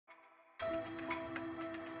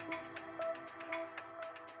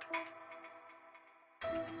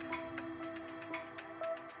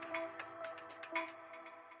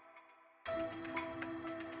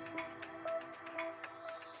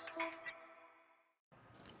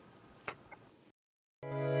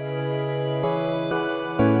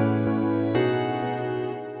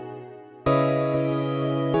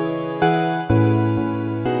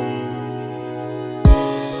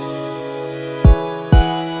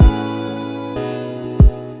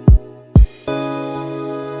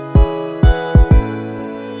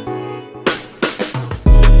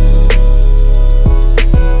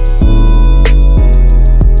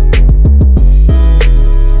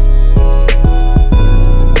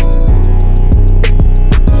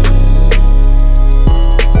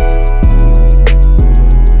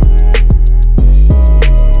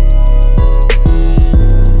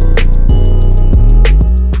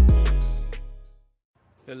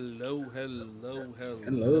Hello, hello, Hello.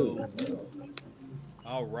 hello.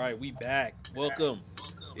 All right, we back. Welcome.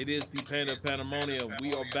 It is the Pandemonium.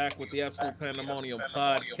 We are back with the Absolute Pandemonium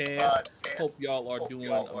Podcast. Hope y'all are doing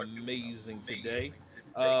amazing today.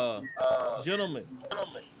 Uh, Gentlemen,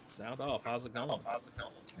 sound off. How's it going?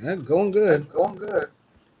 Going good.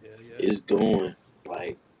 Yeah, yeah. It's going.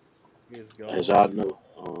 Like, It's as going. y'all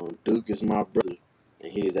know, Duke is my brother,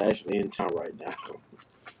 and he is actually in town right now.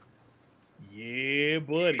 Yeah,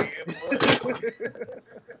 buddy.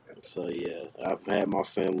 So, yeah, I've had my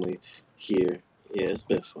family here. Yeah, it's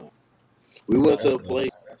been fun. We went to a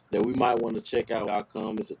place that we might want to check out. I'll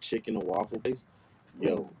come. It's a chicken and waffle place.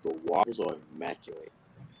 Yo, the waffles are immaculate.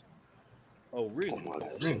 Oh, Oh, really? my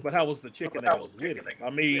gosh. But how was the chicken that goes with it? I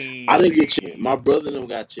mean, I didn't get chicken. My brother and them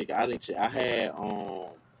got chicken. I didn't. I had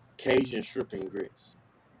Cajun shrimp and grits,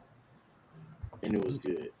 and it was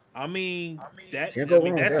good. I mean that. Can't I go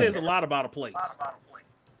mean wrong that with says that. a lot about a place.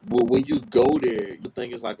 But when you go there, you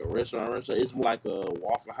think it's like a restaurant. It's more like a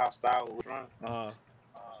Waffle House style restaurant. Uh,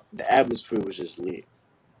 The atmosphere was just lit.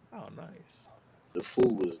 oh, nice. The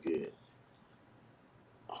food was good.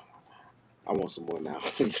 Oh, I want some more now.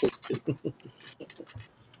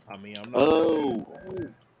 I mean, I'm not. Oh,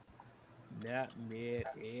 Not mad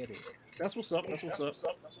at it. That's what's up. That's what's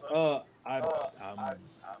up. I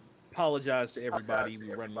apologize to everybody.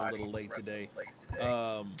 We're running a little late today.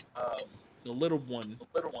 The little one.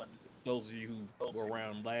 Those of you who were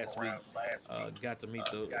around last week got to meet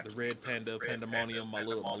the red panda pandemonium a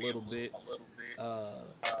little bit.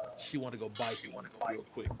 She wanted to go biking real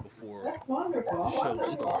quick before the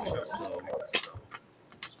show started, so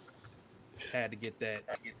had to get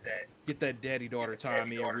that daddy daughter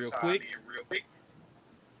time in real quick.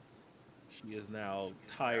 She is now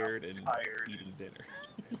tired and eating dinner.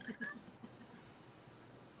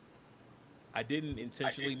 I didn't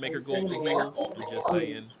intentionally make her go up the hill. I'm just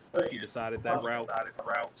saying she decided that route.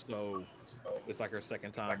 So it's like her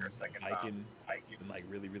second time hiking and like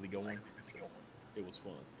really going. So it was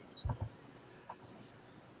fun.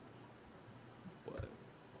 But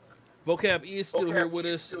Vocab is still here with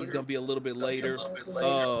us. He's gonna be a little bit later.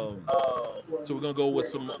 So we're gonna go with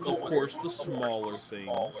some, of course, the smaller things.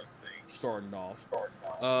 Starting off,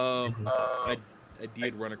 I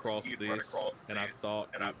did run across this, and I thought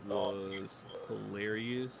it was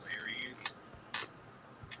hilarious.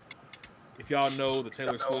 If y'all know the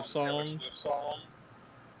Taylor Swift song,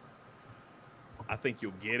 I think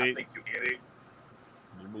you'll get it.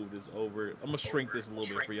 Let me move this over. I'm gonna shrink this a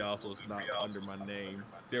little bit for y'all so it's not under my name.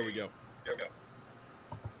 There we go.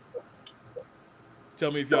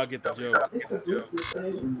 Tell me if y'all get the joke.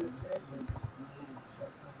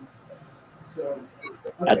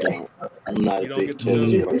 I don't. I'm not You a don't big get the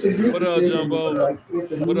Taylor. joke. What up, Jumbo?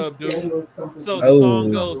 What up, dude? So the Oh,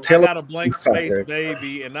 song goes, I tell got a us blank this time, space, Eric.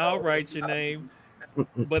 baby, and I'll write your name,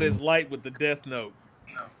 but it's light with the death note.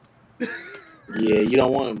 Yeah, you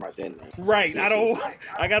don't want him right that name. Right.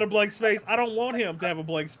 I got a blank space. I don't want him to have a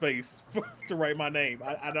blank space to write my name.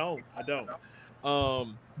 I don't.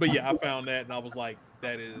 But yeah, I found that and I was like,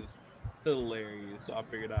 that is hilarious. So I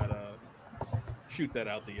figured I'd shoot that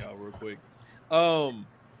out to y'all real quick.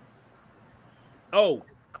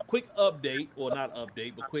 Quick update, or not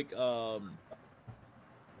update, but quick well,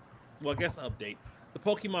 I guess update. The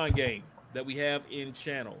Pokemon game that we have in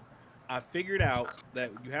channel. I figured out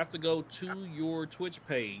that you have to go to your Twitch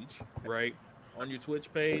page, right? On your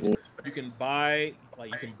Twitch page, you can buy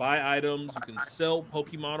items, you can sell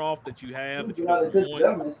Pokemon off that you have that you don't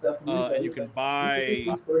want, and you can buy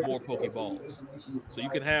more Pokeballs. So you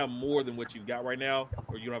can have more than what you've got right now,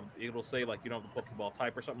 or you don't have. It'll say like you don't have the Pokeball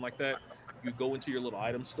type or something like that. You go into your little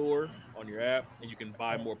item store on your app, and you can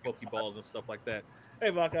buy more Pokeballs and stuff like that. Hey,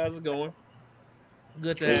 Vodka, how's it going?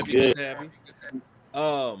 Good to have you. Good to have you.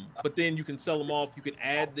 But then you can sell them off. You can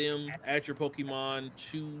add your Pokemon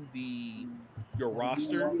to your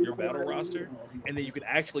roster, your battle roster, and then you can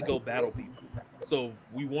actually go battle people. So if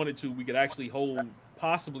we wanted to, we could actually hold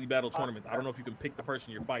possibly battle tournaments. I don't know if you can pick the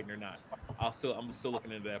person you're fighting or not. I'm still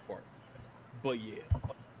looking into that part. But yeah.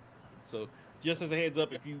 So just as a heads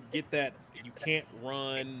up, if you get that, you can't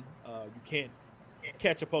run, you can't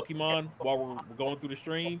catch a Pokemon while we're going through the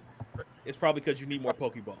stream. It's probably because you need more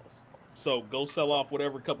Pokeballs. So go sell off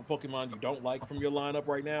whatever couple Pokemon you don't like from your lineup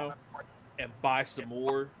right now, and buy some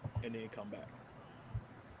more, and then come back.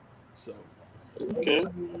 So, Okay.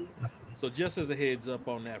 so just as a heads up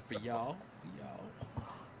on that for y'all.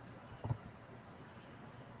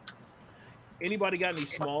 Anybody got any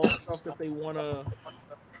small stuff that they want to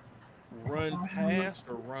run past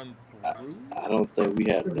or run through? I don't think we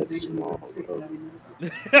have that small.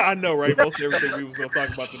 I know, right? Most everything we was going to talk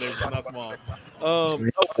about today was not small.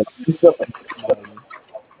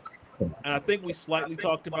 And I think we slightly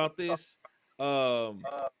talked about this.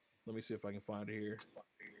 Let me see if I can find it here.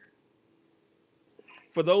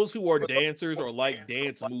 For those who are dancers or like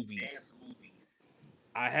dance movies,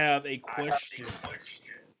 I have a question.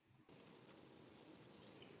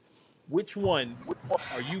 Which one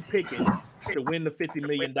are you picking to win the $50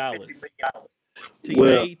 million? Team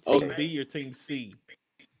A, Team B, or Team C?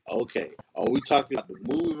 Okay. Are we talking about the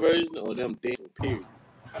movie version or them dancing period?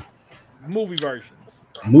 Movie versions.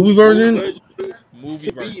 Movie version?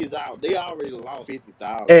 Movie Team B is out. They already lost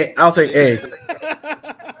 50,000. Hey, I'll take A.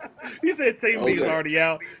 He said Team B is already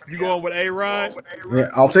out. You going with A, Rod? Yeah,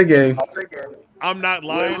 I'll take A. I'm not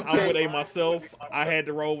lying. I'm with A myself. I had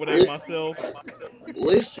to roll with A myself.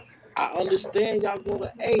 Listen, I understand y'all going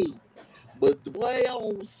to A, but the way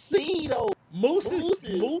on C though, Moose is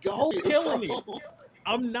killing it.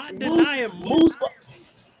 I'm not denying Moose.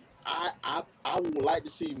 I would like to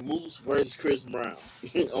see Moose versus Chris Brown.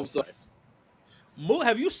 I'm sorry. Moose,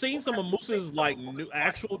 have you seen some of Moose's like new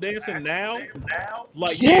actual dancing now?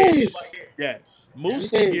 Like yes, yeah. Moose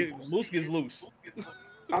gets loose.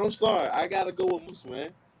 I'm sorry, I gotta go with Moose,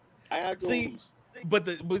 man. I gotta go with Moose. But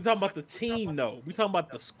we're talking about the team though. We're talking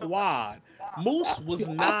about the squad. Moose was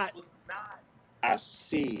not. I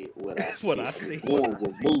see what I see. What I see. Going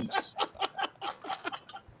with Moose.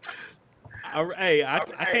 I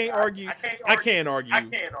can't argue. I can't argue.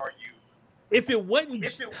 If it wasn't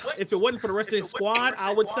for the rest of his squad,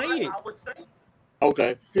 I would say it.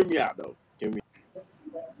 Okay, hear me out though.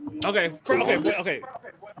 Okay.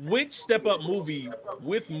 Which step up movie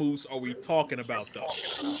with Moose are we talking about though?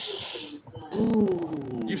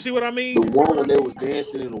 Ooh. You see what I mean? The one when they was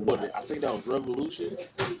dancing in the water. I think that was Revolution.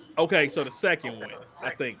 Okay, so the second one, I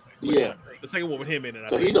think. Yeah. The second one with him in it.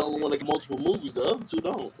 So he don't want to get multiple movies. The other two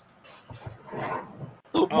don't.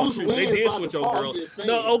 So shoot, they did switch old girl.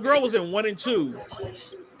 No, old girl was in 1 and 2.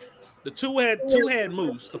 The two had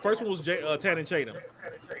Moose. The first one was Channing Tatum.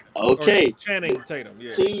 Okay. Channing Tatum. Yeah.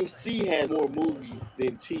 Team C has more movies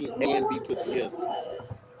than Team A and B put together.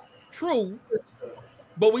 True.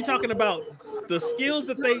 But we talking about the skills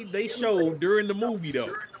that they showed during the movie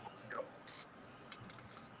though.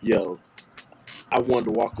 Yo, I wanted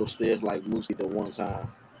to walk upstairs like Moose did one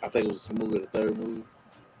time. I think it was the movie, the third movie.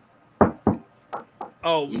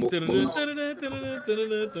 Oh, that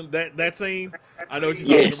scene. I know what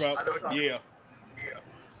you're talking about. Yeah,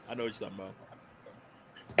 I know what you're talking about.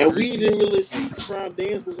 And we didn't really see Prime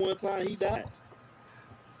dance, but one time he died.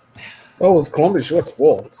 Oh, it was Columbus Short's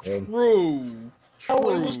fault. So. True.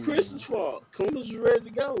 Oh, it was Chris's fault. Columbus was ready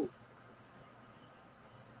to go.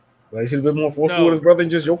 Well, he should have been more forceful with his brother and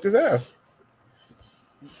just yoked his ass.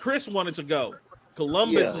 Chris wanted to go.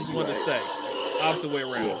 Columbus wanted to stay. Opposite way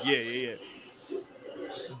around. Yeah.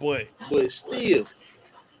 But still.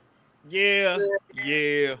 Yeah.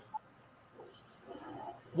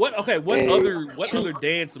 What other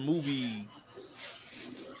dance movie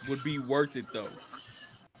would be worth it though?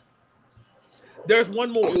 There's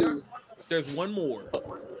one more. I'm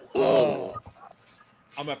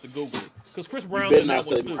gonna have to Google it. Because Chris Brown's in that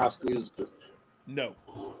one too. High School Musical. No.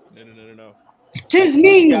 Tis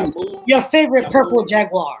me, your favorite purple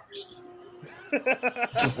Jaguar.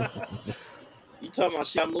 You talking about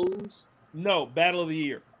Shot Moves? No, Battle of the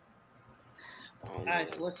Year. Alright,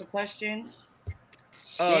 so what's the question?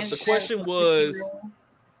 The question was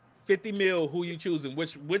 50 mil, who you choosing?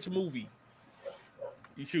 Which movie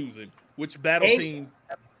you choosing? Which battle team?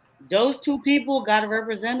 Those two people gotta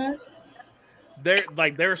represent us? They're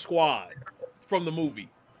like their squad from the movie.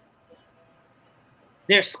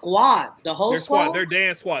 Their squad, the whole squad? Their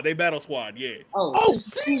dance squad, they battle squad, yeah. Oh,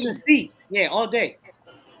 C. Yeah, all day.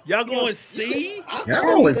 Y'all going C? Y'all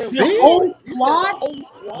going C? The whole squad?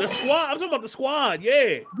 The squad? I'm talking about the squad,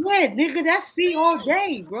 yeah. Yeah, nigga, that's C all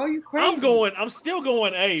day, bro. You crazy. I'm still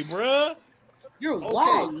going A, bruh. You're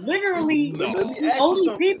wild. Literally, the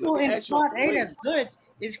only people in squad A that's good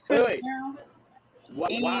is Chris Brown.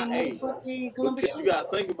 Why A? Because you gotta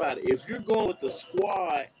think about it. If you're going with the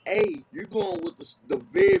squad A, you're going with the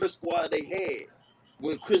very first squad they had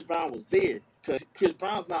when Chris Brown was there. Because Chris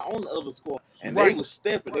Brown's not on the other squad, and they was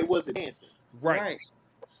stepping, they wasn't dancing. Right.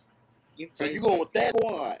 So you're going with that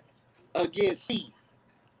squad against C.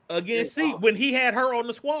 Against C when he had her on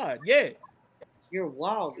the squad, yeah. You're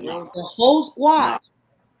wild, bro. The whole squad.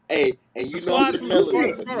 Hey, and you know the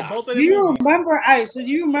melody. Do you remember? So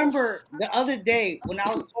you remember the other day when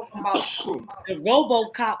I was talking about the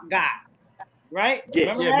RoboCop guy, right?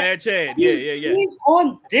 Yes. Yeah, Mad Chad. Yeah. He's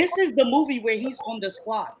on. This is the movie where he's on the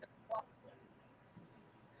squad.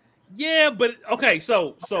 Yeah, but okay.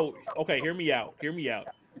 So okay. Hear me out.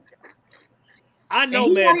 I know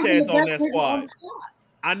Mad Chad's on that squad.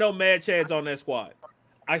 I know Mad Chad's on that squad.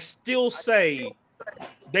 I still say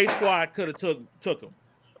they squad could have took him.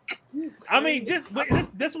 I mean, this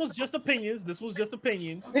was just opinions. This was just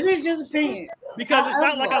opinions. It is just opinions. Because it's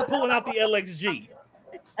not like I'm pulling out the LXG.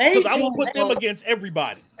 Because I will put them against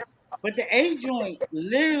everybody. But the A joint,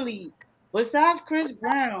 literally, besides Chris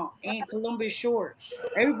Brown and Columbus Short,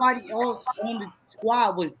 everybody else on the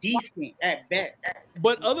squad was decent at best.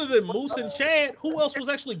 But other than Moose and Chad, who else was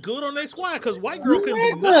actually good on their squad? Because White Girl couldn't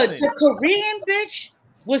do nothing. The Korean bitch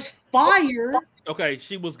was fire. Okay,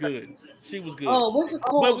 she was good. She was good. Oh, what's it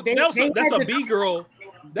called? That's a B girl.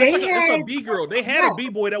 That's a B girl. They had a B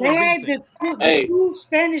boy that was decent. The two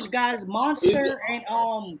Spanish guys, Monster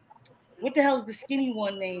and what the hell is the skinny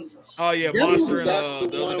one named? Oh yeah, Monster and that's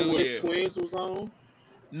the one where Twins was on.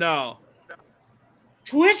 No,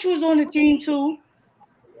 Twitch was on the team too.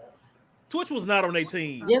 Twitch was not on their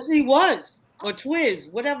team. Yes, he was. Or Twiz,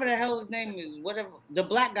 whatever the hell his name is, whatever the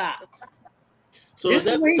black guy. So is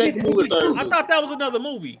that the second movie or third movie? I thought that was another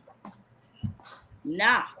movie.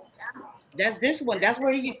 Nah, that's this one. That's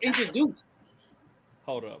where he gets introduced.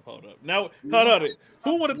 Hold up. Now, hold on.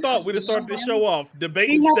 Who would have thought we'd have started this show off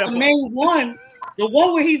debating He's not Step the Up? main one. The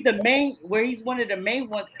one where he's one of the main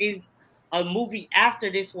ones is a movie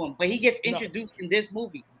after this one, but he gets introduced in this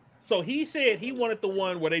movie. So he said he wanted the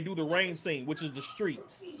one where they do the rain scene, which is the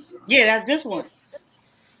streets. Yeah, that's this one.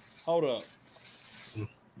 Hold up.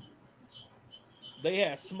 They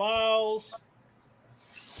had Smiles.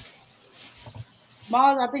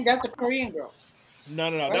 Smiles, I think that's the Korean girl.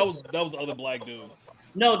 No. That was the other black dude.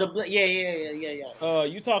 No, yeah.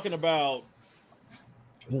 You talking about?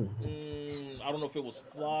 I don't know if it was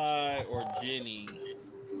Fly or Jenny.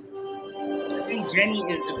 I think Jenny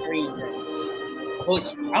is the Korean girl.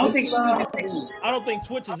 I don't think she's in this one. I don't think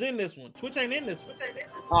Twitch is in this one. Twitch ain't in this one.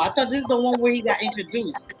 Oh, I thought this is the one where he got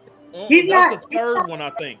introduced. That's the third one,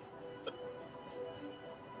 I think.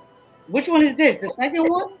 Which one is this? The second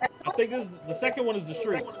one? I think the second one is the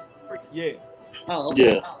streets. Yeah. Oh,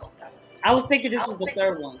 okay. Yeah. I was thinking this was the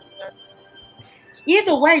third one.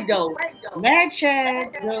 Either way, though, Mad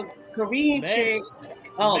Chad, the Korean chick,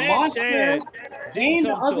 Monster, and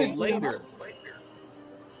the other later.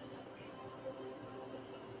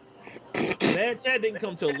 Mad Chad didn't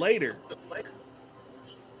come till later.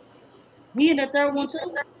 He in the third one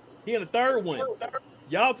too. He in the third one.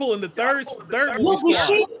 Y'all pulling the third movie. Look,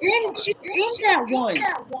 she's in that one.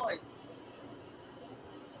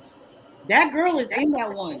 That girl is in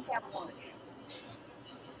that one.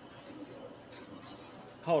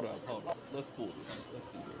 Hold up. Let's pull this. Let's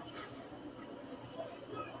see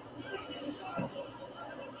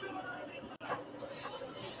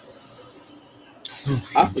here.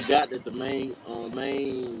 I forgot that the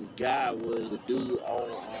main guy was the dude on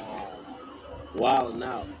Wild 'N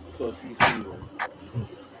Out for a few seasons.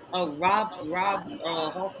 Rob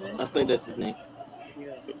Halton. I think that's his name.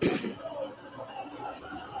 Yeah.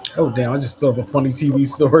 Oh damn! I just thought of a funny TV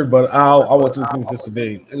story, but I want to finish this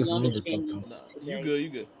debate. I just remembered something. No, you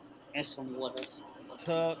good. And some water.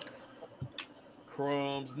 Tuck,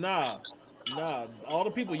 Crumbs, nah. All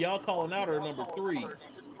the people y'all calling out are number 3.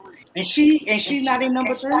 And she's not in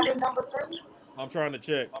number 3. I'm trying to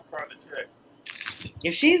check.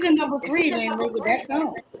 If she's in number 3, then nigga, that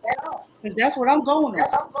count. Because that's what I'm going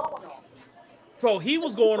on. So he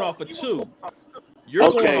was going off of 2. You're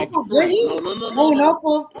okay. going off of 3. No. Going off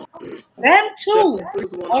of them 2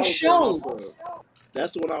 are shows.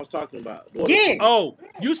 That's what I was talking about. Yeah. Oh,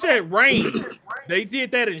 you said Rain. They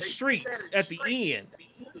did that in Streets at the end.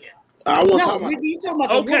 I want to talk about. You talking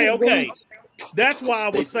about okay. That's why I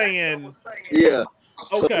was saying. Yeah.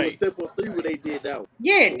 Okay. So Step Up 3 where they did that one.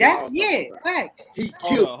 Yeah, facts. He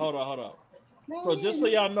killed. Hold on. So just so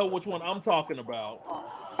y'all know which one I'm talking about.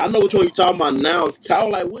 I know which one you're talking about now. I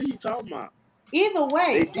was like, what are you talking about? Either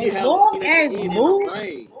way, as long as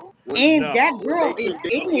Moose and that girl is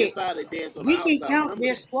in it, we can count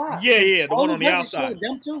their squad. Yeah, the one on the outside.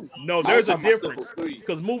 Them too. No, there's a difference.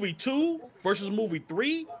 Because movie 2 versus movie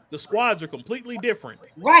 3, the squads are completely different.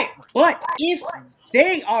 Right, but if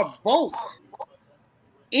they are both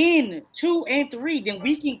in 2 and 3, then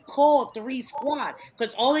we can call 3 squad.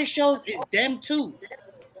 Because all it shows is them 2.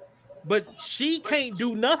 But she can't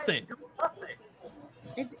do nothing.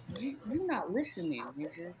 You're not listening,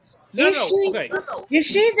 nigga. Okay. If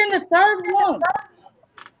she's in the third one.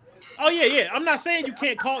 Oh yeah. I'm not saying you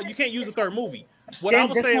can't use a third movie. What I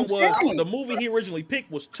was saying was the movie he originally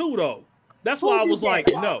picked was 2 though. That's why I was like,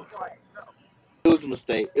 no. It was a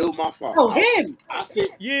mistake. It was my fault. Oh, him. I said,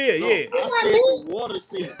 yeah. I said the water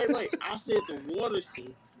scene. Wait. I said the water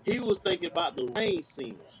scene. He was thinking about the rain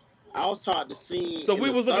scene. I was taught the scene. So we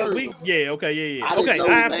was looking. Okay. I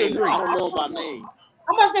have to agree. I don't know about name.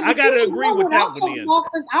 I gotta agree with that one.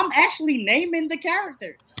 Because I'm actually naming the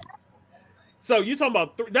characters. So you talking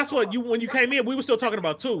about that's what you when you came in, we were still talking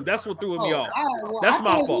about 2. That's what threw me off. That's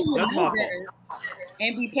my fault. That's my fault.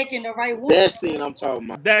 And be picking the right one. That scene I'm talking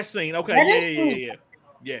about. That scene, okay,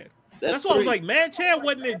 yeah. That's why I was like, man, Chad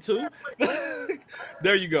wasn't in 2.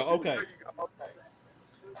 There you go. Okay.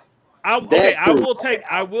 I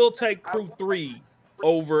will take Crew 3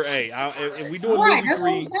 over A. If we do a movie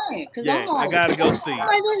 3, I gotta go see. Like,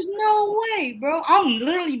 there's no way, bro. I'm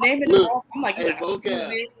literally naming it off. I'm like, you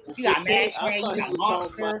got Mad Chad, you got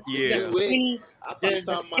Monster, the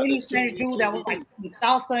skinny Spanish dude that was like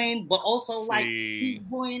salsa, but also like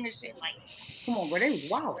boy and shit. Like, come on, bro, they was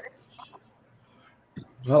wild.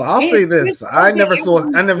 Well, I'll say this: I never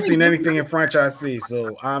seen anything in franchise C,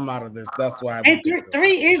 so I'm out of this. That's why. And 3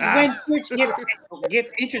 is when Twitch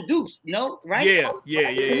gets introduced, you know, right? Yeah. Come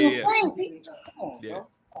on, bro.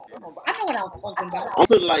 I know what I was talking about. I'll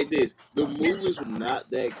put it like this: the movies were not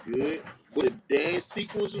that good, but the dance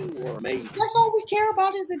sequences were amazing. That's all we care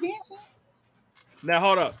about is the dancing. Now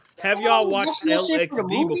hold up. Have y'all watched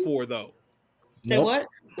LXD before though? Say what?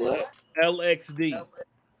 What? LXD.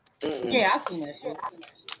 Yeah, I seen that shit.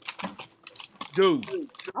 Dude,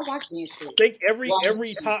 I watched that shit. Think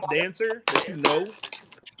every top dancer that you know,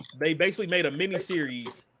 they basically made a mini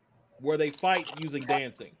series where they fight using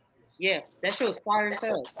dancing. Yeah, that shit was fire as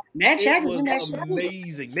hell. Mad Chad is in that shit.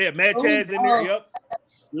 Amazing. Yeah, Mad Chad's in there. Yep.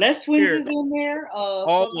 Les Twins is in there.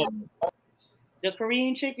 The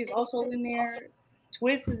Korean chick is also in there.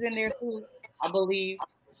 Twist is in there too, I believe.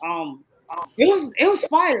 It was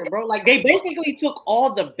fire, bro. Like they basically took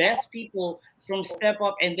all the best people from Step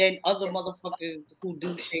Up and then other motherfuckers who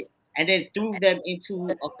do shit and then threw them into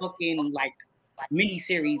a fucking like mini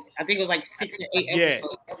series. I think it was like 6 or 8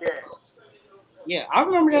 episodes. Yeah, I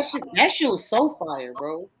remember that shit. That shit was so fire,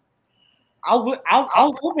 bro. I was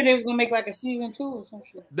hoping they was gonna make like a season 2 or some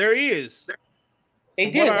shit. There is. They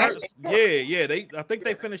did. Right? I think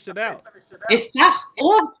they finished it out. It stops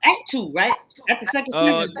at 2, right? At the second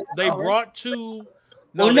season. They brought 2.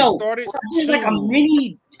 No, they started. It's like a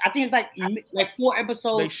mini. I think it's like 4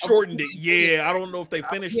 episodes. They shortened it. Yeah, I don't know if they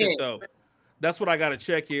finished it though. That's what I got to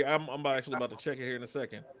check here. I'm actually about to check it here in a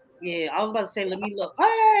second. Yeah, I was about to say, let me look.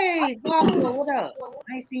 Hey, Pablo, what up?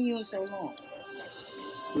 I ain't seen you in so long.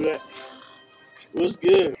 What's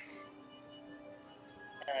good?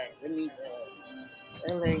 All right, let me.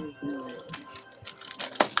 LA.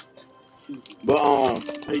 But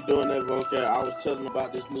how you doing that, Vocab? I was telling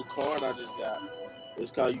about this new card I just got. It's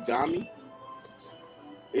called Yugami.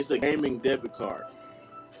 It's a gaming debit card.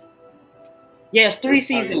 Yes, 3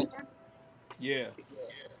 seasons. Yeah.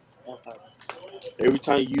 Every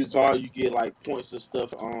time you use the card, you get like points and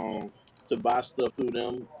stuff to buy stuff through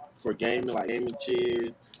them for gaming, like gaming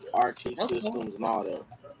chairs, arcade systems, and all that.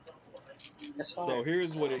 So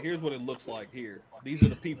here's what it looks like here. These are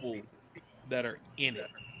the people that are in it.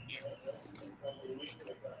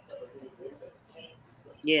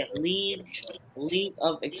 Yeah, League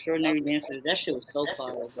of Extraordinary Dancers. That shit was so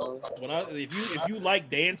fire, bro. If you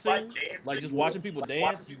like dancing, like just watching people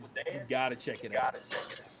dance, you gotta check it out.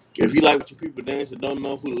 If you like watching people dance and don't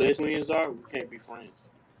know who Les Twins are, we can't be friends.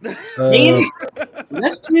 Les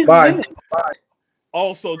Twins. Bye.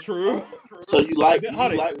 Also true. So you like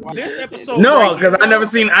this episode? No, because I never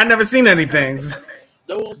seen anything.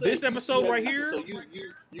 This episode right here. So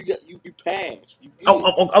you passed.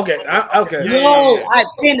 Okay. Okay. Yo, I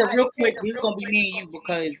pinned it real quick. This is gonna be me and you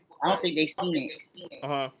because I don't think they seen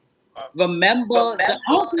it. Remember, I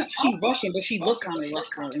don't think she Russian, but she looked kind of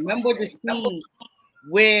Russian. Remember the scene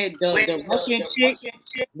where the Russian chick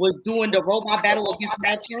was doing the robot battle against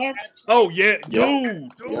Mad Chad? Oh yeah,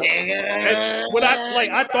 dude. Yeah. When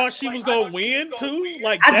I thought she was gonna win too.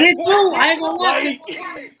 Like I did too. I ain't gonna lie.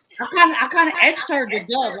 I kind of X'd her the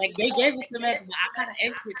dub. Like they gave it to me, but I kind of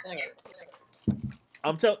X'd it to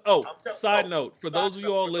her. Side note, for those of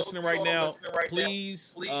you all listening right now,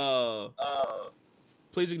 please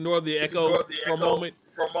ignore the echo for a moment.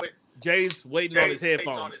 Jay's waiting on his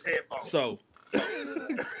headphones. So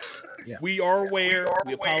we are aware.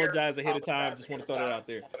 We apologize ahead of time. Just want to throw that out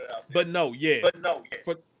there. But no,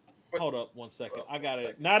 hold up 1 second. I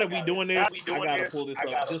gotta. Now that we doing this, I gotta pull this up.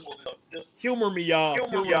 Just humor me, y'all.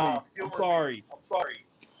 Humor me. I'm sorry.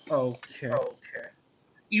 Okay.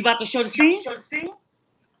 You about to show the scene?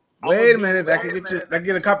 Wait a minute. I can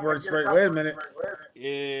get a copyright straight. Wait a minute.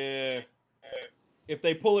 Yeah. If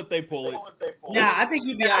they pull it, they pull it. Nah, I think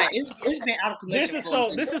you'd be alright. It's been out of connection.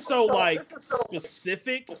 This is so like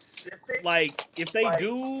specific. Like if they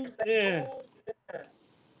do,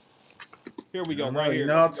 Here we go, right here. You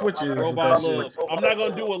know how Twitch is with Robot that Love. shit. I'm not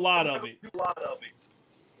gonna do a lot of it.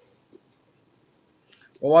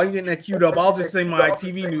 Well, while you're getting that queued up, I'll just say my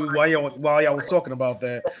TV news while y'all was talking about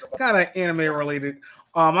that. Kind of anime related.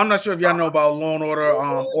 I'm not sure if y'all know about Law and Order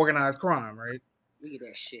Organized Crime, right? Look at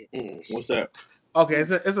that shit. What's that? Okay,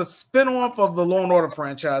 it's a spin-off of the Law and Order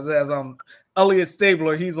franchise. It has Elliot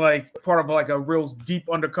Stabler. He's like part of like a real deep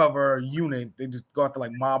undercover unit. They just go after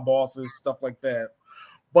like mob bosses, stuff like that.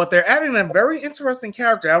 But they're adding a very interesting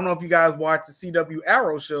character. I don't know if you guys watch the CW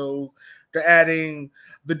Arrow shows. They're adding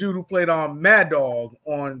the dude who played Mad Dog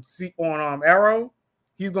on Arrow.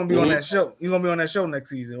 He's gonna be on that show. He's gonna be on that show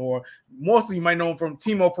next season. Or mostly you might know him from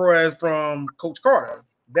Timo Perez from Coach Carter.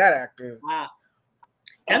 That actor. Wow.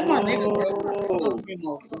 That's my nigga, bro. I love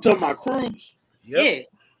Primo. You talking about Cruz? Yep. Yeah,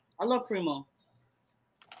 I love Primo.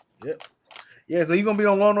 Yep. Yeah, so he's gonna be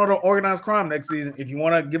on Law and Order Organized Crime next season. If you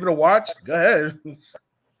want to give it a watch, go ahead.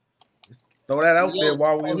 Just throw that out there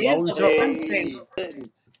while we talking.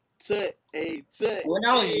 When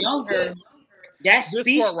I was younger, that This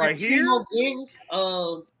speech part right that Primo here? gives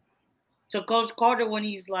to Coach Carter when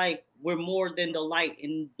he's like, "We're more than the light,"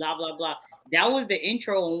 and blah blah blah. That was the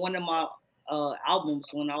intro on one of my albums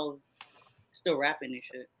when I was still rapping and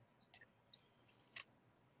shit.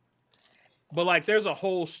 But like, there's a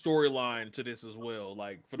whole storyline to this as well.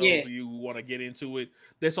 Like, for those of you who want to get into it,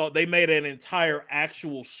 they made an entire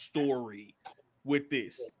actual story with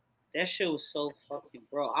this. That shit was so fucking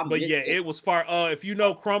bro. But yeah, it was far. If you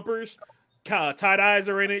know Crumpers, Tight Eyes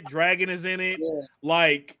are in it. Dragon is in it. Yeah.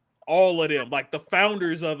 Like all of them, like the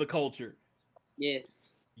founders of the culture.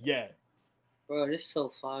 Yeah, bro, this is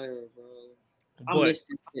so fire, bro. I miss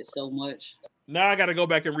this shit so much. Now I gotta go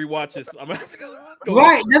back and rewatch this. I'm gonna have to go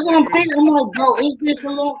Right, that's what I'm thinking. I'm like, bro, it's been so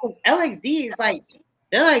long because LXD is like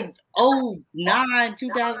they're like 09,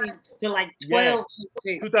 2000 to like 12.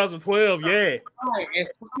 Yeah. 2012, yeah.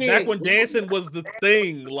 Back when dancing was the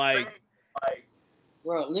thing, like.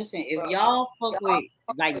 Bro, listen, if y'all fuck with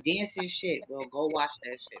like dancing shit, bro, go watch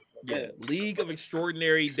that shit. Bro. Yeah, League of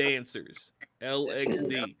Extraordinary Dancers,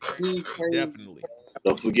 LXD, definitely.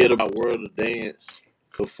 Don't forget about World of Dance.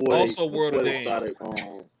 World of Dance. Started,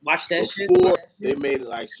 watch that shit. Before they made it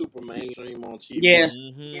like super mainstream on TV. Yeah.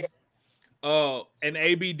 Mm-hmm. And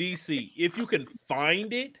ABDC, if you can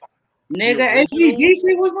find it, nigga,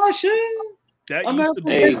 ABDC was my shit.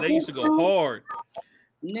 That used to go hard.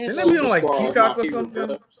 Didn't they be on like Peacock or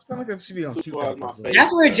something? I think it should be on Peacock.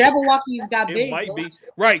 That's where Jabberwockies got big. It might be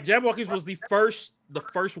right. Jabberwockies was the first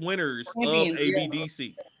winners of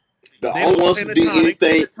ABDC. The only ones to do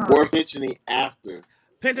anything worth mentioning after.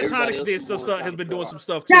 Pentatonics did some stuff. Has been doing some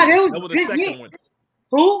stuff too. Yeah, that was the second one.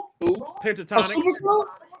 Who? Pentatonics.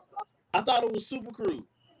 I thought it was Super Crew.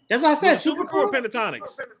 That's what I said. Super Crew or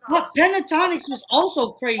Pentatonics? But Pentatonics was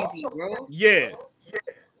also crazy, bro. Yeah.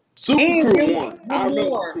 Super Crew won. I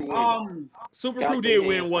remember Crew winning. Super Crew did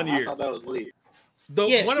win one year. I thought that was lit.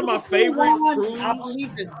 One of my favorite crews. I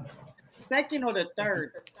believe the second or the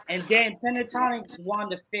third, and then Pentatonics won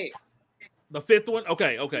the fifth. The fifth one?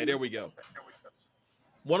 Okay, there we go.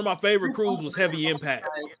 One of my favorite crews was Heavy Impact.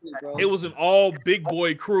 It was an all big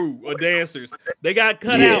boy crew of dancers. They got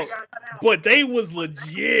cut out, but they was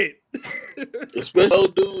legit. Especially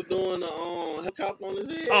old dude doing the helicopter on his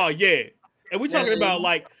head. Oh yeah, and we talking about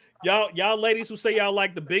like y'all ladies who say y'all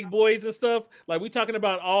like the big boys and stuff. Like we talking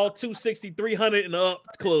about all 260, 300 and up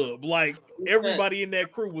club. Like everybody in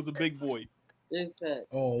that crew was a big boy.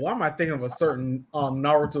 Oh, why am I thinking of a certain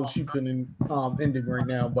Naruto Shippuden ending right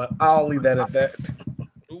now? But I'll leave that at that.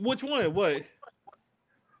 Which one? What?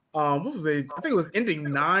 What was it? I think it was ending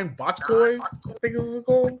 9 Botchkoi. I think it was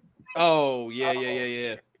called. Oh yeah.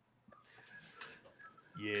 Yeah,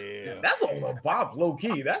 that was a bop low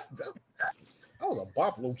key. That was a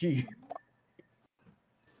bop low key.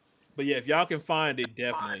 But yeah, if y'all can find it,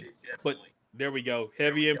 definitely. But there we go.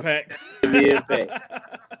 Heavy Impact. Heavy Impact.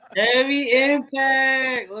 Heavy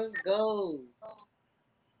Impact. Let's go.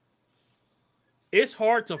 It's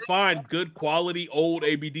hard to find good quality old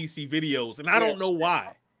ABDC videos, and I don't know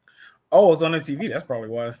why. Oh, it's on MTV. That's probably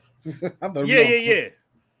why.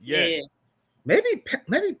 Yeah. Maybe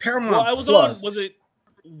Paramount. Well, it was Plus. on. Was it?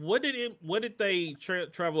 What did they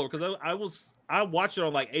travel over? Because I watched it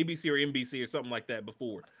on like ABC or NBC or something like that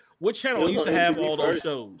before. Which channel used to have all those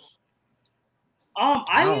shows?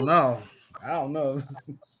 I don't know.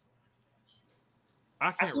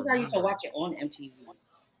 I think I used to watch it on MTV.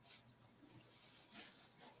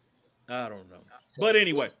 I don't know. But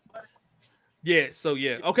anyway. Yeah, so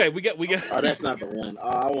yeah. Okay, we got Oh, that's not the one. Oh,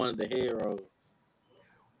 I wanted the hero.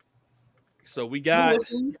 So we got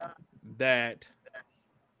that.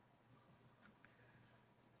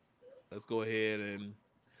 let's go ahead and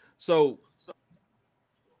so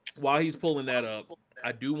while he's pulling that up,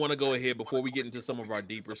 I do want to go ahead before we get into some of our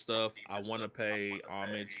deeper stuff. I want to pay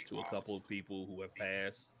homage to a couple of people who have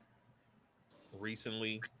passed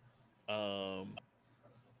recently.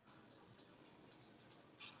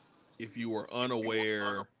 If you were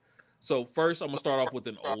unaware, so first I'm gonna start off with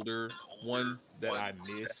an older one that I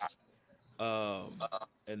missed.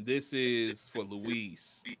 And this is for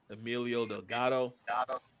Luis Emilio Delgado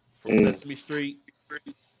from Sesame Street.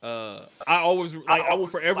 I will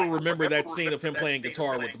forever remember that scene of him playing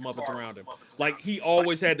guitar with the Muppets around him. Like he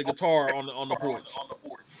always had the guitar on the porch.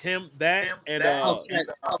 Him, that, and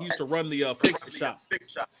he used to run the fix shop.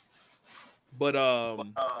 But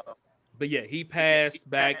yeah, he passed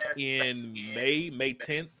back in May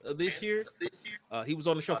 10th of this year. He was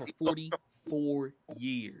on the show for 44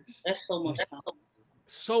 years. That's so much time.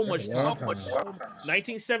 So much time.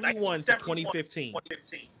 1971 to 2015.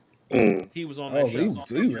 He was on that show.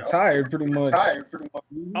 He retired pretty much.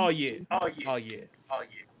 Oh yeah.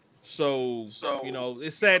 So you know,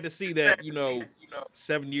 it's sad to see that, you know,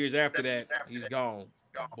 7 years after that he's gone.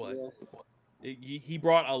 But he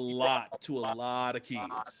brought a lot to a lot of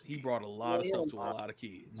kids. He brought a lot of stuff to a lot of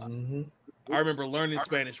kids. Mm-hmm. I remember learning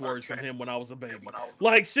Spanish words from him when I was a baby.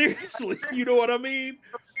 Like seriously, you know what I mean?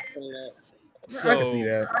 So, I can see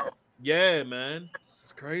that. Yeah, man,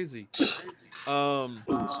 it's crazy.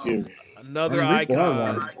 Excuse me. Another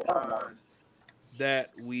icon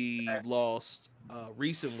that we lost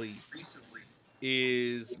recently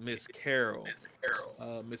is Miss Carol,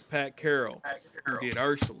 Miss Pat Carroll, who did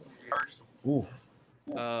Ursula. Ooh.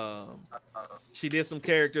 She did some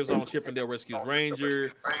characters on Chippendale Rescue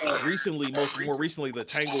Ranger. More recently, the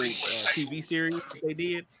Tangled TV series that they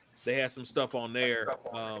did. They had some stuff on there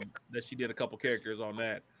that she did a couple characters on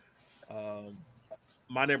that.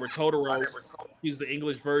 My Neighbor Totoro, she's the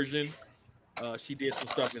English version. She did some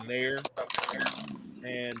stuff in there.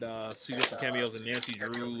 And she did some cameos in Nancy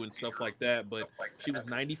Drew and stuff like that. But she was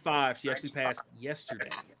 95. She actually passed yesterday.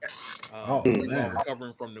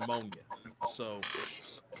 Recovering from pneumonia. So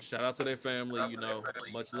shout out to their family. You know,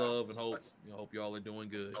 much love and hope. You know, hope y'all are doing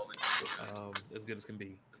good. As good as can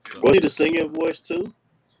be. So, was he the singing voice too?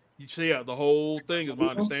 Yeah, the whole thing is my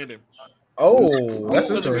understanding. Oh, that's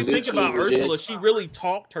Because if you interesting. think about Ursula, she really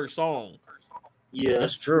talked her song. Yeah,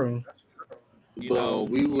 That's true. But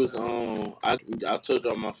we was I told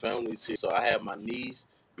y'all my family's here, so I had my niece,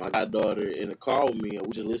 my goddaughter in the car with me, and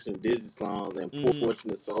we just listened to Disney songs, and Poor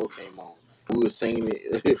Fortunate Soul came on. We were singing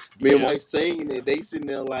it. Me and my wife singing it. They sitting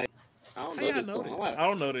there like, I don't know this song. I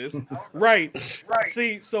don't know this. Right.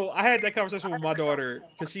 See, so I had that conversation with my daughter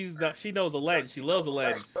because she knows Aladdin. She loves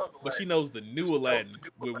Aladdin, but she knows the new Aladdin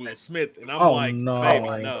with Will Smith, and I'm like, no.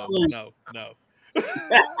 baby, no. You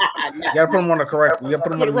gotta put him on the correct. You gotta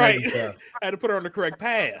put him on the right. path. I had to put her on the correct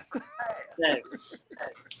path.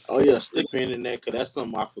 Oh yeah, stick pin in that because that's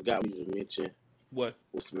something I forgot we just mentioned. What?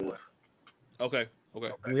 Will Smith. Okay.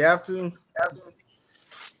 Do we have to?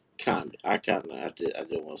 Kinda. I just want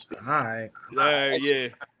to speak. All right. Yeah.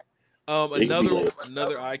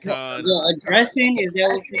 Another icon. The addressing, is that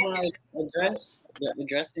what you want to address? The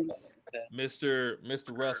addressing? Okay. Mr.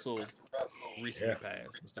 Russell recently passed.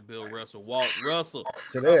 Mr. Bill Russell. Walt Russell.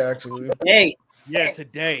 Today, actually. Hey. Yeah,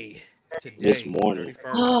 today. This morning.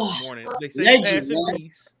 They say he passed in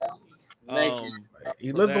peace.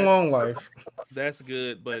 He lived a long life. That's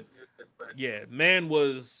good, but yeah, man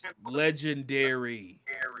was legendary.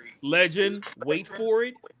 Legend, wait for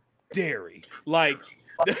it, dairy. Like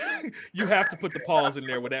you have to put the pause in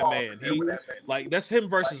there with that man. He that's him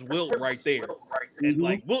versus Wilt right there. And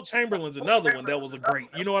like Wilt Chamberlain's another one that was a great.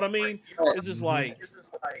 You know what I mean? It's just like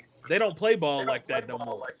they don't play ball like that no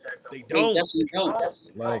more. They don't.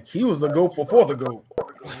 Like he was the GOAT before the GOAT.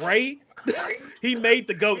 Right? He made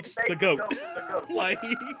the goats the GOAT.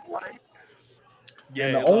 Yeah,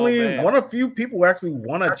 and the only one of few people who actually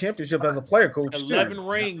won a championship as a player coach. 11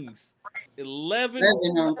 rings. 11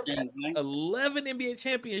 NBA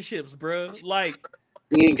championships, bro. Like,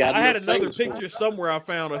 I had another picture somewhere I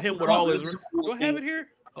found of him with all his. Do I have it here?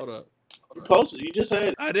 Hold up. You posted. You just had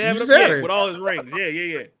it. I didn't have it up with all his rings.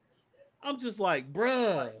 Yeah. I'm just like,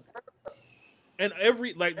 bruh. And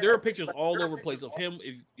there are pictures all over the place of him.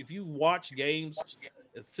 If you watch games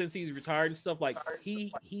since he's retired and stuff, like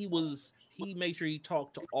he made sure he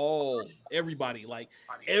talked to everybody. Like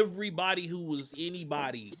everybody who was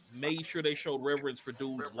anybody made sure they showed reverence for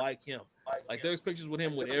dudes like him. Like there's pictures with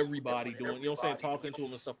him with everybody doing, you know what I'm saying, talking to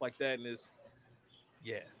him and stuff like that. And it's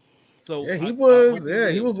So he was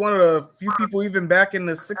one of the few people even back in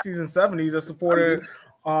the 60s and 70s that supported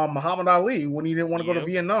Muhammad Ali when he didn't want to go to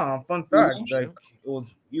Vietnam. Fun fact, like he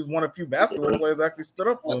was one of the few basketball players that actually stood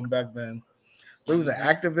up for him back then. So he was an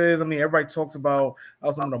activist. I mean, everybody talks about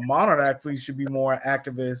how some of the modern athletes should be more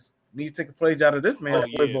activists. Need to take a page out of this man's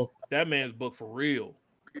playbook. That man's book for real.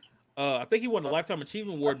 I think he won the Lifetime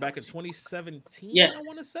Achievement Award back in 2017. Yes, I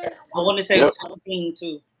want to say. 17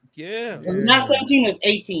 too. Yeah. Not 17, it's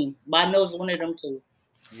 18. But I know it's one of them too.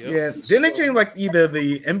 Yep. Yeah, didn't they change like either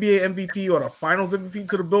the NBA MVP or the Finals MVP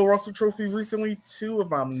to the Bill Russell Trophy recently too?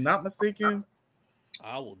 If I'm not mistaken,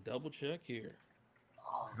 I will double check here.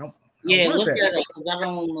 Look that up because I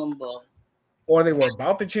don't remember. Or they were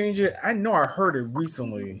about to change it. I know I heard it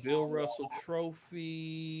recently. Bill Russell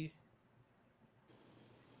Trophy,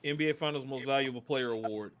 NBA Finals Most Valuable Player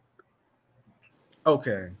Award.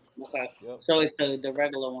 Okay. Yep. So it's the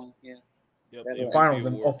regular one. Yeah. Yep. Finals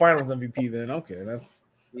MVP then. Okay,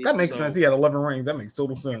 that makes sense. He had 11 rings. That makes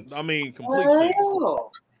total sense. I mean, complete sense.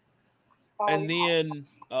 And then,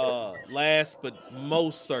 last but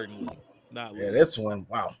most certainly, not least. Yeah, this one.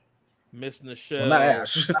 Wow. Miss Nichelle. Well, not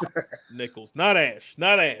Ash. Nichols. Not Ash.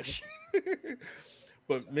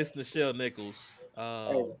 But Miss Nichelle Nichols.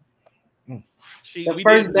 The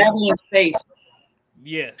first Babby in space.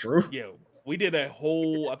 Yeah. True. Yeah. We did a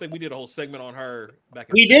whole segment on her back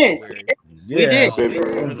in February. We did.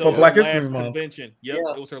 For Black History Month. Convention. Yep.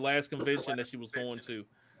 Yeah. It was her last convention that she was going to.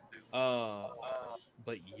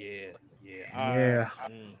 But yeah.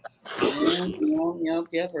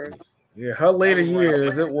 Yeah, her later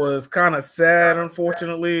years, it was kind of sad,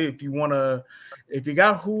 unfortunately. If you got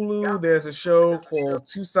Hulu, there's a show called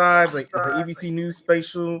Two Sides, like it's an ABC News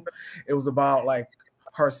special. It was about like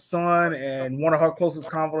her son and one of her closest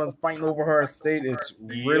confidants fighting over her estate. It's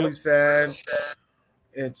really sad.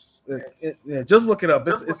 Just look it up.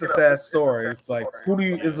 It's a sad story. It's like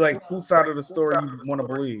whose side of the story you want to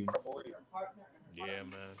believe. Yeah,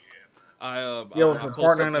 man. It's a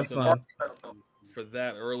partner and a son. For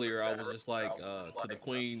that earlier, I was just like to the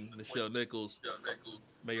Queen, Nichelle Nichols,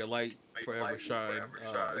 may your light forever shine.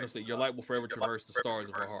 Your light will forever traverse the stars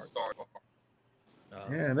of her heart.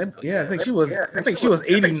 I think she was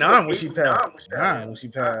 89 when she passed. Yeah.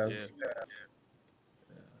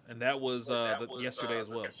 And that was yesterday as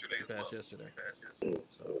well. She passed yesterday.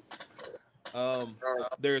 So,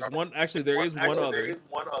 there is one other,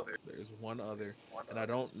 and I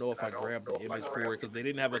don't know if I grabbed the image for it because they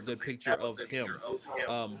didn't have a good picture of him.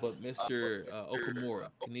 But Mr. Okamura,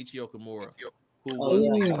 Kenichi Okamura, who was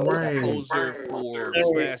the composer for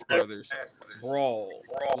Smash Brothers Brawl,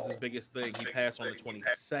 was his biggest thing. He passed on the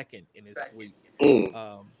 22nd in his sleep.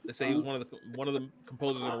 They say he was one of the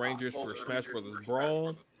composers and arrangers for Smash Brothers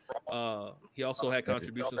Brawl. He also had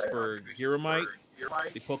contributions for Giramite,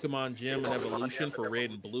 the Pokemon Gym and Evolution for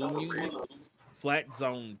Red and Blue music, Flat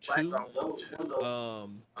Zone 2,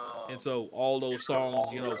 and so all those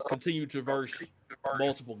songs, continue to traverse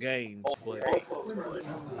multiple games. But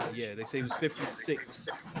they say he was 56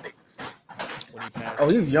 when he passed. Oh,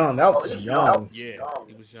 he was young. That was young. Yeah,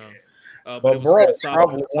 he was young. But Brawl is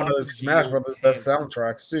probably one of the Smash Brothers' best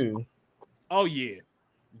soundtracks too. Oh yeah,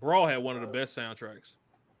 Brawl had one of the best soundtracks.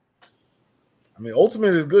 I mean,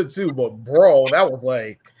 Ultimate is good too, but Brawl, that was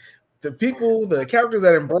like the characters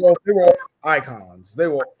that in Brawl, they were all icons. They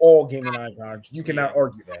were all gaming icons. You cannot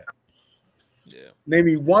argue that. Yeah.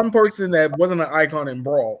 Maybe one person that wasn't an icon in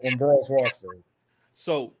Brawl on Brawl's roster.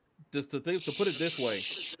 So just to put it this way,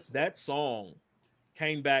 that song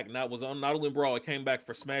came back not only in Brawl, it came back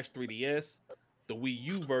for Smash 3DS, the Wii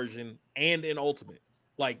U version, and in Ultimate.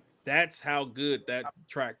 Like that's how good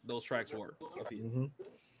those tracks were. Mm-hmm.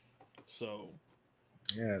 So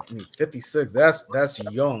yeah, I mean 56. That's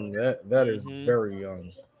young. That is very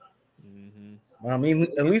young. Mm-hmm. I mean,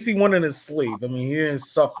 at least he won in his sleep. I mean, he didn't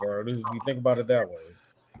suffer. If you think about it that way.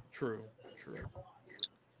 True.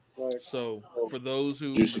 So for those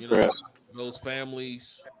who those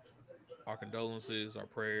families, our condolences, our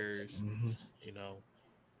prayers. Mm-hmm.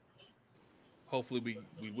 Hopefully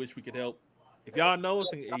we wish we could help. If y'all know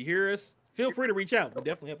us and you hear us, feel free to reach out. We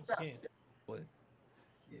definitely help if we can. But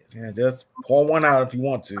yeah, just pour one out if you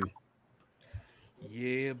want to.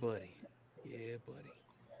 Yeah, buddy.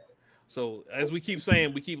 So as we keep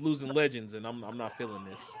saying, we keep losing legends, and I'm not feeling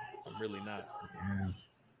this. I'm really not. Yeah.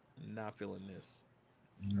 Not feeling this.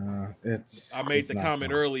 I made the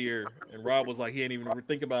comment earlier, and Rob was like, he ain't even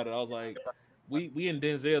think about it. I was like, we in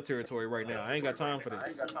Denzel territory right now. I ain't got time for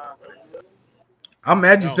this. I'm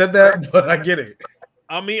mad you said that, but I get it.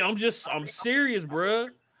 I mean, I'm serious, bruh.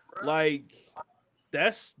 Like,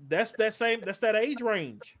 that's that age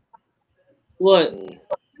range. What?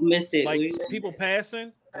 Missed it. Like people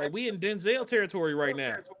passing. Like we in Denzel territory right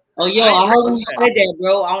now. Oh, yo, I heard when you said that,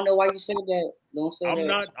 bro. I don't know why you said that. Don't say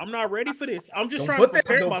that. I'm not ready for this. I'm just Don't trying put to that.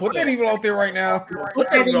 prepare Don't myself. put that evil out there right now. Don't put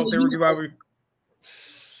that that evil in out there, the Ricky Bobby.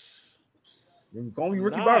 We're calling you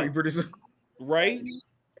Ricky Bobby pretty soon. Right?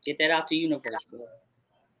 Get that out the universe, bro.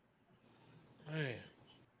 Man.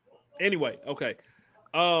 Anyway, okay.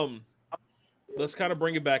 Let's kind of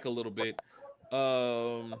bring it back a little bit.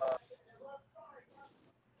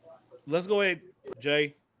 Let's go ahead,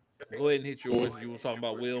 Jay. Go ahead and hit yours. You were talking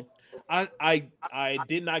about Will. I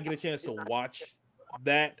did not get a chance to watch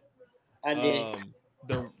that. I did.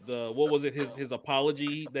 The what was it? His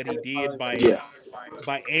apology that he did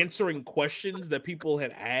by answering questions that people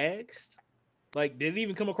had asked. Like, did it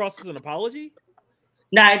even come across as an apology?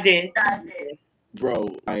 No, I did.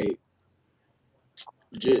 Bro,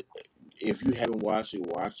 just if you haven't watched it,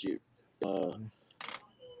 watch it.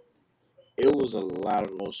 It was a lot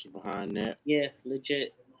of emotion behind that. Yeah,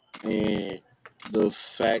 legit. And the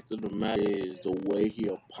fact of the matter is, the way he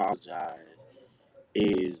apologized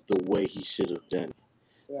is the way he should have done it.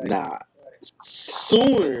 Right. Now,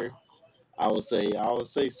 sooner, I would say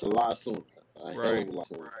it's a lot sooner. A hell of a lot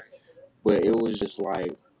sooner. But it was just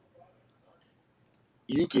like,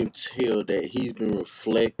 you can tell that he's been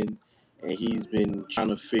reflecting and he's been trying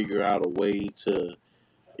to figure out a way to,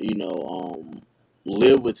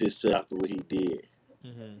 live with himself after what he did.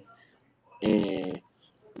 Mm-hmm. And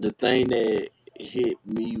the thing that hit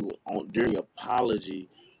me during the apology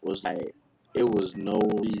was like, it was no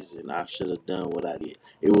reason I should have done what I did.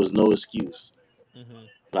 It was no excuse. Mm-hmm.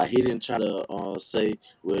 Like, he didn't try to say,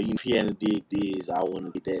 well, if he hadn't did this, I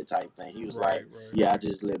wouldn't get that type thing. He was yeah, I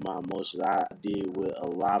just let my emotions. I did what a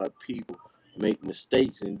lot of people make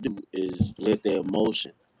mistakes and do, is let their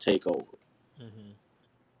emotion take over. Mm-hmm.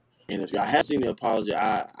 And if y'all haven't seen the apology,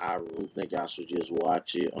 I really think y'all should just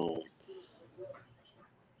watch it.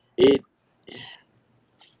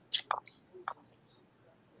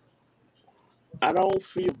 I don't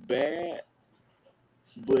feel bad,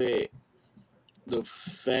 but the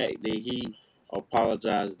fact that he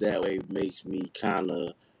apologized that way makes me kind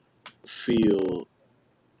of feel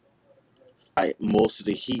like most of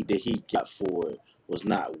the heat that he got for it was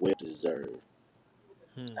not well deserved.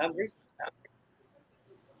 I agree.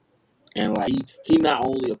 And like, he not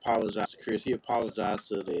only apologized to Chris, he apologized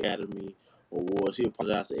to the Academy Awards. He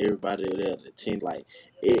apologized to everybody there that attended. Like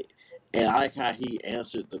it, and I like how he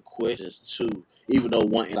answered the questions too. Even though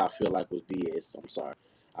one I feel like was BS. I'm sorry.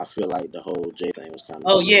 I feel like the whole J thing was kind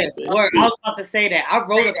of. Oh yeah, I was about to say that. I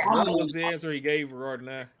wrote a comment. What was the answer he gave regarding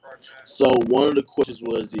that? So one of the questions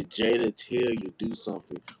was, did Jada tell you to do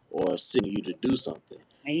something or send you to do something?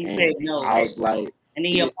 And he said no. I was like, and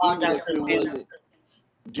he apologized to him.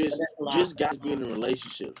 Just guys being in a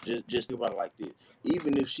relationship. Just think about it like this.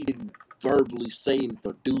 Even if she didn't verbally say anything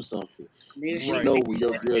or do something, you know when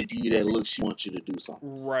your girl give you that look, she wants you to do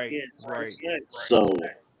something. Right. Right. So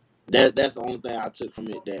that's the only thing I took from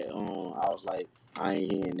it. That I was like, I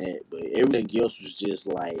ain't hearing that, but everything else was just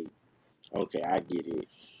like, okay, I get it.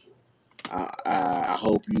 I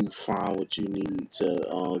hope you find what you need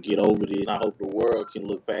to get over this. I hope the world can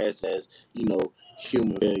look past as human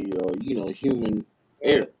failure or human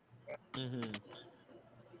error. Mm-hmm.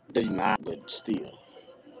 They not, but still.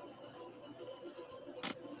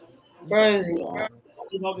 Crazy.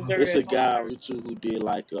 It's a guy on YouTube who did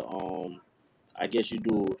like a I guess you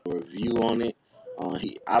do a review on it.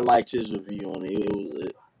 I liked his review on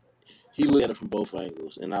it. He looked at it from both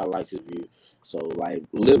angles, and I liked his view. So like,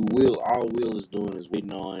 all Will is doing is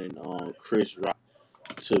waiting on Chris Rock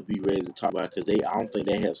to be ready to talk about it, because I don't think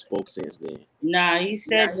they have spoke since then. Nah, he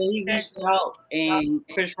said that he reached out and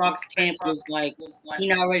Chris Rock's camp was like, he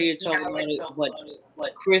not ready to talk about it,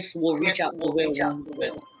 but Chris will reach out to Will when he's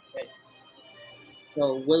ready.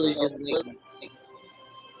 So Will is just waiting.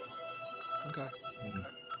 Okay.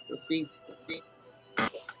 We'll see.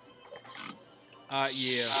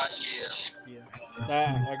 Yeah.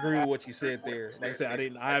 I agree with what you said there. Like I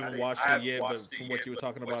said, I haven't watched it yet, but from what you were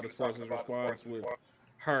talking about as far as his response with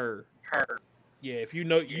her, yeah, if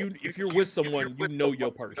you're with someone, you know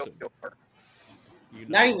your person.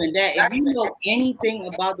 Not even that. If you know anything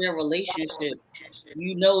about their relationship,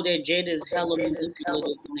 you know that Jada is hella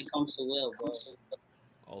manipulative when it comes to Will, bro.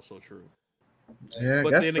 Also true. Yeah,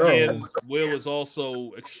 but then again, Will is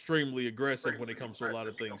also extremely aggressive when it comes to a lot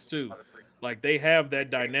of things too. Like, they have that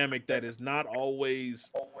dynamic that is not always.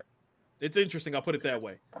 It's interesting. I'll put it that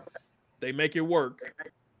way. They make it work.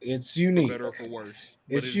 It's unique. For better or for worse.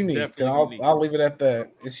 It's unique. And I'll leave it at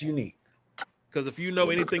that. It's unique. Because if you know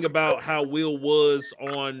anything about how Will was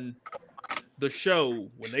on the show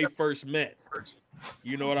when they first met.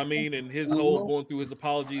 You know what I mean? And his whole going through his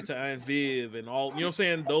apology to Aunt Viv and all, you know what I'm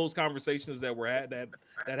saying? Those conversations that were at that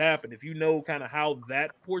happened. If you know kind of how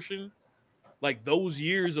that portion, like those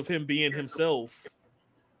years of him being himself,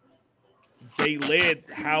 they led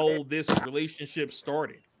how this relationship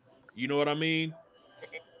started. You know what I mean?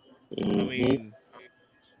 I mean,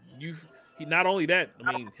 he not only that,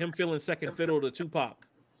 I mean, him feeling second fiddle to Tupac.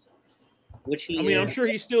 Which he I'm sure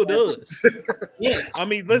he still does. Yeah. I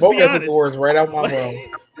mean, let's Both be honest. the words right out my mouth.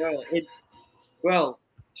 Bro,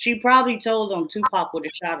 she probably told him Tupac would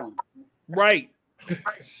have shot him. Right.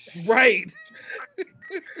 Right.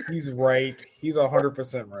 He's right. He's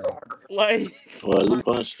 100% right. Like, well, he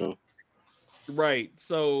punched him. Right.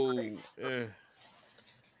 So,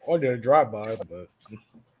 Or did a drive-by, but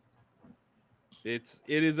it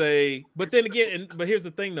is a. But then again, but here's the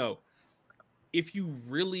thing, though. If you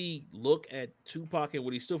really look at Tupac and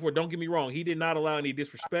what he stood for, don't get me wrong, he did not allow any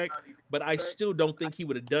disrespect, but I still don't think he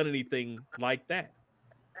would have done anything like that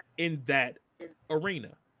in that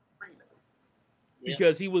arena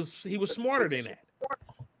because he was smarter than that.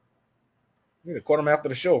 we'd have caught him after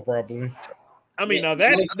the show, probably. I mean, now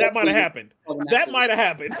that might have happened. That might have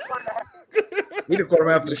happened. We'd have caught him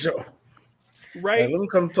after the show. Right? Let me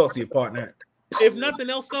come talk to your partner. If nothing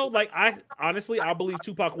else, though, like I believe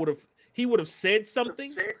Tupac would have said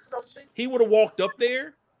something. He would have walked up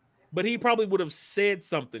there, but he probably would have said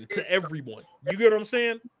something to everyone. You get what I'm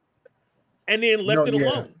saying? And then left it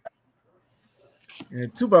alone. Yeah,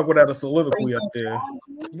 Tupac would have a soliloquy up there.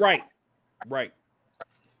 Right.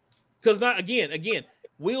 Because not again,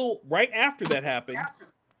 Will right after that happened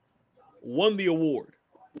won the award.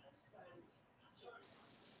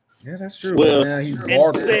 Yeah, that's true. Well, man, he's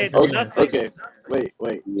said nothing. Okay. Wait.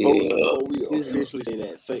 Before we officially say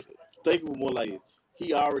that, think of it more like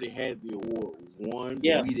he already had the award won.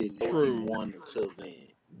 Yeah. We didn't know he won until then.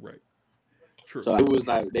 Right. True. So it was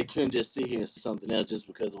like they couldn't just sit here and say something else just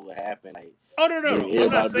because of what happened. Like, oh no,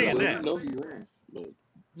 I'm not saying that. We know he won.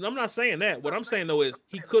 But I'm not saying that. What I'm saying though is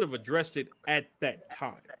he could have addressed it at that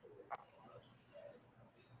time.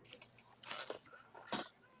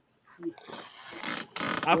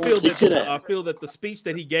 I feel that the speech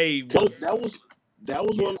that he gave that was one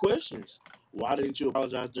of the questions. Why didn't you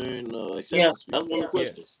apologize during acceptance? That was one of the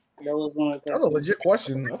questions. That was one of the That's a legit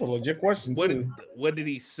question. That's a legit question too. What did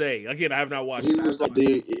he say? Again, I have not watched. He was like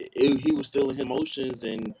he was still in his emotions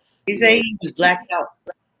and he said he was blacked out.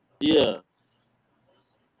 Yeah,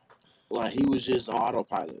 like he was just on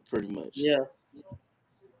autopilot, pretty much. Yeah.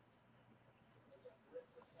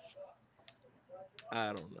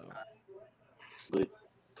 I don't know. But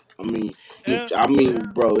I mean,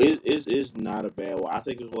 bro, it's not a bad one. I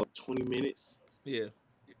think it was 20 minutes. Yeah,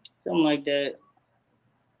 something like that.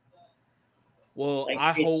 Well, like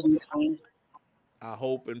I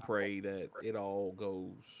hope and pray that it all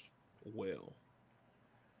goes well.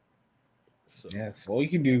 So. Yeah, that's all you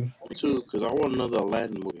can do. Me too, because I want another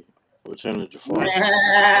Aladdin movie. Return of Jafar.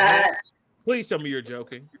 Please tell me you're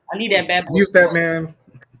joking. I need that bad boy. Use that, man.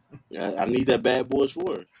 I need that Bad Boys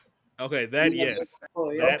 4. Okay, that yes.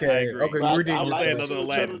 Okay, I You're like another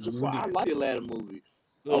Aladdin. I like the Aladdin movie.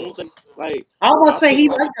 I don't think like I was about to say he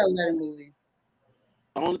liked the Aladdin movie.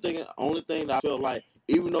 Only thing that I felt like,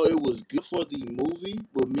 even though it was good for the movie,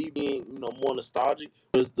 but me being more nostalgic,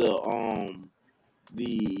 was the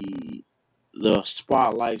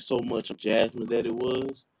spotlight so much on Jasmine that it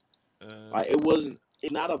was like it wasn't.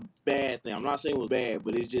 It's not a bad thing. I'm not saying it was bad,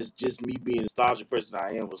 but it's just me being a nostalgic person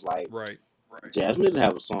I am was like, right. Jasmine didn't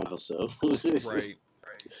have a song herself. Right.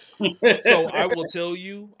 So I will tell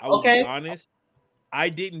you, I will be honest, I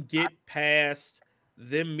didn't get past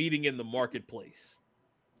them meeting in the marketplace.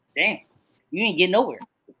 Damn, you didn't get nowhere.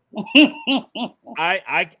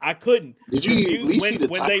 I couldn't. Did you at least see the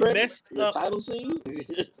when they messed up title scene?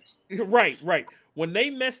 Right. When they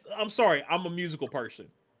messed, I'm sorry, I'm a musical person.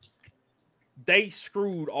 They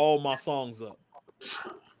screwed all my songs up.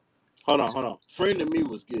 Hold on. Friend of Me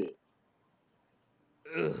was good.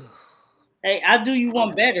 Ugh. Hey, I'll do you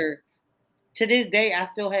one better. To this day, I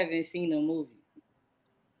still haven't seen the movie.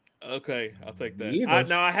 Okay, I'll take that.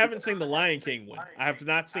 Now, I haven't seen the Lion King one. I have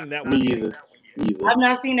not seen that one. Me either. I've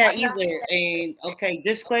not seen that either. And okay,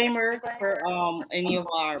 disclaimer for any of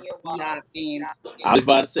our fans. I was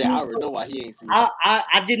about to say I already know why he ain't seen it.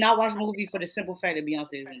 I did not watch the movie for the simple fact that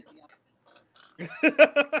Beyonce is in it.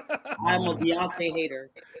 I'm a Beyonce hater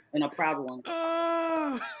and a proud one.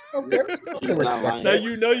 Now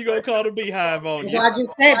you know you're gonna call the Beehive on you. So I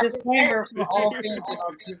just said disclaimer for all fans of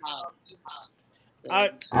our Beehive. I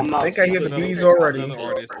think I hear the bees already. Another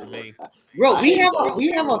artist to me. Bro, we have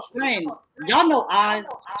a friend. Y'all know Oz.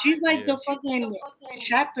 She's like the fucking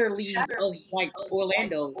chapter lead of like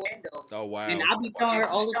Orlando. Oh wow. And I be telling her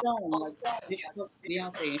all the time, like, bitch, fuck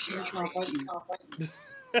Beyonce, and she be trying to fight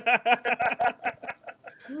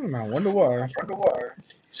me. I wonder why.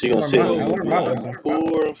 She gonna say, I learned my lesson.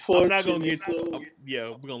 I'm not gonna get. Yeah,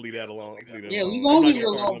 we're gonna leave that alone. Yeah, we gonna leave it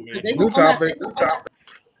alone. New topic.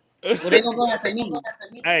 Well, they gonna go after me.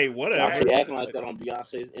 Hey, y'all whatever. keep acting like that on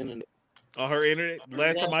Beyonce's internet. On her internet,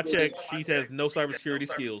 last time I checked, she has no cybersecurity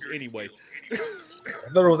skills. Anyway, I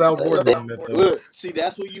thought it was outdoors on it though. Look, see,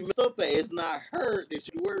 that's what you messed up at. It's not her that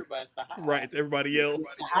you worry about. It's the hive. right? It's everybody else.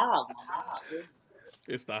 It's the hive.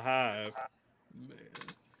 It's the hive, man.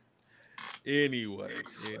 Anyway.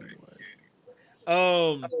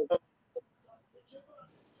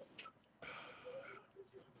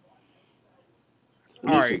 We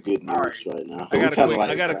need All some right. good news right now. I We got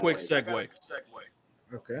a kinda quick like- segue.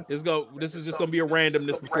 Okay. This is just gonna be a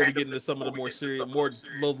randomness before we get into some of the more serious,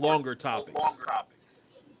 little longer topics.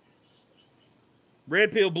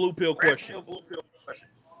 Red pill, blue pill question.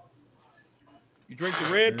 You drink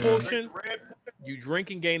the red potion. You drink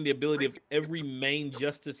and gain the ability of every main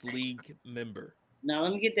Justice League member. Now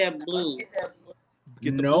let me get that blue.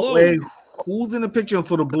 Get the No blue. way. Who's in the picture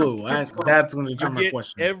for the blue? That's going to You determine my get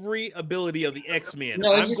question. every ability of the X-Men.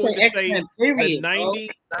 No, I'm you going say to say X-Men, the period.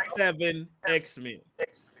 97 X-Men.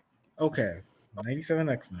 Okay. 97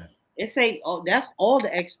 X-Men. It say, oh, that's all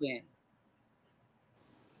the X-Men.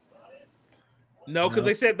 No, because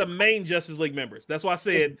they said the main Justice League members. That's why I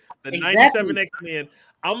said the Exactly. 97 X-Men.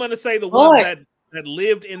 I'm going to say the ones that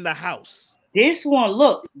lived in the house. This one,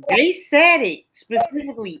 look, they said it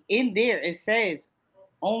specifically in there. It says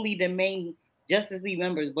only the main Justice League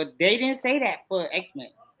members, but they didn't say that for X-Men.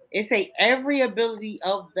 It say every ability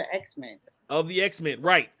of the X-Men. Of the X-Men,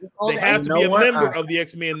 right. All They the have to You be know a what? member of the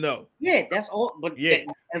X-Men, though. Yeah, that's all. But Yeah.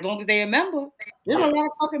 as long as they a member, there's a lot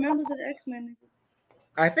of fucking members of the X-Men.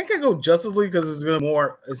 I think I go Justice League because it's gonna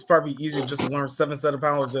more. It's probably easier just to learn 7 set of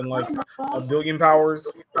powers than like a billion powers.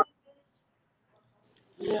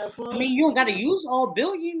 I mean, you don't gotta use all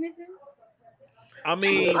billion, nigga. I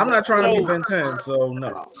mean, I'm not trying to be Ben 10, so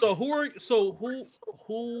no. So who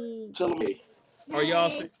Tell me. are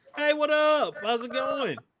y'all? Hey, what up? How's it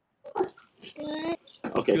going?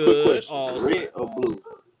 Okay, Good. quick question. Awesome. Red or blue?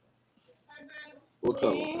 What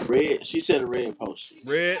color? Red. She said a red potion.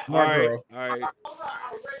 Red. All Smart right. girl. All right.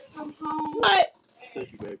 What?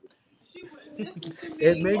 Thank you, baby.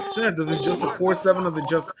 It makes sense if it's just the core 7 of the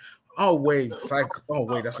just. Oh wait, that's right.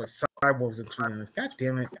 Cyborg's included in this. God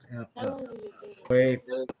damn it! Wait,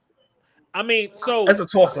 I mean, so that's a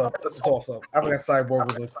toss up. I forgot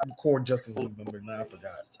Cyborg was a core Justice League member. Now I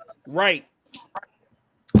forgot. right.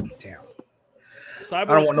 Damn. Cyborg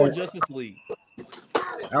don't want for no- Justice League.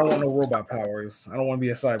 I don't want no robot powers. I don't want to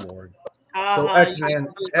be a cyborg. So You X-Men.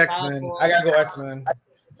 can use I gotta go X-Men.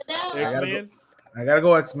 X-Men. I gotta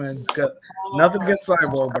go X-Men. Nothing against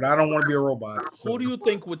cyborg, but I don't want to be a robot. So. Who do you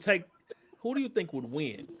think would take? Who do you think would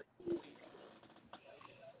win?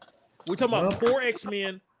 We're talking about core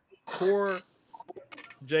X-Men, core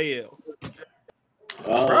JL.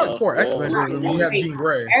 Probably core X-Men because we have Jean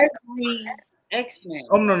Grey. every X-Men.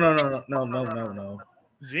 Oh no.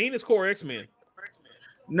 Jean is core X-Men.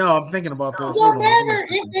 No, I'm thinking about this. What Hold on. matter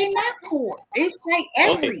if they not core? It's like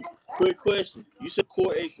every. Okay, quick question. You said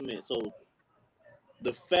core X-Men, so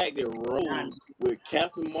the fact that Rogue with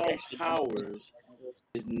Captain Marvel's powers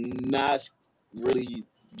is not really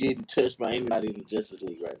getting touched by anybody in the Justice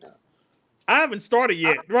League right now. I haven't started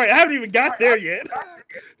yet. Right, I haven't even got there yet.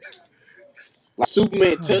 Like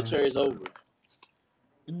Superman touch her is over.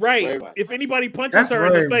 Right. If anybody punches That's her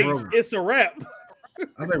in the right, face, bro. it's a wrap.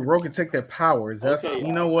 I think Rogue can take their powers. That's Okay.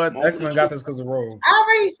 you know what? X-Men got this because of Rogue. I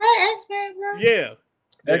already said X-Men, bro. Yeah.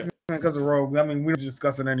 X-Men because of Rogue. I mean, we don't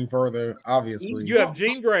discuss it any further. Obviously, You have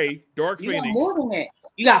Jean Grey, Dark You got Phoenix. more than that.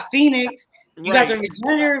 You got Phoenix. You Right. got the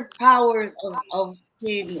regenerative powers of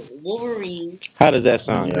Wolverine. How does that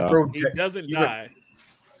sound, You can y'all? throw He De- doesn't you can- die.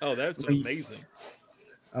 Oh, that's amazing.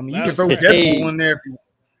 I mean, you can throw Hey. Deadpool in there. If you,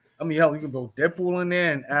 I mean, hell, you can throw Deadpool in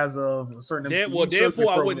there, and as of a certain MCU, Well, certain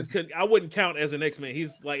Deadpool, programs- I wouldn't count as an X-Men.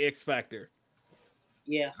 He's like X Factor.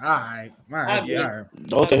 Yeah. All right. Yeah.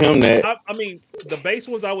 Don't tell him that. I mean, the base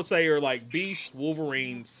ones I would say are like Beast,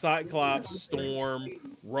 Wolverine, Cyclops, Storm,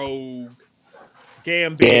 Rogue,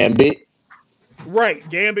 Gambit. Right,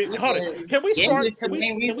 Gambit. Hold on. Can we start? Gambit's the Can we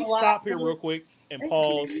main reason why stop I here said real quick and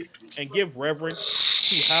pause and give reverence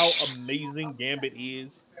to how amazing Gambit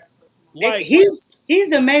is? Like, he's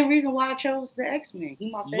the main reason why I chose the X-Men.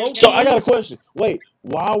 He's my favorite. So I got a question. Wait,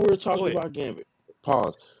 while we're talking Go ahead. about Gambit,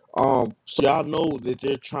 Pause. So y'all know that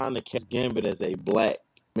they're trying to cast Gambit as a black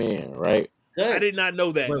man, right? I did not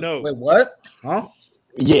know that. No. Wait, what? Huh?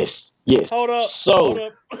 Yes. Hold up.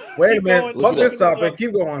 So wait a Keep minute. going. Fuck this topic.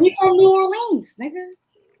 Keep going. He's from New Orleans, nigga.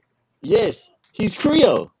 yes, he's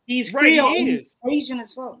Creole, He's Right, he Creole. is. He's Asian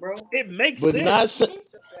as fuck, bro. It makes but sense.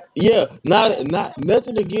 not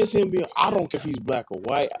nothing against him being. I don't care if he's black or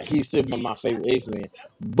white. He's still my favorite X-Men.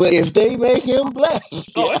 But if they make him black,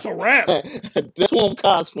 Oh, it's a wrap. that's what I'm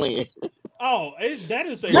cosplaying. Oh, that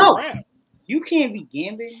is a No. wrap. You can't be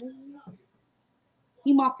Gambit, nigga.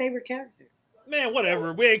 He my favorite character. Man,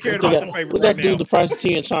 whatever. We ain't caring What about your favorite that right to do now. with the price of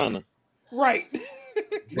tea in China? Right.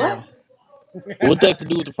 Damn. What that to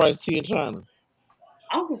do with the price of tea in China?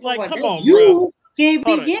 I don't give a fuck Like, about come that. on, You can't be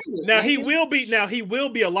Hold on. Gambit. Now he nigga. will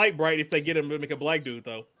be a light bright if they get him to make a black dude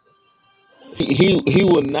though. He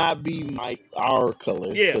will not be our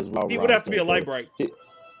color. Yeah, 'cause we're he around would have to the be a same light color. bright.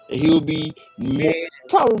 He would be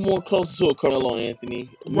probably more closer to a Carmelo Anthony,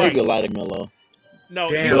 maybe a lighter Melo. No,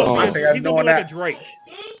 Damn, he's gonna, I be, think I'm he's gonna doing be like that. a Drake.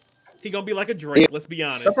 He's gonna be like a Drake. Let's be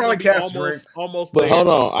honest. They'll probably He's gonna be cast Drake. almost But there. hold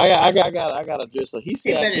on, I got to address. So he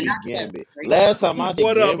said I better can't not Gambit. cast Drake. Last time I think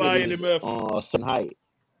What up, Gambit is INMF? a certain height.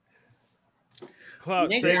 Nigga,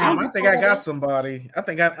 Say Damn, again. I think I got somebody. I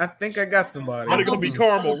think I got somebody. But it's gonna be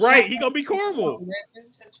caramel, right? He gonna be caramel.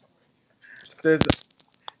 There's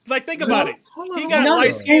Like, think about it. Hold He on, got hold on.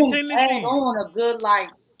 light skin Add tendencies. on a good like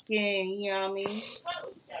skin, you know what I mean?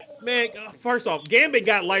 Man, first off, Gambit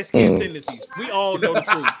got light skin tendencies. We all know the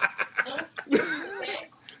truth.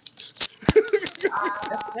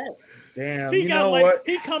 Damn, He you got know like what?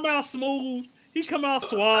 he come out smooth. He come out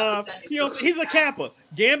suave. You know, he's a Kappa.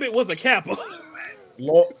 Gambit was a Kappa.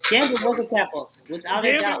 Lord, Gambit was a Kappa. Without a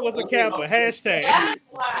Gambit doubt. was a Kappa. Hashtag. That's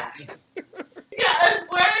why. You got us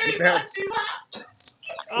worried about you.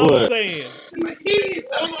 I'm What? saying. He's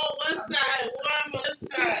on one side, warm on one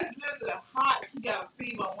side. Nigga hot. He got a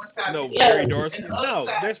fever on one side. No, Yeah. very Dorsey. And the other No,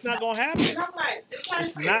 side. that's not gonna happen. And I'm like,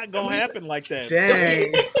 It's not gonna happen like that.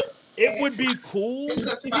 dang. It would be cool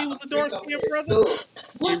if he was a dark skinned brother.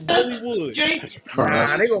 What's It really would. Drink.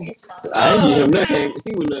 Nah, they gonna. I ain't give him that.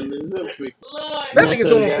 He was nothing in this week. Lord. They think it's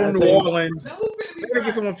tell the someone from guy, New say- Orleans. So who finna be They think it's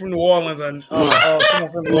crying? someone from New Orleans and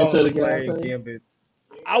someone from New You wanna tell Orleans the guy, playing say? Gambit.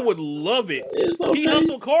 I would love it. It's He okay.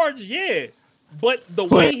 hustled cards, yeah. But the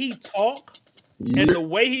way he talked and Yeah. the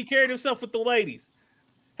way he carried himself with the ladies.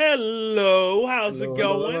 Hello, how's it going?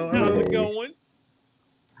 Hello. How's it going?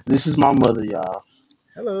 This is my mother, y'all.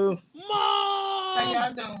 Hello. How Mom!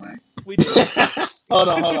 y'all doing? We did. hold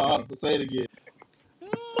on. Say it again.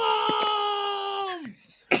 Mom!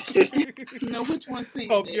 No, which one singing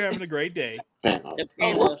Hope it? you're having a great day. Panda. The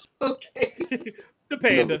Panda. Okay. The You know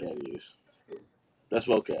panda. what that is. That's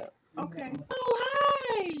vocab. Okay. Oh,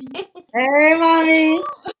 hi. Hey, mommy.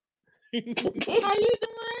 How you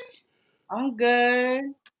doing? I'm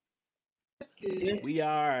good. That's good. We all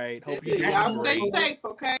right. Hope That's you're good. doing Y'all stay great. safe,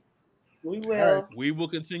 okay? We All will. right. We will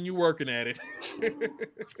continue working at it.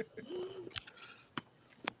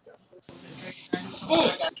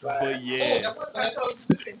 But yeah.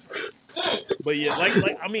 But yeah, like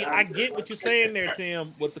I mean, I get what you're saying there,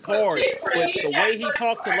 Tim, with the cards, but the way he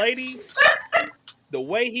talked to ladies, the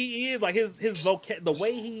way he is, like his the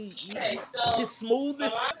way his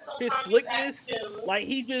smoothness, his slickness, like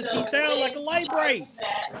he sounds like a light bright.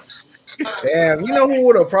 Damn, you know who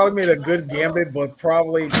would have probably made a good Gambit, but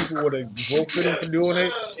probably people would have roasted him for doing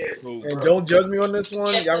it. And don't judge me on this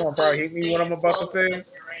one. Y'all gonna probably hate me what I'm about to say.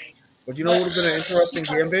 But you know what would have been an interesting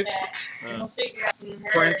Gambit?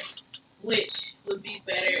 Prince. Which would be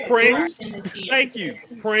better? Prince. Thank you,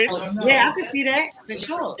 Prince. Yeah, I can see that for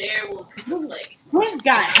sure. There will play. Prince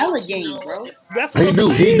got hella game, bro. That's what He I'm do.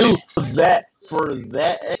 saying. He do. For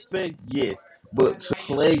that aspect, yes. But to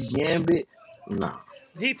play Gambit, nah.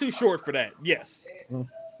 He too short for that. Yes.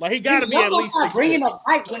 Like he got to be Y'all at gonna least start 6'4". bringing up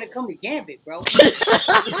hype when it comes to Gambit, bro.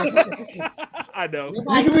 I know.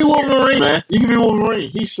 You can be Wolverine, man. You can be Wolverine.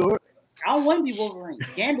 He's short. I don't want to be Wolverine.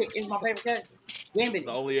 Gambit is my favorite character. Gambit,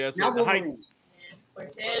 The only aspect. not The hype. Wolverine.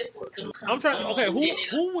 I'm trying. Okay,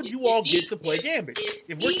 who would you all get to play Gambit?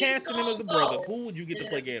 If we're casting him as a brother, who would you get to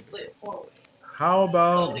play Gambit? How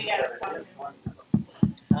about?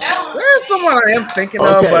 There's someone I am thinking of,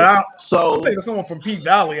 Okay, but I'm so thinking of someone from P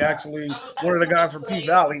Valley. Actually, one of the guys from P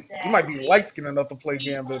Valley. He might be light skinned enough to play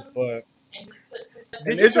Gambit, but Did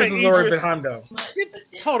and you Idris say has already been Idris? Heimdall.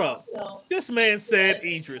 Hold up. This man said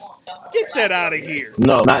Idris. Get that out of here.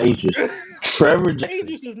 no, not Idris. Trevor Jackson.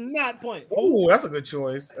 Idris is not playing. Oh, that's a good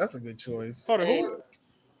choice. That's a good choice. Hold on. Who?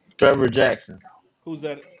 Trevor Jackson. Who's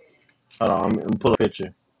that? Hold on, I'm gonna pull a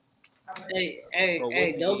picture. Hey, Bro, hey,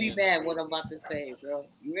 what's don't he be in? mad what I'm about to say, bro.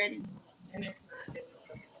 You ready?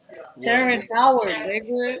 Terrence Howard,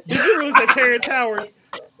 nigga. Did you really say Terrence Howard?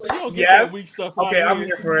 You don't get that Yes. weak stuff Okay, out I'm here.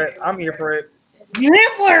 here for it. I'm here for it. You here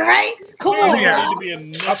for it, right? Come Terrence on, here. don't bro. need to be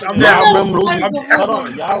in nothing I'm else. down. Y'all remember the movie? I'm Hold down.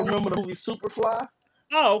 on, y'all remember the movie Superfly?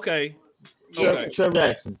 Oh, okay. Okay. Trevor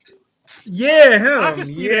Jackson. Yeah, I him. can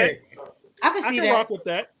see Yeah. that. I can I see can that. rock with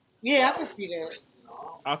that. Yeah, I can see that.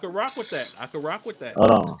 I could rock with that. I could rock with that.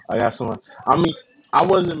 Hold on, I got someone. I mean, I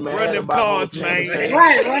wasn't mad Run them about whole cards, Channing man. Tatum.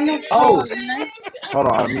 Right, run them Oh, cards, man. hold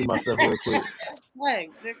on, I'll mute myself real quick.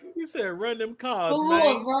 Right, nigga. You said run them cards, Come man.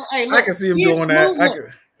 on, bro. Hey, I look, can see him he is doing that. smooth, I look.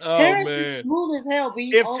 could. Oh Terrence is man. smooth as hell, but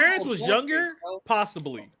he's If also Terrence was aggressive, younger, bro.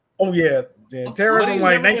 possibly. Oh yeah, yeah. Terrence But from he's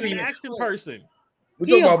like never been an 19. action person. We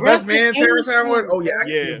He talking about best man, aggressive Terrence and Howard. smooth, Oh yeah, I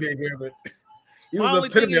can see Yeah. him being here, but he My was only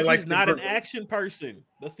the thing epitome of is like he's not an action person.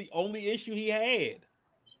 That's the only issue he had.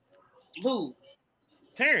 Who?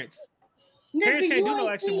 Terrence. Nigga, Terrence can't you do no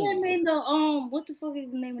ain't action see him movies. in the what the fuck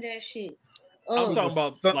is the name of that shit? I'm was talking the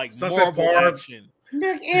about like Sunset Marvel Park. action.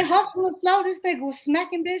 Nigga, in Hustle and Flow, this nigga was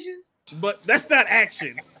smacking bitches. But that's not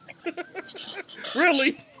action.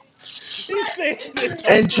 Really? He said this.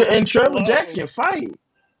 And Trevor Flow. Jackson fight.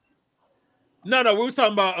 No, we were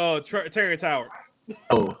talking about Terrence Howard.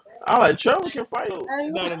 Oh, I like Trevor can fight. No.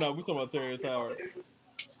 We're talking about Terrence Howard.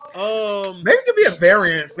 Maybe it could be a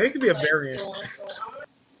variant. Maybe it could be a variant.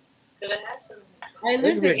 Hey,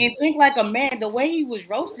 listen, and think like a man. The way he was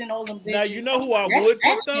roasting all them bitches. Now you know who I that's would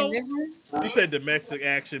pick action, though. nigga. You said domestic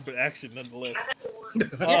action, but action nonetheless.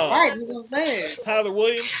 Yeah, right. That's what I'm saying. Tyler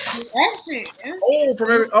Williams. Action.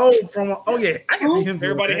 Oh yeah, I can see him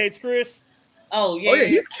doing Everybody that. hates Chris. Oh yeah. Oh yeah,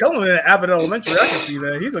 he's killing it at Abbott Elementary. I can see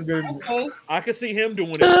that. He's a good. Okay. I could see him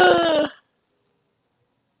doing it.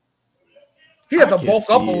 He had I to can bulk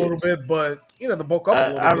up a see it. little bit, but he had to bulk up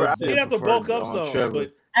a little bit. He'd have to bulk up some,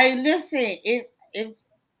 but Hey, listen,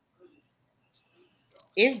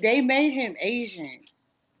 if they made him Asian,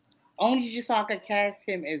 only just so I could cast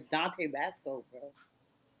him as Dante Basco, bro.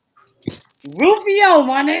 Rufio,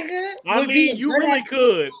 my nigga. I mean, you really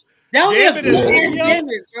could. That would be a Gambit good and ass Rufio.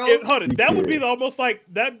 gimmick, bro. That would be almost like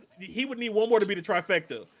that. He would need one more to be the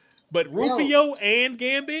trifecta, but Rufio and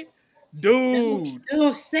Gambit, dude. That's what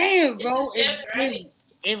I'm saying, bro.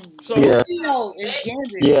 If So Rufio is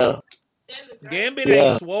Gambit, Yeah. Gambit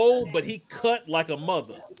ain't swole, but he cut like a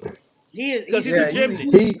mother. he is Because he's a gymnast.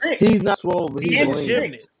 He's not swole, but he's He's a a lean.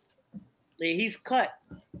 gymnast. He's cut.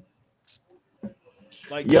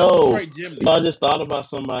 Like Yo, straight gymnast. I just thought about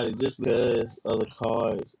somebody just because of the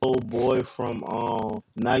cards. Old boy from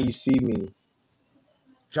Now You See Me.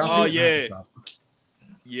 John yeah.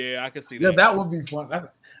 Yeah, I can see Yeah, that. that would be fun.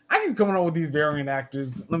 I can come up with these variant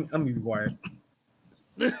actors. Let me be quiet.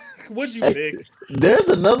 What'd you Hey, pick? There's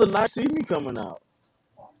another Now You See Me coming out.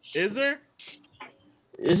 Is there?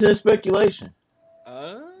 It's in speculation.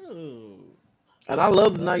 Oh. And I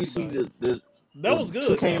love the Now You See the That was good.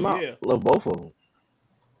 two came out. Yeah. Love both of them.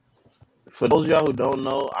 For those of y'all who don't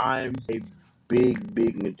know, I'm a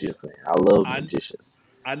big magician fan. I love magicians.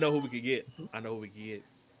 I know who we could get.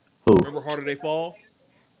 Who? Remember Harder They Fall?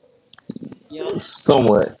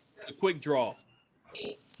 Somewhat. A quick draw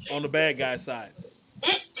on the bad guy side.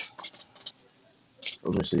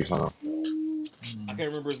 Let me see. Hold on. I can't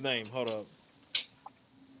remember his name. Hold up.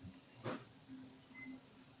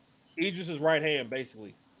 Idris's right hand,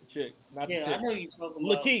 basically. Chick, not the Yeah, chick. I know you talking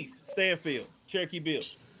about. Lakeith Stanfield, Cherokee Bill.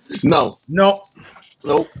 No. Nope.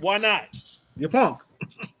 Why not? You're punk.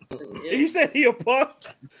 You said he a punk.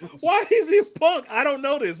 Why is he a punk? I don't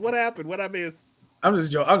know this. What happened? What I missed? I'm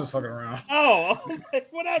just joking. I'm just fucking around. Oh, I was like,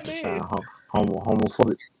 what I missed?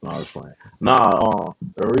 Homophobic. No, I was playing. Nah,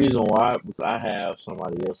 the reason why, because I have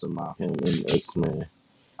somebody else in mind, him in X-Men.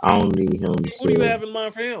 I don't need him to. Who do you have in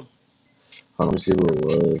mind for him? Let me see who it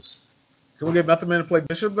was. Can we get Method Man to play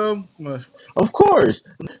Bishop though? Of course,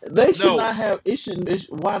 they should not have. It shouldn't.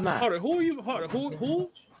 Why not? Hold on, who are you? Hold on, who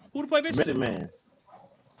to play Bishop? Method Man.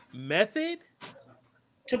 Method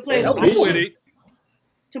To play I'm Bishop. with it.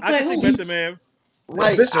 I can see Method Man.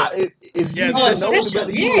 Like if you Yes, know Bishop.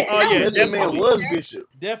 anybody, Yeah, Method Man definitely. was Bishop.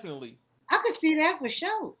 Definitely. I could see that for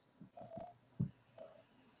sure.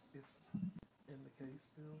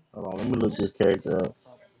 Hold on, let me look this character up.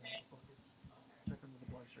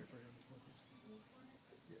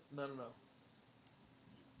 No.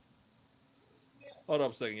 Hold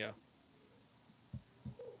up a second, y'all.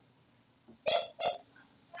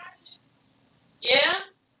 Yeah?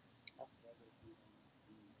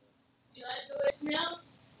 You like the way it smells?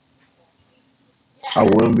 I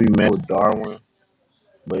wouldn't be mad with Darwin,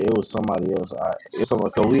 but it was somebody else. It's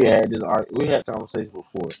somebody because we had conversations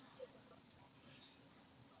before.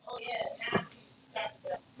 Oh, yeah.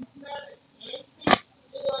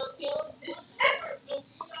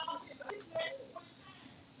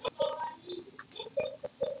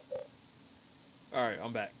 All right,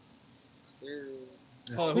 I'm back.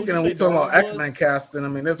 And Hold on, speaking who'd of, you we say talking about Darwin was? X-Men casting. I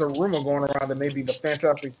mean, there's a rumor going around that maybe the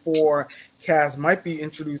Fantastic Four cast might be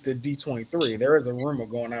introduced at D23. There is a rumor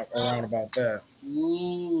going out around about that.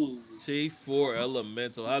 T4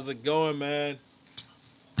 Elemental. How's it going, man?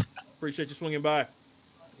 Appreciate you swinging by.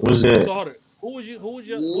 What's that? So hold it.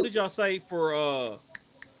 Who did y'all say for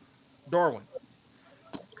Darwin?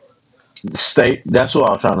 State. That's what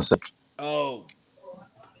I was trying to say. Oh,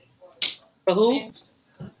 For who?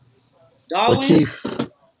 Darwin?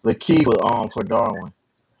 Lakeith for Darwin.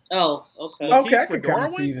 Oh, okay. Lakeith Okay, I for could kind of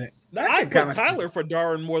Darwin? see that. No, I I could kind put of see. Tyler for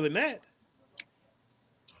Darwin more than that.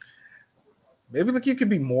 Maybe Lakeith could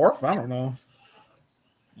be Morph. I don't know.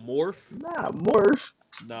 Morph? Nah, Morph.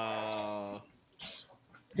 Nah.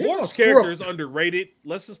 He ain't gonna Morph's screw character up. is underrated.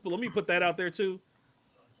 Let me put that out there too.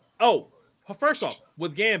 Oh, first off,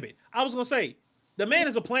 with Gambit, I was gonna say the man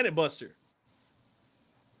is a planet buster.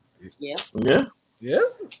 Yeah. Yeah.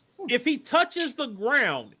 Yes. If he touches the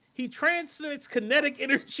ground, he transmits kinetic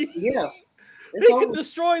energy. Yeah. He can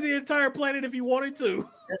destroy the entire planet if he wanted to.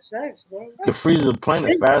 That's facts, bro. The freeze the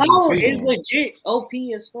planet His faster power than is freezing. legit OP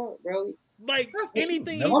as fuck, bro. Like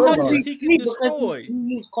anything Never he thought about touches, it. he can Because destroy. he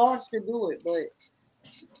use cards to do it,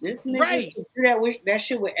 but this nigga Right. can do that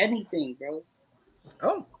shit with anything, bro.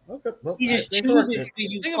 Oh, okay. Well, He just I stand chooses corrected. to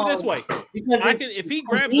use Think of it this way: cards because if he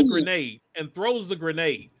grabs a grenade and throws the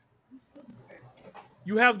grenade,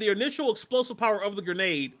 you have the initial explosive power of the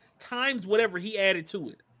grenade times whatever he added to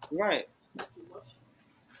it. Right.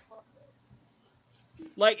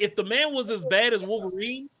 Like if the man was as bad as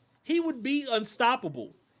Wolverine, he would be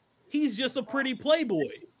unstoppable. He's just a pretty playboy.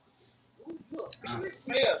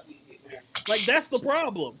 Like that's the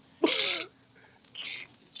problem.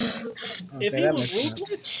 If he that was makes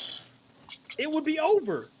ruthless, it would be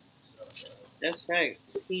over. That's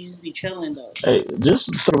facts. He just be chilling though. Hey,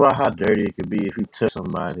 just think about how dirty it could be if he touched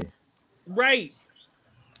somebody. Right.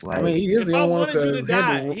 Like, I mean, he is If the I only one wanted who you to could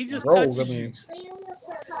die, handle he just Rogue. I touches mean,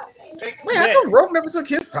 you. wait, how come Rogue never took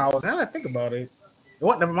his powers? Now that I think about it.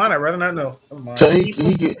 What? Never mind. I'd rather not know. Never mind. so he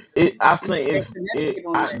could. I think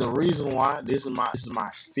Connected the reason why this is my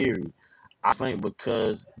theory. I think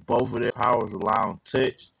because both of their powers rely on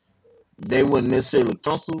touch, they wouldn't necessarily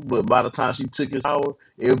cancel. But by the time she took his power,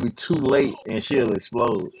 it would be too late and she'll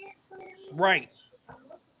explode. Right.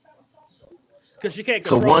 Because she can't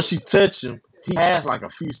Because control once it. she touch him, he has like a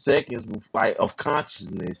few seconds of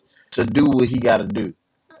consciousness to do what he got to do.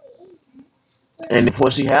 And if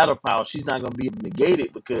once she had her power, she's not gonna be able to negate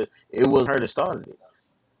it because it wasn't her that started it.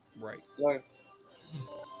 Right. Right.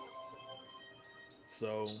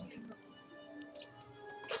 So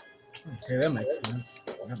Okay, that makes sense.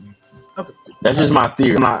 Okay. That's just my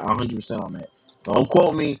theory. I'm not 100% on that. Don't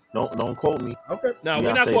quote me. Don't quote me. Okay. no, You we're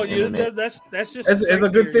gotta not say quoting you. internet. That's just It's a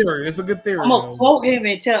straight good theory. It's a good theory. I'm gonna though. quote him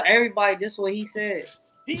and tell everybody this is what he said.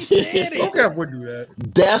 He said it. Okay, I would do that.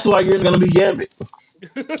 That's why you're gonna be Gambit.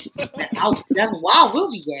 That's why I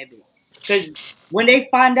will be Gambit. Because when they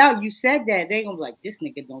find out you said that, they gonna be like, this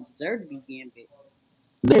nigga don't deserve to be Gambit.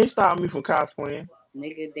 They ain't stop me from cosplaying.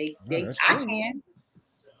 Nigga, that's I true. can.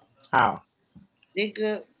 How?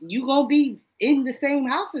 Nigga, you gonna be in the same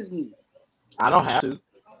house as me. I don't have to.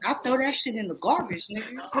 I throw that shit in the garbage,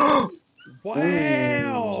 nigga. Wow.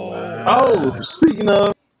 Oh, speaking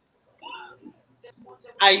of,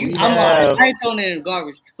 I ain't throwing it in the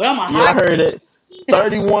garbage, but I'm a yeah, I high. heard it.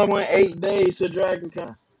 31.8 days to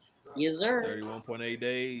DragonCon. Yes, sir. 31.8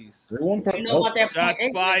 days. You know about that Shots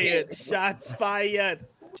 0.8? fired. Shots fired.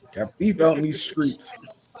 Got beef out in these streets.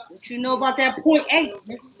 What you know about that 0.8?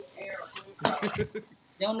 Nigga?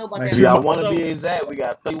 Don't know about If that. y'all want to So- be exact, we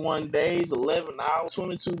got 31 days, 11 hours,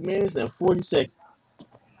 22 minutes, and 40 seconds.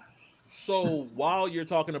 So while you're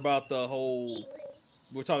talking about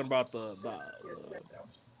we're talking about this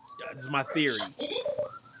is my theory.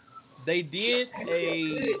 They did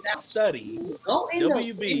a study.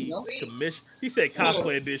 WB commission. He said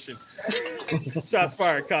cosplay edition. Shots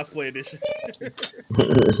fired. Cosplay edition.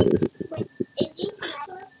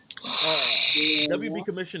 WB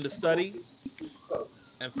commissioned a study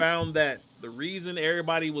and found that the reason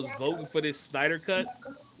everybody was voting for this Snyder cut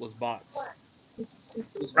was bots.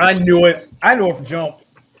 I knew it. I knew it from jump.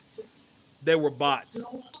 They were bots.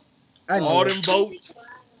 I knew All it. them votes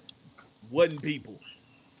wasn't people.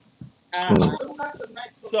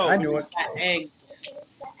 So I knew it.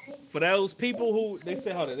 for those people who they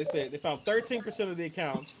said they found 13% of the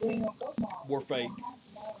accounts were fake.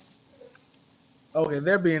 Okay,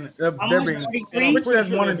 they're being I'm which says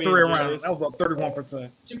pretty 1 sure in they're 3 being around. generous. That was about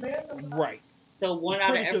 31%. Right. So one out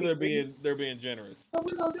of Pretty sure every they're being generous.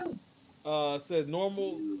 It says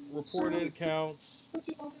normal reported accounts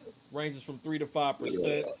ranges from 3 to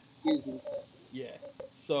 5%. Yeah.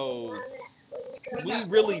 So we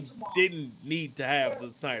really didn't need to have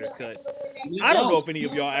the Snyder Cut. I don't know if any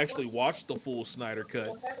of y'all actually watched the full Snyder Cut.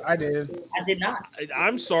 I did. I did not.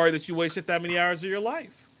 I'm sorry that you wasted that many hours of your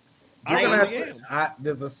life. You're I gonna really have am. to.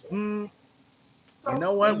 There's a. You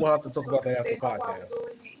know what? We'll have to talk about that after the podcast.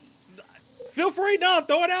 Feel free now,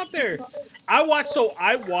 throw it out there. I watched up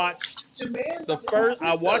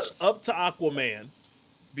to Aquaman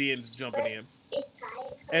being jumping in.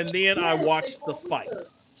 And then I watched the fight.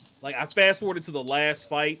 Like I fast forwarded to the last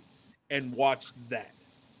fight and watched that.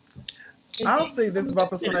 I'll say this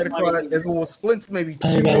about the Snyder Cut: if it was split to maybe 2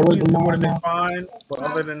 movies, it would have been fine. But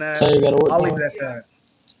other than that, I'll leave it at that.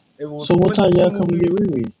 It was so what time y'all come to get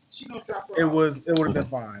reread? It would have been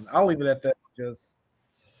fine. I'll leave it at that. Just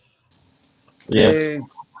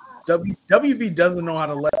WB doesn't know how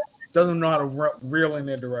to reel in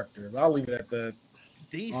their directors. I'll leave it at that.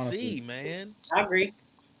 DC, honestly. Man. I agree.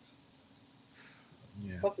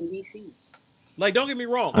 Yeah. Fucking DC. Like, don't get me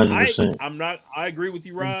wrong. 100%. I agree with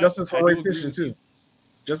you, Rod. Justice for Ray Fisher too.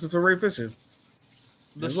 Justice for Ray Fisher.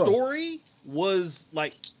 The story was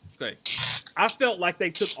like, okay. I felt like they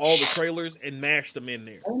took all the trailers and mashed them in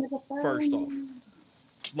there. First off,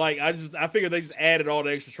 like I figured they just added all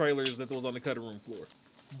the extra trailers that was on the cutting room floor.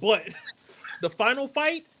 But the final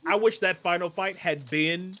fight, I wish that final fight had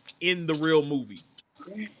been in the real movie.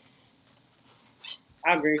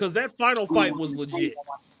 I agree. Because that final fight was legit.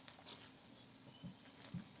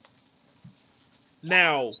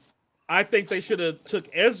 Now, I think they should have took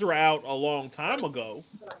Ezra out a long time ago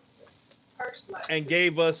and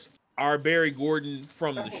gave us our Barry Gordon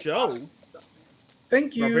from the show.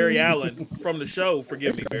 Thank you. Or Barry Allen from the show.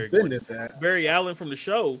 Forgive me, Barry Gordon. Barry Allen from the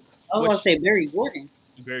show. I was going to say Barry Gordon.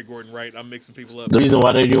 Barry Gordon, right? I'm mixing people up. The reason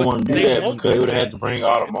why they didn't want to do that because they would have had to bring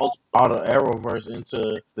all the Arrowverse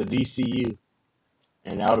into the DCU,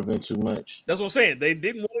 and that would have been too much. That's what I'm saying. They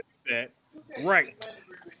didn't want to do that, right?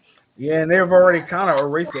 Yeah, and they've already kind of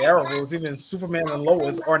erased the Arrowverse. Even Superman and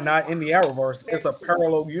Lois are not in the Arrowverse. It's a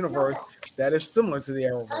parallel universe that is similar to the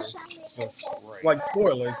Arrowverse. So it's like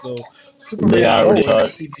spoilers. So Superman and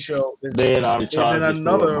Lois TV show is in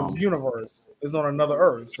another universe. It's on another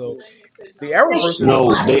Earth. So the Arrowverse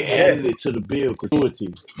they added it to the bill.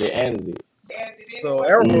 Continuity. They added it. So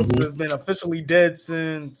Arrowverse has been officially dead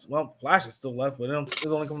since Flash is still left, but it's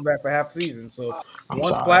only coming back for half season. So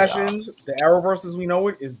once Flash ends, the Arrowverse as we know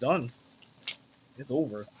it is done. It's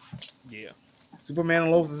over. Yeah. Superman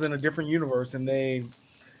and Lois is in a different universe, and the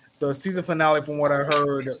season finale, from what I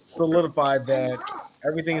heard, solidified that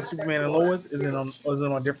everything in Superman and Lois is on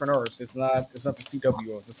a different Earth. It's not the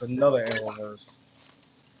CW Earth. It's another Arrowverse.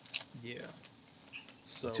 Yeah.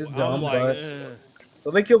 So which is dumb, but. So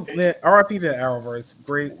they killed R.I.P. to Arrowverse.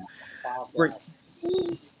 Great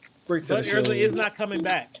set of shows. But is not coming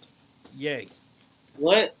back. Yay.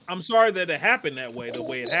 What? I'm sorry that it happened that way, the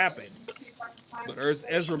way it happened. But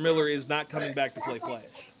Ezra Miller is not coming back to play Flash.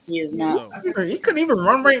 He is not. He couldn't even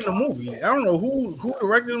run right in the movie. I don't know who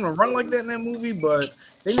directed him to run like that in that movie, but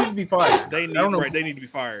they need to be fired. They need to be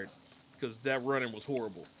fired because that running was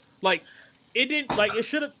horrible. Like. It didn't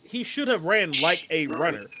he should have ran like a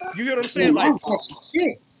runner. You get what I'm saying? Like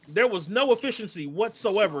there was no efficiency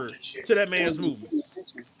whatsoever to that man's movement.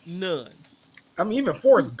 None. I mean, even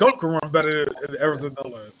Forrest Gump can run better than Ezra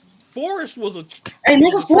Miller. Forrest was a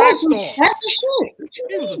Forrest was fast as shit.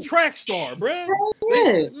 He was a track star, bro.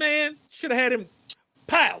 Man, should have had him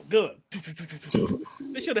good.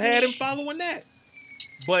 They should have had him following that.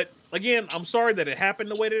 But again, I'm sorry that it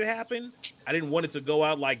happened the way that it happened. I didn't want it to go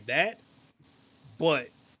out like that. But,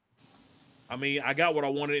 I mean, I got what I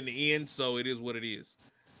wanted in the end, so it is what it is.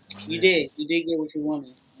 You did. You did get what you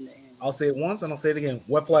wanted in the end. I'll say it once and I'll say it again.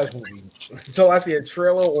 Wet Flash movie. Until I see a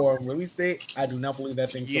trailer or a release date, I do not believe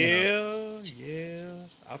that thing's coming out. Yeah.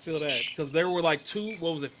 I feel that. Because there were like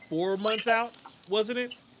 4 months out, wasn't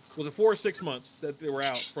it? Was it 4 or 6 months that they were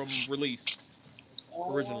out from release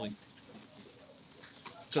originally?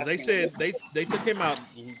 Because they said they took him out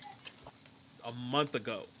a month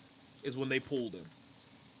ago. Is when they pulled him.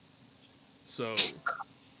 So,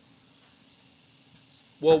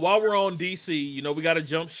 well, while we're on DC, we got to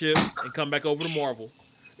jump ship and come back over to Marvel.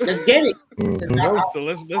 Let's get it. So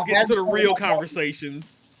let's get into the real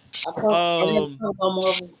conversations.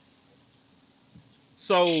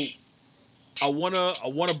 So, I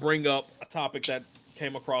wanna bring up a topic that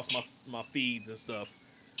came across my feeds and stuff.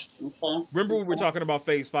 Okay. Remember we were talking about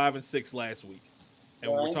Phase 5 and 6 last week,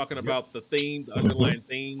 and we were talking about the underlying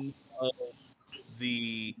theme of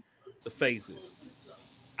the phases.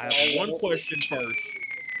 I have one question first,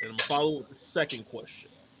 and I'm gonna follow with the second question.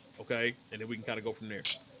 Okay, and then we can kind of go from there.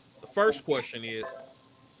 The first question is,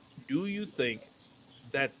 do you think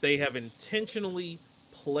that they have intentionally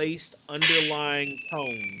placed underlying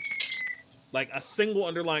tones, like a single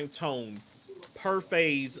underlying tone per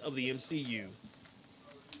phase of the MCU?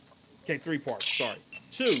 Okay, 3 parts, sorry.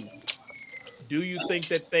 2, do you think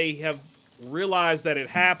that they have realized that it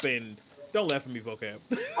happened? Don't laugh at me, vocab.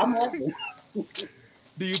 I'm laughing.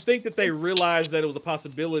 Do you think that they realized that it was a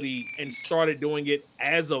possibility and started doing it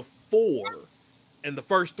as of 4, and the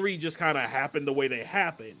first 3 just kind of happened the way they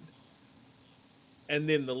happened? And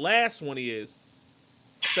then the last one is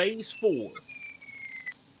Phase 4.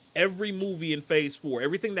 Every movie in Phase 4,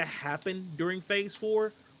 everything that happened during Phase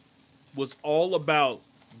 4 was all about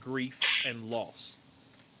grief and loss.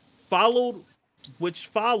 Which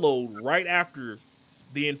followed right after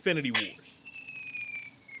the Infinity Wars,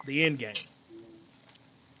 the end game.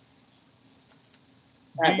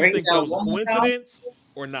 Do you think that was a coincidence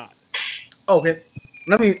or not? Okay,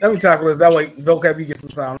 let me tackle this. That way, vocab, you get some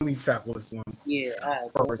time. Let me tackle this one. Yeah,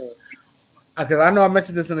 first, because I know I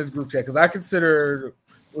mentioned this in this group chat. Because I consider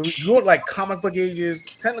when you go like comic book ages,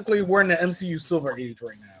 technically we're in the MCU Silver Age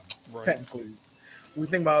right now. Right. Technically, we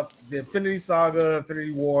think about the Infinity Saga,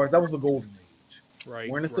 Infinity Wars. That was the Golden Age. Right.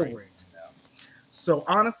 We're in the Silver Age now. So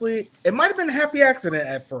honestly, it might have been a happy accident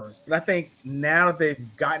at first, but I think now that they've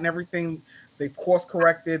gotten everything, they course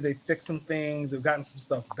corrected, they fixed some things, they've gotten some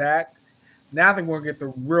stuff back. Now I think we're gonna get the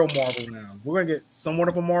real Marvel now. We're gonna get somewhat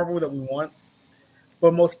of a Marvel that we want,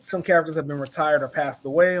 but some characters have been retired or passed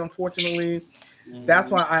away, unfortunately. That's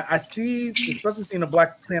why I see, especially seeing the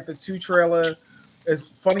Black Panther 2 trailer, it's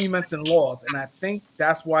funny you mentioned loss, and I think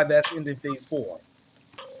that's why that's into Phase 4.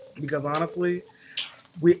 Because honestly,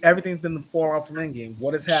 everything's been the fallout from Endgame.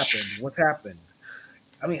 What has happened? What's happened?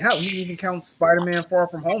 I mean, hell, you can even count Spider-Man Far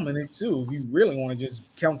From Home in it too, if you really want to just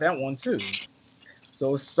count that one too.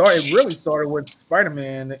 So it really started with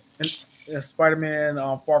Spider-Man and Spider-Man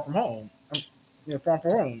Far From Home. Far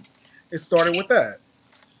From Home. It started with that.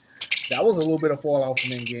 That was a little bit of fallout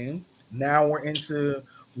from Endgame. Now we're into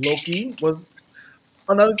Loki. Was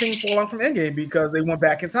another thing fallout from Endgame because they went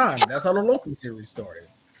back in time. That's how the Loki series started.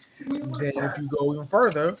 Then if you go even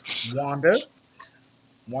further,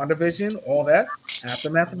 WandaVision, all that,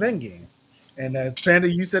 aftermath of Endgame. And as Panda,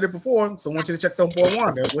 you said it before, so I want you to check the boy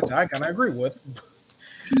Wanda, which I kind of agree with.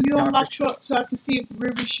 You unlock truck so I can see if the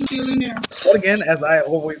river's still in there. But again, as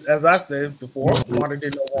I said before, Wanda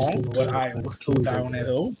did no wrong, but I will still die on that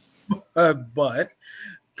hill. But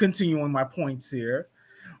continuing my points here,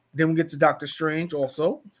 then we get to Doctor Strange,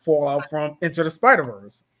 also fallout from Into the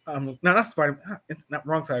Spider-Verse. Not Spider, not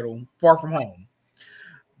wrong title. Far From Home.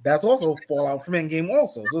 That's also fallout from Endgame,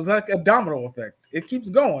 also. So it's like a domino effect. It keeps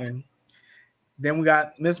going. Then we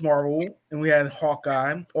got Miss Marvel, and we had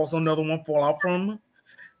Hawkeye. Also another one fallout from.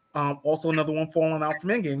 Also another one falling out from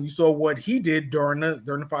Endgame. You saw what he did during the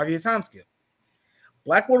 5-year time skip.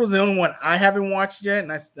 Black Widow is the only one I haven't watched yet,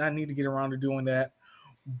 and I need to get around to doing that.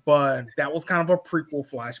 But that was kind of a prequel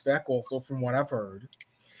flashback, also from what I've heard.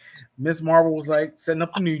 Miss Marvel was like setting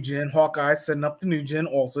up the new gen. Hawkeye setting up the new gen.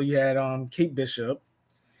 Also, you had Kate Bishop.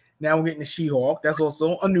 Now we're getting the She-Hulk. That's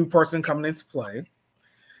also a new person coming into play.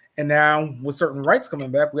 And now with certain rights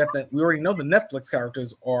coming back, we already know the Netflix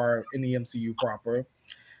characters are in the MCU proper.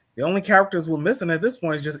 The only characters we're missing at this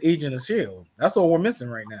point is just Agent of S.H.I.E.L.D. That's all we're missing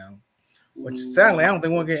right now. Which sadly, I don't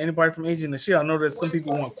think we'll get anybody from Agent of S.H.I.E.L.D. I know that some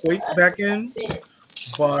people want Quake back in,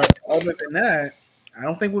 but other than that, I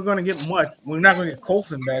don't think we're going to get much. We're not going to get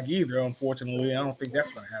Coulson back either, unfortunately. I don't think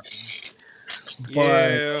that's going to happen.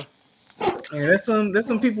 But there's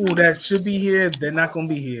some people that should be here. They're not going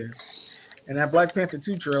to be here. And that Black Panther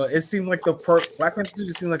 2 trailer, it seemed like Black Panther 2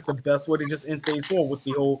 just seemed like the best way to just end Phase 4 with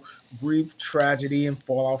the whole grief, tragedy, and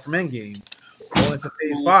fallout from Endgame. Going into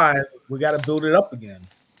Phase 5, we got to build it up again.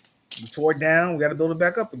 We tore it down, we got to build it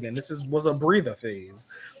back up again. This was a breather phase.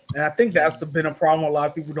 And I think that's been a problem a lot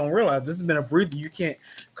of people don't realize. This has been a breather. You can't,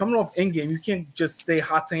 coming off Endgame, you can't just stay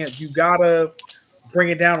hot to hand. You got to bring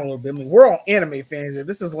it down a little bit. I mean, we're all anime fans here.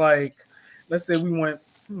 This is like, let's say we went,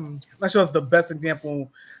 I'm not sure if the best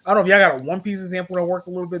example, I don't know if y'all got a One Piece example that works a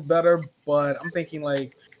little bit better, but I'm thinking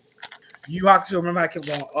like Yu Hakusho. Remember, I kept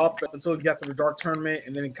going up until you got to the Dark Tournament,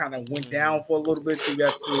 and then it kind of went down for a little bit till you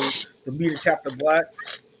got to the meter chapter Black.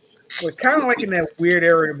 We're kind of like in that weird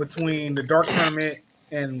area between the Dark Tournament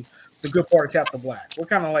and the good part of chapter Black. We're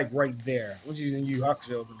kind of like right there. I'm just using Yu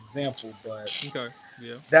Hakusho as an example, but okay,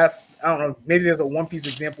 yeah, that's, I don't know. Maybe there's a One Piece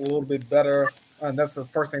example a little bit better. That's the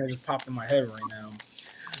first thing that just popped in my head right now.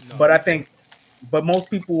 No. But I think, most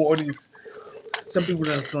people, or some people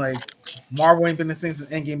just like, Marvel ain't been the same since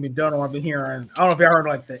Endgame been done, or I've been hearing, I don't know if y'all heard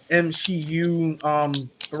like the MCU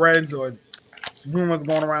threads or rumors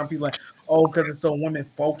going around. People like, oh, because it's so women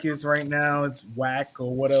focused right now, it's whack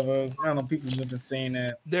or whatever. I don't know. People have been saying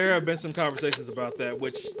that. There have been some conversations about that,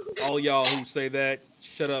 which all y'all who say that,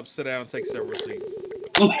 shut up, sit down, take several seats.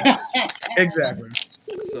 Exactly.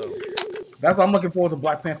 So that's why I'm looking forward to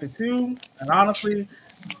Black Panther 2. And honestly,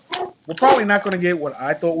 we're probably not going to get what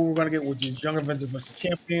I thought we were going to get, which is Young Avengers vs.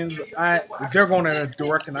 Champions. They're going in a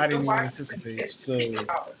direction I didn't even anticipate. So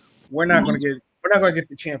we're not going to get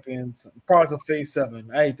the champions. Probably to Phase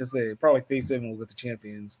 7. I hate to say it. Probably Phase 7 will get the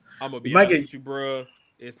champions. I'm gonna be honest with you, bro.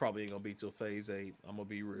 It probably ain't gonna be till Phase 8. I'm gonna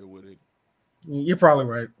be real with it. You're probably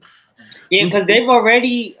right. Yeah, because they've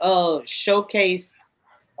already showcased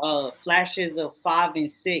flashes of 5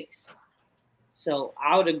 and 6. So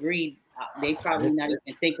I would agree. They probably not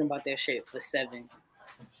even thinking about that shit for 7.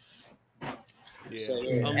 Yeah, So,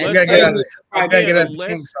 yeah.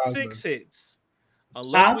 Unless 6 hits.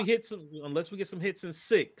 Unless we get some hits in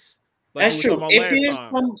 6. Like that's true.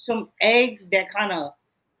 If there's some eggs that kind of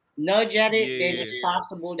nudge at it, then it's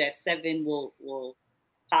possible that 7 will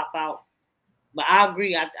pop out. But I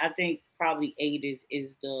agree. I think probably 8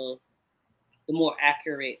 is the more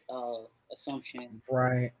accurate assumption.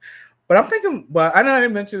 Right. But I'm thinking, but I know I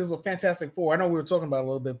didn't mention this with Fantastic Four. I know we were talking about it a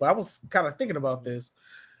little bit, but I was kind of thinking about this.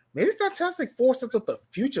 Maybe Fantastic Four sets up the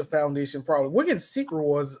Future Foundation. Probably we're getting Secret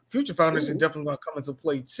Wars. Future Foundation definitely going to come into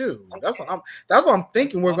play too. That's what I'm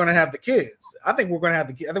thinking. We're going to have the kids. I think we're going to have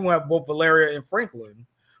the kids. I think we'll have both Valeria and Franklin.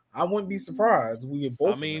 I wouldn't be surprised if we get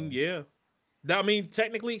both. I mean, yeah. I mean,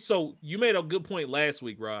 technically, so you made a good point last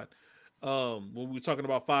week, Rod, when we were talking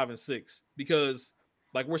about 5 and 6, because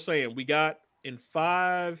like we're saying, we got in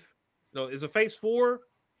 5. No, is it Phase 4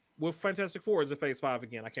 with Fantastic Four? Or is it Phase 5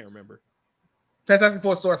 again? I can't remember. Fantastic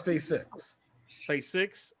Four starts Phase 6. Phase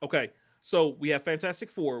 6? Okay. So we have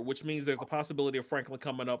Fantastic Four, which means there's a possibility of Franklin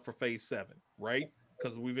coming up for Phase 7, right?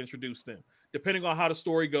 Because we've introduced them. Depending on how the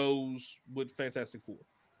story goes with Fantastic Four.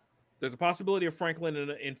 There's a possibility of Franklin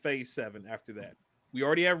in Phase 7 after that. We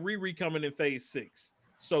already have Riri coming in Phase 6.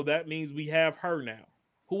 So that means we have her now.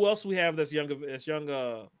 Who else we have that's young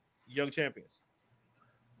champions?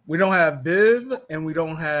 We don't have Viv, and we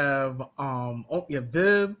don't have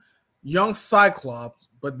Viv, young Cyclops,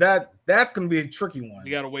 but that's going to be a tricky one.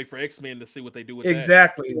 You got to wait for X-Men to see what they do with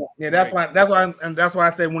exactly. that. Yeah, that's why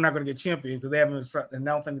I said we're not going to get champions, because they haven't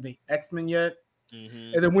announced anything X-Men yet.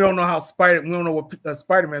 Mm-hmm. And then we don't know how we don't know what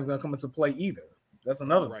Spider-Man is going to come into play either. That's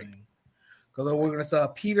another thing. Because we're going to still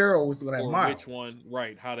have Peter, or we're still going to have Miles. Which one?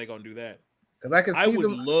 Right? How are they going to do that? Because I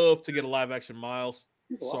would love to get a live action Miles.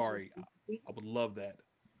 Sorry, I would love that.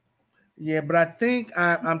 Yeah, but I think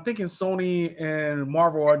I'm thinking Sony and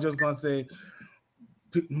Marvel are just going to say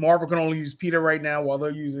Marvel can only use Peter right now while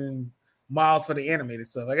they're using Miles for the animated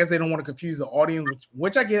stuff. I guess they don't want to confuse the audience,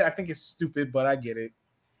 which I get. I think it's stupid, but I get it.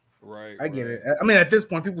 Right. I get it. I mean, at this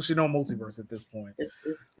point, people should know multiverse at this point.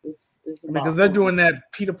 It's because they're doing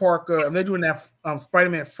that Peter Parker, and they're doing that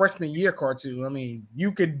Spider-Man freshman year cartoon. I mean,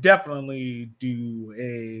 you could definitely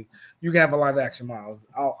you can have a live action Miles.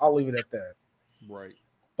 I'll leave it at that. Right.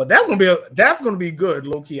 But that's gonna be good,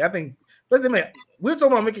 low key. I think. But we're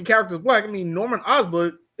talking about making characters black. I mean, Norman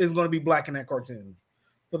Osborn is going to be black in that cartoon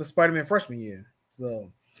for the Spider-Man freshman year. So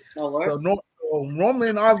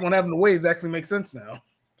Norman Osborn having the waves actually makes sense now.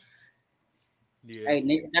 Yeah. Hey,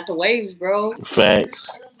 nigga got the waves, bro.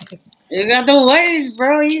 Facts. You got the waves,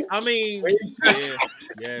 bro. I mean,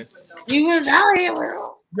 yeah. He was out here,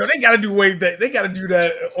 bro. Yo, they gotta do waves. They gotta do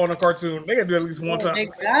that on a cartoon. They gotta do it at least one time. They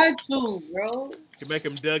got to, bro. Can make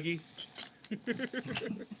him Dougie.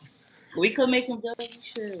 We could make him Dougie.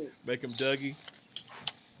 Shit. Make him Dougie.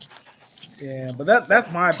 Yeah, but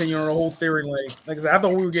that's my opinion on the whole theory. Like I said, I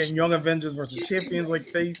thought we were getting Young Avengers versus Champions like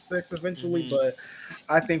Phase 6 eventually, but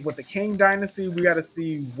I think with the Kang Dynasty, we got to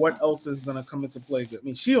see what else is going to come into play. I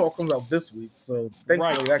mean, She-Hulk comes out this week, so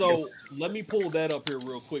right. So let me pull that up here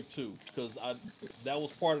real quick too, because that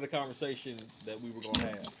was part of the conversation that we were going to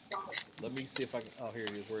have. Let me see if I can. Oh, here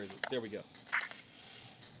it is. Where is it? There we go.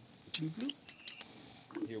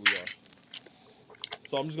 Here we are.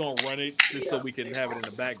 So I'm just gonna run it just so we can have it in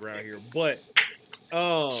the background here. But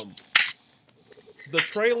the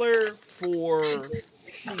trailer for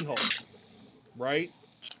She-Hulk, right?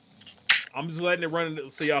 I'm just letting it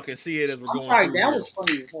run so y'all can see it as we're going. Sorry, that was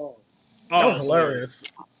funny as hell. That was hilarious.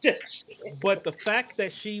 But the fact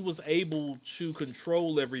that she was able to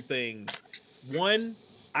control everything, one,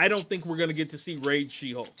 I don't think we're gonna get to see Rage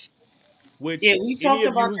She-Hulk. Which we talked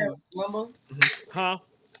about that. Remember? Huh?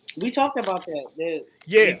 We talked about that.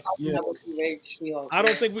 I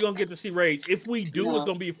don't think we're gonna get to see Rage. If we do, it's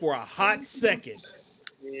gonna be for a hot second.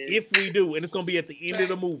 Yeah. If we do, and it's gonna be at the end of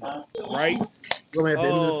the movie, right? I mean, at the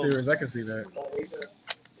end of the Oh. series, I can see that.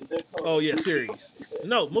 Oh yeah, series.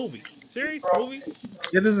 No, movie. Series? Movie?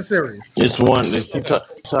 Yeah, this is a series. It's one that you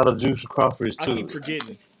saw the Juice Crawford I too. keep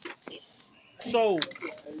forgetting. So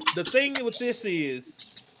the thing with this is,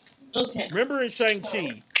 Okay. remember in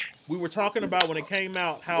Shang-Chi, we were talking about when it came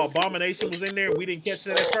out how Abomination was in there. We didn't catch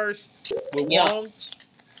that at first with Yeah. Wong.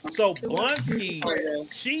 So Blonsky,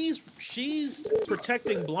 she's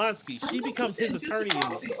protecting Blonsky. She becomes his attorney in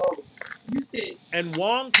this. You said And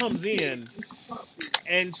Wong comes in,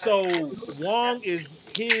 and so Wong is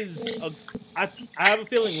his. I have a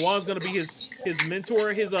feeling Wong's gonna be his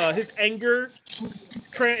mentor, his anger,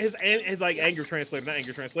 his like anger translator, not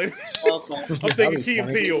anger translator. Okay. I'm That thinking was Key and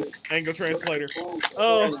funny. Peele, anger translator.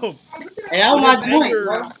 And that was my his point, anger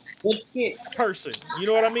bro. Good skit. person, you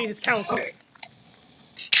know what I mean? His counselor.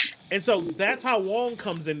 And so that's how Wong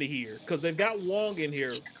comes into here, because they've got Wong in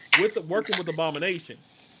here working with Abomination.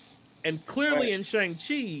 And clearly in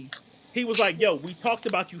Shang-Chi, he was like, yo, we talked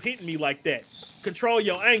about you hitting me like that. Control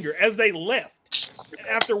your anger. As they left,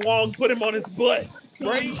 after Wong put him on his butt,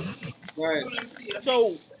 right? Right.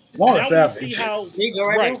 So Wong now is we savage. see how, There you go,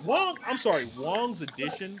 right right, there. Wong, I'm sorry, Wong's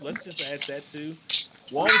addition, let's just add that too.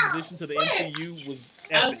 Wong's addition to the MCU was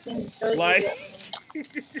epic. Like,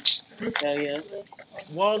 Hell yeah.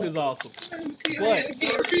 Wong is awesome. But,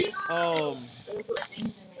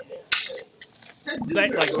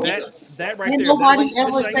 that right And there. nobody that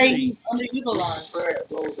ever links to say Shang-Chi. he's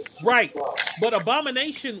underutilized. Right. But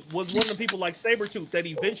Abomination was one of the people like Sabretooth that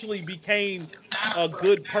eventually became a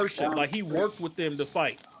good person. Like, he worked with them to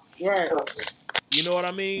fight. Right. You know what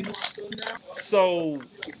I mean? So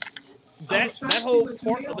that whole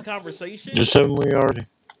part of the conversation, Just tell me when you're ready.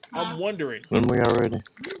 I'm wondering. When we are ready.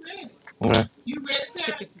 Okay. you ready,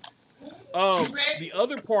 Terry? The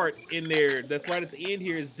other part in there that's right at the end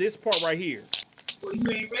here is this part right here. Well,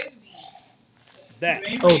 you ain't ready. That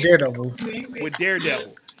Oh, Daredevil. You ain't ready. with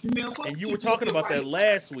Daredevil. And you were talking about that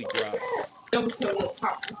last week, Rob. That was so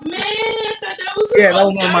popular. Man, I thought that was Yeah, that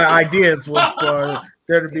was one of my ideas was for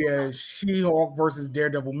there to be a She-Hulk versus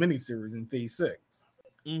Daredevil miniseries in Phase 6,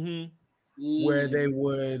 Mm-hmm. where they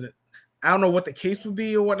would, I don't know what the case would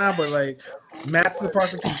be or whatnot, but like Matt's the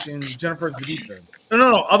prosecution, Jennifer's the defense.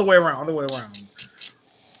 No, other way around.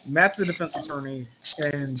 Matt's the defense attorney,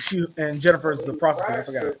 and Jennifer's the prosecutor. I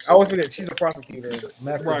forgot. I always forget she's a prosecutor.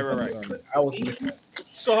 Matt's the defense attorney. I always forget that.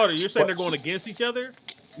 So hold on, you're saying they're going against each other?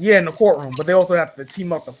 Yeah, in the courtroom, but they also have to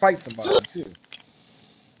team up to fight somebody too.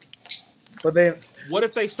 But then, What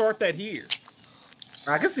if they start that here?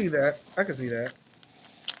 I can see that.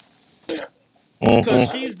 Because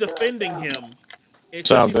she's defending him. And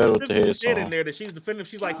Sound she better with the specifically head said in song. there that she's defending him.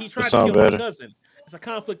 She's like, he tried to sound kill my better. cousin. It's a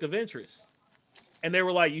conflict of interest. And they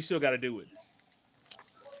were like, you still got to do it.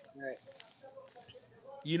 Right.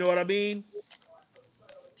 You know what I mean?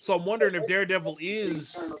 So I'm wondering if Daredevil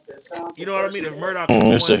is, you know what I mean? If Murdoch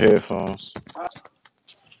It's the is headphones.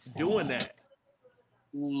 doing that.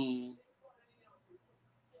 Mm.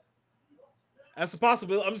 That's a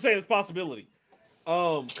possibility. I'm just saying it's a possibility.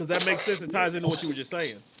 Because that makes sense. It ties into what you were just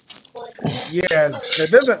saying. Yeah,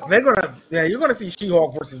 they're gonna. Yeah, you're gonna see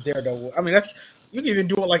She-Hulk versus Daredevil. I mean, you can even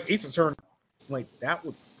do it like Ace Attorney. Like that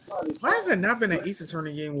would. Why has there not been an Ace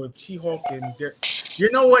Attorney game with She-Hulk and Daredevil? You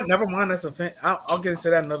know what? Never mind. That's a fan. I'll get into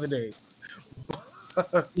that another day.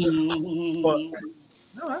 But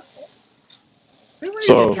no, they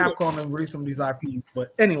really get Capcom and release some of these IPs.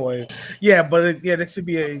 But anyway, yeah, there should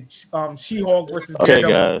be a She-Hulk versus Okay,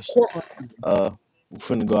 Daredevil. guys. We're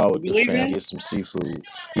finna go out with the fam, get some seafood.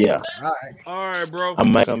 Yeah. All right, bro. I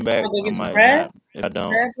might come back. I might not. If I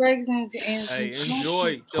don't. Hey,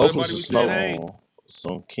 enjoy. Tell Hopefully everybody some we snow said hey. on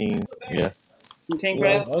some king. Yeah.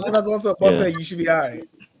 Once I go to a buffet, you should be all right.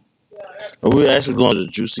 We're actually going to the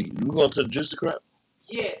juicy. We going to the juicy crab?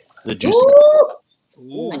 Yes. The juicy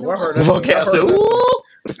Ooh, I heard crab.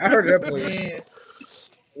 that. I heard that place.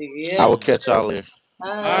 Yes. Yeah. I will catch y'all there.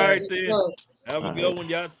 All right, then. Have a good one,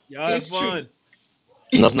 y'all. Y'all have fun.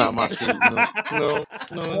 No, it's not my treat.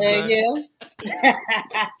 No. Yeah.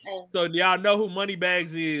 So y'all know who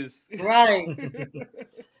Moneybags is. Right.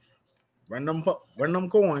 Run them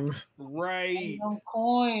coins. Right. Them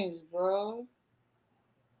coins, bro.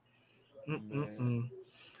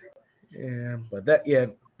 Yeah, but that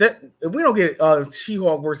if we don't get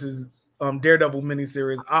She-Hulk versus Daredevil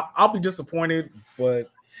miniseries, I'll be disappointed. But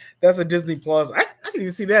that's a Disney Plus. I can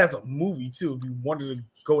even see that as a movie too if you wanted to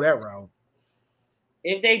go that route.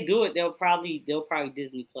 If they do it, they'll probably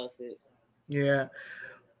Disney Plus it. Yeah.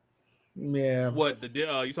 What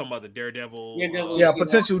you talking about the Daredevil?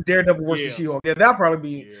 Potential Daredevil versus She-Hulk. Yeah, that'll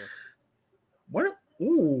probably be. Yeah. What?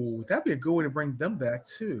 Ooh, that'd be a good way to bring them back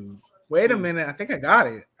too. Wait a minute. I think I got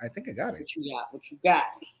it. What you got? What you got?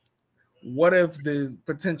 What if the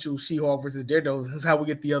potential She-Hulk versus Daredevil is how we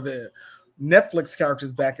get the other Netflix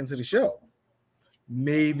characters back into the show?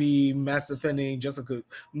 Maybe Matt's defending Jessica.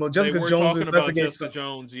 Well, Jessica Jones investigates Jessica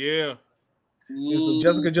Jones. Yeah. So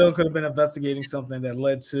Jessica Jones could have been investigating something that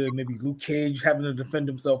led to maybe Luke Cage having to defend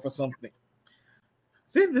himself or something.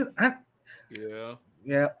 See,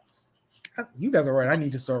 yeah. You guys are right. I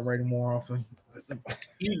need to start writing more often.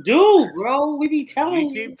 You do, bro. We be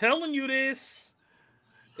telling you. We keep telling you this.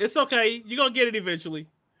 It's okay. You're gonna get it eventually.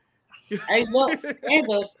 Hey, look,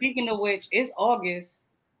 and speaking of which, it's August.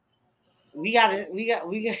 We gotta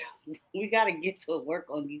get to work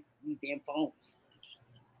on these damn phones.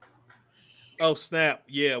 Oh snap!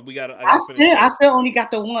 Yeah, we gotta. I still only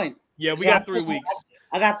got the one. Yeah, we got 3 weeks.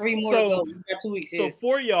 I got 3 more to go. We got 2 weeks. So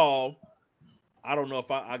for y'all, I don't know if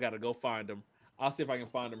I gotta go find them. I'll see if I can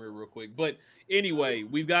find them here real quick. But anyway,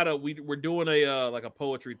 we're doing a like a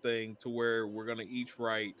poetry thing to where we're gonna each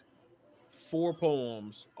write 4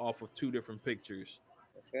 poems off of 2 different pictures.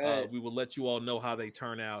 We will let you all know how they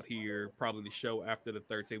turn out here. Probably the show after the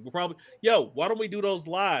 13th. We'll probably why don't we do those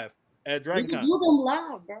live at DragonCon? We can do them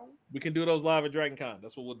live, bro. We can do those live at DragonCon.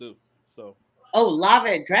 That's what we'll do. So. Oh, live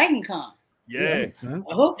at DragonCon. Yeah. That makes sense.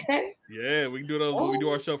 Okay. Yeah, we can do those when we do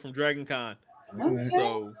our show from DragonCon. Okay.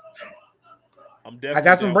 So I'm definitely. I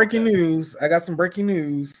got some breaking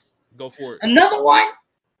news. Go for it. Another one?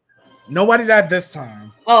 Nobody died this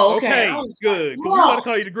time. Oh, okay. Good. We want to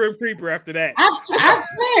call you the Grim Reaper after that. I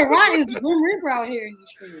said, right? It's the Grim Reaper out here in the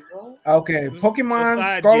street, bro. Okay,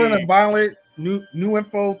 Pokemon Scarlet and Violet. New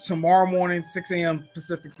info tomorrow morning, 6 a.m.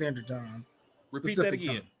 Pacific Standard Time. Repeat Pacific that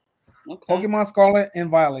again. Time. Okay. Pokemon Scarlet and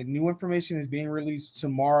Violet. New information is being released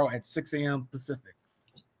tomorrow at 6 a.m. Pacific.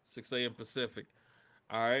 6 a.m. Pacific.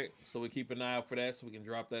 All right. So we keep an eye out for that so we can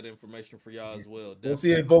drop that information for y'all as well. We'll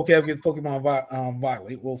see if Vocab gets Pokemon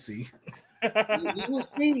Violet. We'll see. We will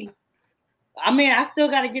see. I mean, I still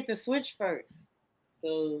got to get the Switch first.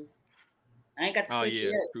 So I ain't got the Switch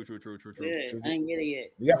yet. True. Yeah, I ain't get it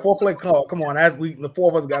yet. We got 4-play call. Come on. The 4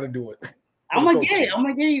 of us got to do it. I'm gonna get it. I'm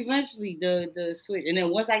gonna get it eventually, the Switch. And then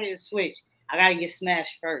once I get the Switch, I gotta get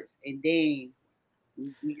Smash first. And then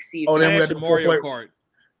we can see if then we Smash got and Mario Kart.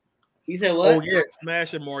 You said what? Oh yeah,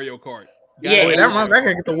 Smash and Mario Kart. Yeah, wait, that reminds me, I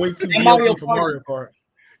gotta get the way too DLC for Mario Kart.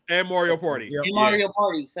 And Mario Party. Yep. And Mario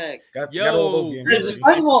Party, fact. Got all those games.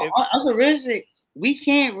 First of all, as a realistic, we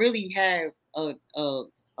can't really have a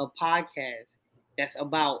podcast that's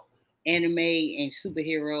about anime and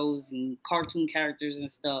superheroes and cartoon characters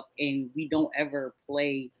and stuff, and we don't ever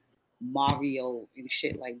play Mario and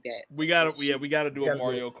shit like that. We gotta do a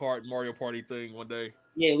Mario Kart, Mario Party thing one day.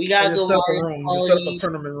 Yeah, we gotta do Mario Party. Set up a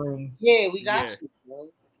tournament room. Yeah, we got to, bro.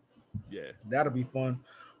 Yeah, that'll be fun.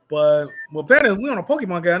 But Penny, we on a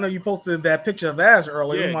Pokemon guy. I know you posted that picture of Ash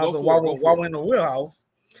earlier. Yeah, while we're in the wheelhouse.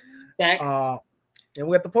 Facts. And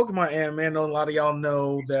we got the Pokemon anime. I know a lot of y'all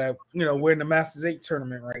know that we're in the Masters 8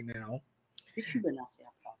 tournament right now.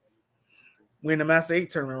 We're in the Master 8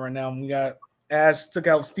 tournament right now. And we got Ash took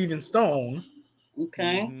out Steven Stone.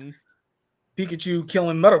 Okay. Mm-hmm. Pikachu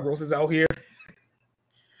killing Metagross is out here.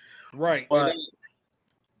 Right.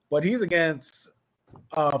 But he's against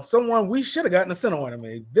someone we should have gotten a Sinnoh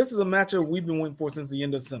anime. This is a matchup we've been waiting for since the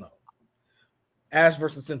end of Sinnoh. Ash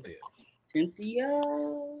versus Cynthia.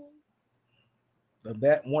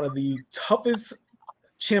 One of the toughest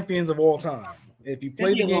champions of all time. If you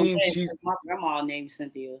play the game, my grandma named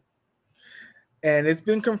Cynthia. And it's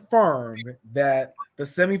been confirmed that the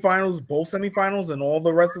semifinals, both semifinals, and all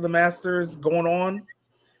the rest of the Masters going on,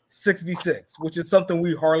 6v6, which is something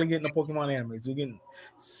we hardly get in the Pokemon animes. We're getting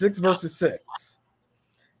 6 versus 6.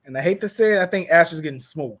 And I hate to say it, I think Ash is getting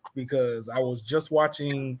smoked because I was just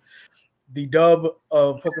watching the dub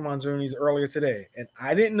of Pokemon Journeys earlier today, and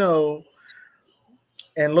I didn't know.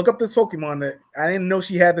 And look up this Pokemon that I didn't know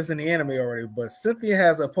she had this in the anime already, but Cynthia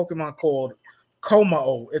has a Pokemon called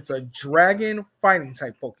Komao. It's a dragon fighting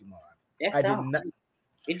type Pokemon.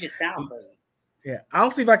 It just sounds good. Yeah,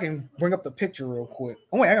 I'll see if I can bring up the picture real quick.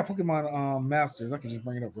 Oh wait, I got Pokemon Masters. I can just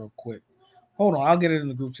bring it up real quick. Hold on, I'll get it in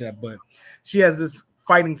the group chat. But she has this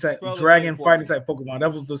fighting type, dragon fighting type Pokemon.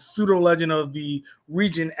 That was the pseudo legend of the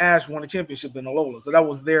region Ash won a championship in Alola. So that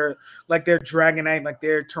was their Dragonite, like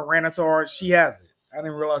their Tyranitar. She has it. I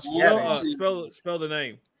didn't realize she had it. Spell the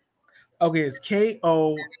name. Okay, it's KOMMO-O.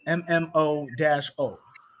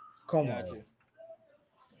 Komao.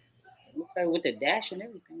 Okay, with the dash and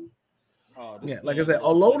everything. Yeah, like I said,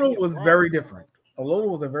 Alola was very different. Alola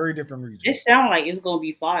was a very different region. It sounds like it's gonna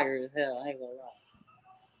be fire as hell. I ain't gonna lie.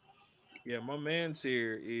 Yeah, my man's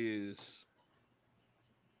here is.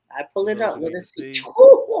 I pull it up. Let us see.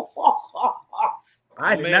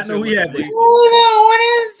 I did not know he had this. What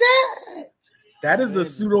is that? That is the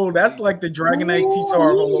pseudo. That's like the Dragonite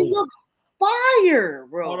T-Tar of He Alola. looks fire,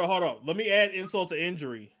 bro. Hold on. Let me add insult to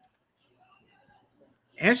injury.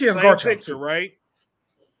 And she has Same Garchomp picture, too. right?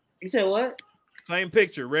 You said what? Same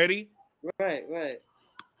picture. Ready? Right.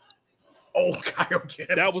 Oh,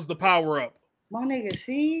 Kaioken. That was the power up. My nigga,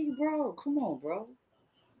 see, bro, come on, bro.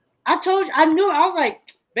 I told you, I knew. I was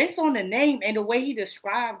like, based on the name and the way he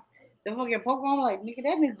described the fucking Pokemon, I'm like, nigga,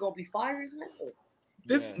 that nigga gonna be fire as hell.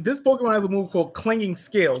 This Pokemon has a move called Clinging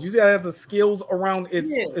Scales. You see how it has the scales around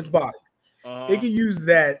its body. It can use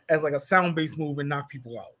that as like a sound-based move and knock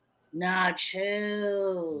people out. Nah,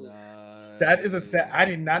 chill. That is a set. I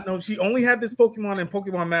did not know she only had this Pokemon in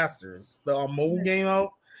Pokemon Masters, the mobile game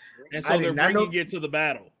out. And so they're bringing it to the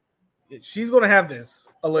battle. She's gonna have this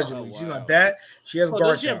allegedly. She's not that. She has Garchomp.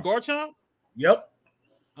 Does she have Garchomp? Yep.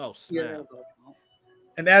 Oh snap!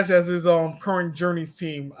 And Ash has his current Journeys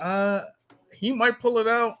team. He might pull it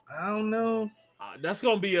out. I don't know. That's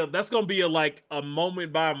gonna be a like a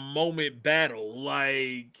moment by moment battle.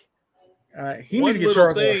 Like he need to get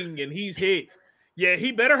Charizard thing and he's hit. Yeah,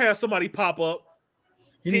 he better have somebody pop up.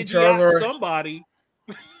 He needs Charizard. Somebody.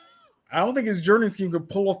 I don't think his Journey scheme could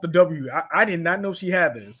pull off the W. I did not know she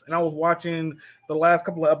had this, and I was watching the last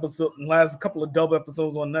couple of dub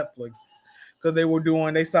episodes on Netflix because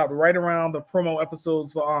they stopped right around the promo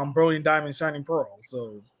episodes for Brilliant Diamond, Shining Pearl.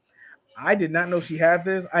 So I did not know she had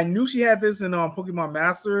this. I knew she had this in Pokemon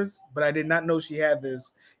Masters, but I did not know she had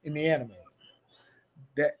this in the anime.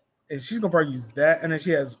 And she's gonna probably use that, and then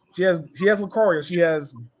she has Lucario. She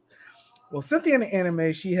has. Well, Cynthia in the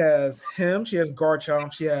anime, she has him. She has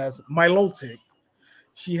Garchomp. She has Milotic.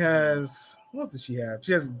 She has what does she have?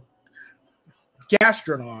 She has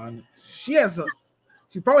Gastrodon. She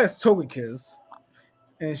probably has Togekiss,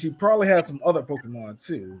 and she probably has some other Pokemon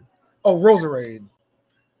too. Oh, Roserade.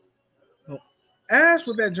 So Ash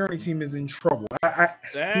with that Journey team is in trouble.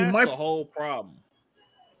 That's the whole problem.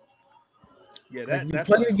 Yeah, you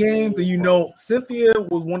play the games, and you know Cynthia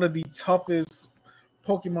was one of the toughest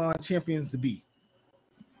Pokemon champions to beat.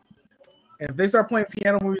 And if they start playing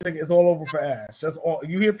piano music, it's all over for Ash. That's all.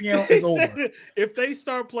 You hear piano, it's over. If they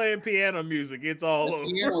start playing piano music, it's all over.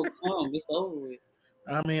 It's over with.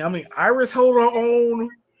 I mean, Iris held her own.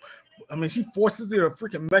 I mean, she forces it a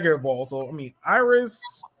freaking Mega Ball. So I mean, Iris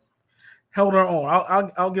held her own.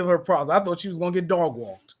 I'll give her props. I thought she was gonna get dog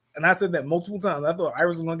walked, and I said that multiple times. I thought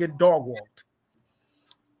Iris was gonna get dog walked.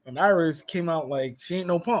 And Iris came out like she ain't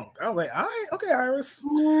no punk. I was like, all right, okay, Iris.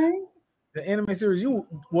 Right. The anime series you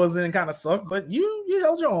was in kind of sucked, but you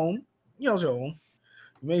held your own. You held your own.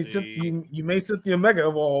 You made Cynthia Mega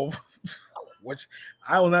Evolve, which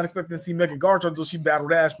I was not expecting to see Mega Garchomp until she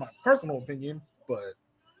battled Ash, my personal opinion. But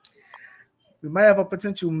we might have a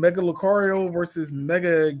potential Mega Lucario versus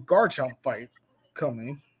Mega Garchomp fight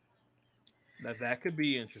coming. That could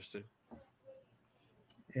be interesting.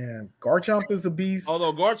 Yeah, Garchomp is a beast.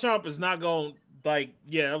 Although Garchomp is not going I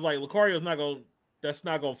was like Lucario's not going. That's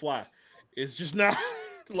not going to fly. It's just not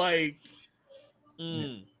like.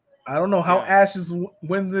 I don't know how Ash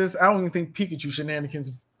wins this. I don't even think Pikachu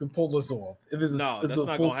shenanigans can pull this off. If it's that's a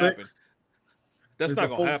not full gonna happen. six, that's not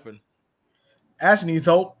going to happen. Ash needs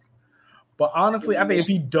help. But honestly, I think if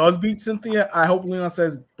he does beat Cynthia, I hope Leon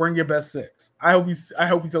says, "Bring your best six." I hope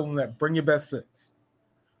he tells him that. Bring your best six.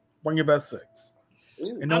 Bring your best six.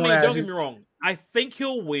 And don't get me wrong. I think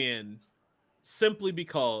he'll win simply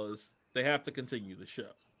because they have to continue the show.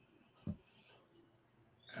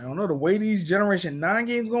 I don't know. The way these Generation 9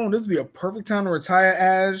 games going, this would be a perfect time to retire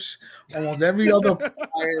Ash. Almost every other.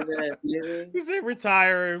 He said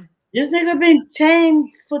retire him. This nigga been tame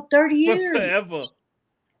for 30 years. Forever.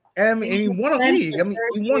 And he won a league. I mean,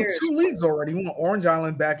 he won 2 leagues already. He won Orange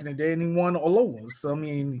Island back in the day, and he won Alola. So, I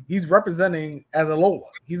mean, he's representing as Alola.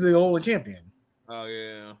 He's the Alola champion. Oh,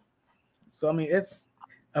 yeah. So, I mean,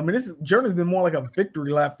 this journey's been more like a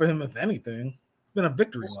victory lap for him, if anything. It's been a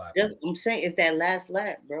victory lap. I'm saying it's that last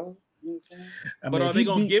lap, bro. You know what I'm saying? But are they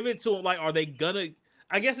going to give it to him? Like, are they going to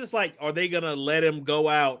 – I guess it's like, are they going to let him go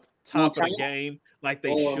out top of the game like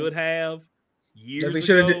they should have years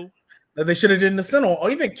ago? That they should have did in the Sentinel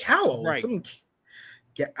or even Kalos. Right.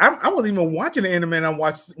 I wasn't even watching the anime, and I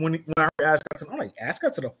watched when I heard Ash got to. I'm like, Ash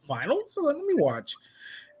got to the finals, so let me watch.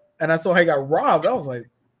 And I saw how he got robbed. I was like,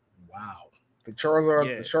 wow, the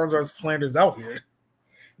Charizard slander's out here.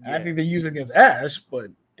 Yeah. I think they use it against Ash, but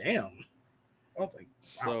damn. I was like,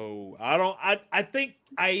 wow. So I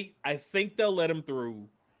think they'll let him through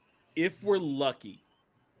if we're lucky.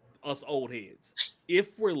 Us old heads,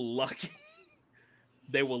 if we're lucky.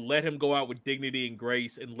 They will let him go out with dignity and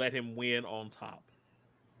grace and let him win on top.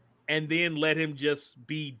 and then let him just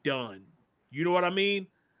be done. You know what I mean?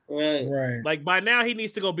 Right. Like by now, he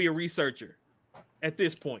needs to go be a researcher. At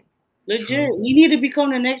this point, Legit, True. you need to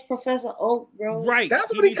become the next Professor Oak, bro. right?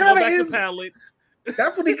 That's what he needs to go kinda back to is. Palette.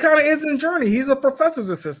 That's what he kind of is in Journey. He's a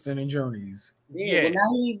professor's assistant in Journeys. Yeah, but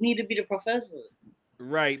now he need to be the professor.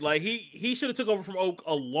 Right. Like he should have took over from Oak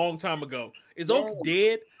a long time ago. Is Oak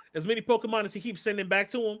dead? As many Pokemon as he keeps sending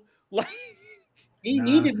back to him, like he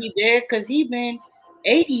need to be there because he been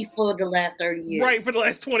 80 for the last 30 years. Right, for the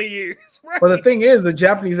last 20 years. Right. But the thing is, the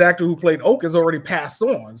Japanese actor who played Oak has already passed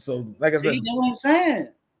on. So, like I said, that's what I'm saying.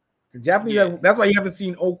 the Japanese, that's why you haven't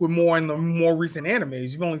seen Oak with more in the more recent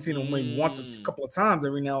animes. You've only seen him maybe once a couple of times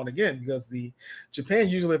every now and again, because the Japan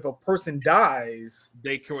usually, if a person dies,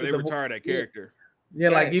 they retire that character. Yeah,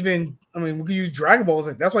 like even we could use Dragon Balls.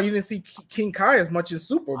 Like, that's why you didn't see King Kai as much in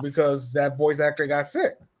Super, because that voice actor got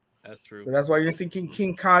sick. That's true. So that's why you didn't see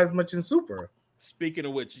King Kai as much in Super. Speaking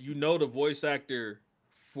of which, the voice actor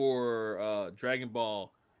for Dragon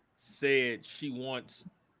Ball said she wants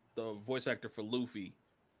the voice actor for Luffy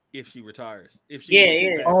if she retires. If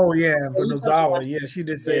she for Nozawa. Yeah, she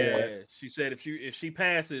did say that. She said if she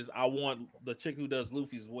passes, I want the chick who does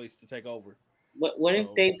Luffy's voice to take over. What if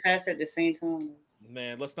they pass at the same time?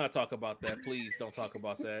 Man, let's not talk about that. Please don't talk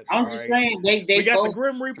about that. I'm just saying we got the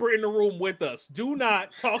Grim Reaper in the room with us. Do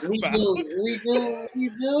not talk about it. We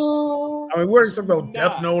do. I mean, we already talked about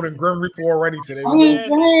Death Note and Grim Reaper already today. One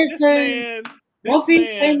Piece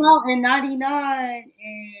came out in 99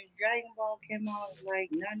 and Dragon Ball came out like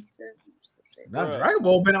 97. Now Dragon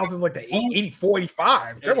Ball been out since like the 84,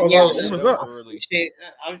 85. Dragon Ball was us.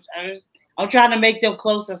 I'm trying to make them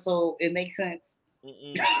closer so it makes sense.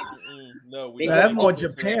 No, that's more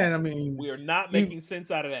Japan. I mean, we are not making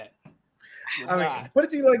sense out of that. Put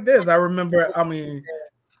it to you like this. I remember.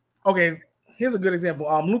 Okay, here's a good example.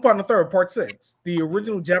 Lupin the Third, Part 6. The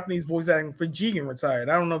original Japanese voice acting for Jigen retired.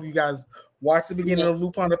 I don't know if you guys watched the beginning of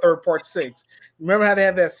Lupin the Third, Part 6. Remember how they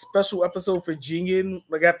had that special episode for Jigen,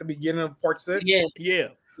 like at the beginning of Part 6? Yeah.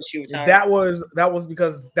 That was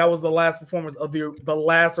because that was the last performance of the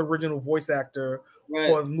last original voice actor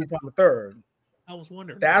for Lupin the Third. I was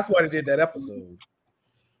wondering. That's why they did that episode.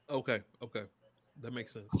 Okay, that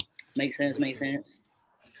makes sense. Makes sense.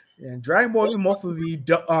 And Dragon Ball, most of the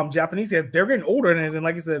Japanese, they're getting older, and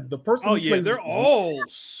like I said, the person. Oh yeah, they're all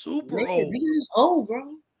super old. He's old,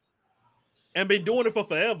 bro, and been doing it for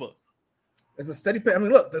forever. It's a steady pace. I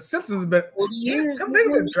mean, look, the Simpsons have been 40 years. Come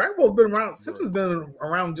think of it, Dragon Ball's been around. Simpsons been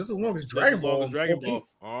around just as long as Dragon Ball.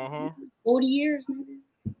 40 years, man.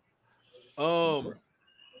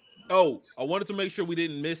 I wanted to make sure we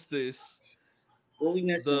didn't miss this.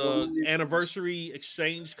 The anniversary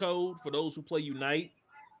exchange code for those who play Unite.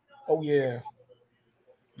 Oh yeah,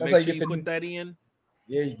 that's how you get put that in.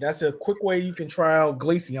 Yeah, that's a quick way you can try out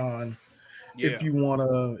Glaceon if you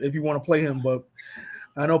wanna play him. But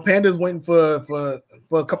I know Panda's waiting for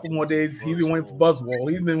a couple more days. He's been waiting for Buzzwole.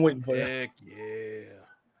 He's been waiting for that. Yeah,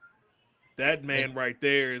 that man right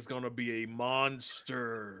there is gonna be a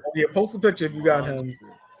monster. Oh, yeah, post a picture if you got him.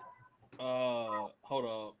 Hold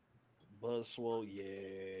up. Buzzwole,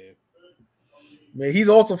 yeah. Man, he's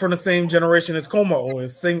also from the same generation as Como, or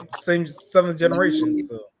same 7th generation.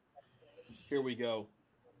 So here we go.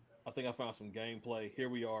 I think I found some gameplay. Here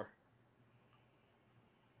we are.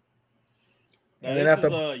 Now, this is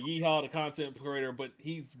Yeehaw, the content creator, but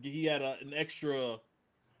he had an extra.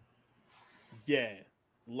 Yeah,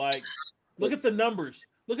 like look at the numbers.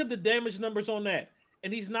 Look at the damage numbers on that,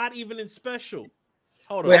 and he's not even in special.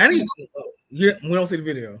 Hold on. We don't see the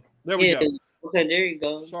video. There we go. Okay, there you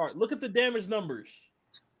go. Sorry. Look at the damage numbers.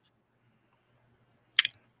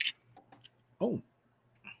 Oh.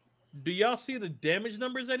 Do y'all see the damage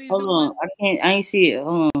numbers that he's doing? Hold on. I ain't see it.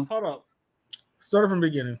 Hold up. Start from the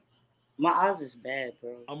beginning. My eyes is bad,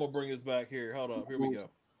 bro. I'm gonna bring this back here. Hold up. Here we go.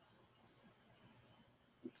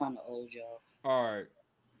 I'm kind of old, y'all. All right.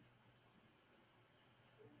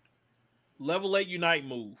 Level 8 Unite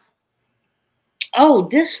move. Oh,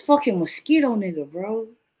 this fucking mosquito nigga, bro.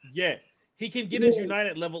 Yeah, he can get his Unite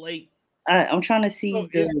at level 8. I'm trying to see the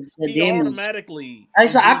damage. Automatically. I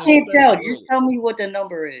can't tell. Just tell me what the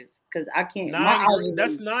number is, because I can't.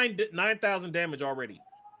 That's 9,000 damage already.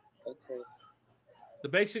 Okay. The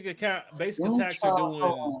basic attacks are doing.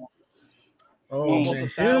 Oh man,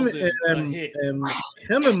 him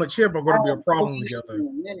and Machip are going to be a problem together.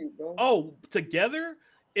 Together?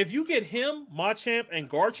 If you get him, Machamp, and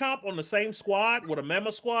Garchomp on the same squad with a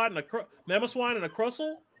Mema squad and a Swine and a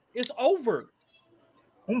Crustle, it's over.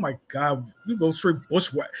 Oh my god, you go straight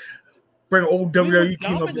bushwhack. Bring an old WWE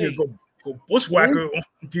team up here, go bushwhacker on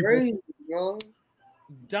people.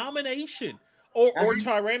 Domination. or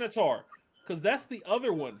Tyranitar, because that's the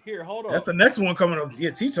other one. Here, hold on. That's the next one coming up.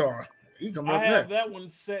 Yeah, T-Tar. He coming up I have next. that one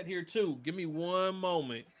set here too. Give me one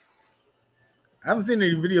moment. I haven't seen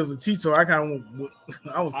any videos of T-Tar. I got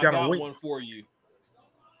waiting. One for you.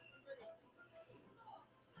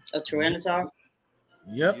 A Tyranitar.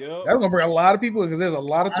 Yep. That's gonna bring a lot of people because there's a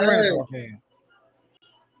lot of Tyranitar fans.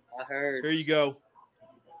 I heard. Here you go.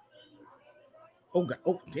 Oh God!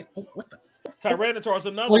 Oh, yeah. Oh, what the? Tyranitar's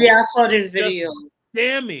another. Oh yeah, I saw this video.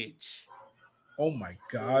 Damage. Oh my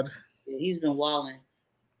God. Yeah, he's been wilding.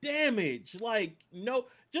 Damage, like no,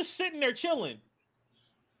 just sitting there chilling,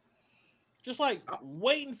 just like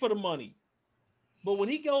waiting for the money. But when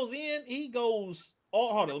he goes in, he goes.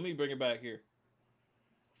 Oh, hold on, let me bring it back here.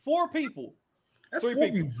 4 people. That's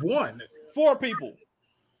 4v1. 4 people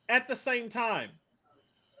at the same time.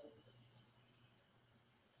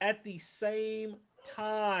 At the same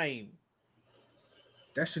time.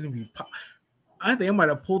 That shouldn't be. I think I might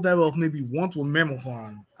have pulled that off maybe once with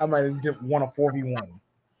Mammothon. I might have won a 4v1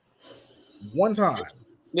 one time.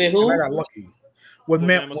 With who? And I got lucky with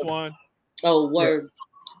Mammothon. Oh, word. Yeah.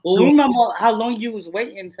 Well, remember how long you was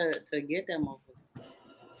waiting to get that motherfucker.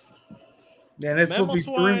 Yeah, that's supposed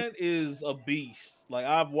to be 3. Is a beast. Like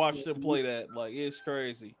I've watched him play that. Like it's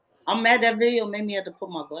crazy. I'm mad that video made me have to put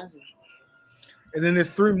my glasses. And then there's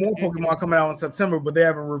 3 more Pokemon coming out in September, but they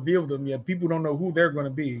haven't revealed them yet. People don't know who they're going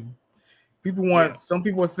to be. Some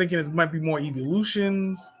people are thinking it might be more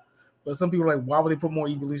evolutions, but some people are like, why would they put more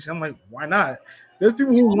evolutions? I'm like, why not? There's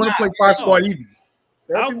people who want to play 5-squad Eevee.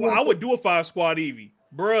 I would do a 5-squad Eevee,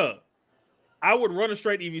 bruh. I would run a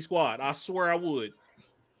straight Eevee squad. I swear I would.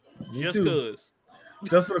 Just because.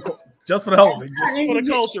 Just for the hell of it. Just for the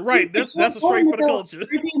culture, right? That's a straight for the culture.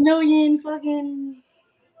 50 million fucking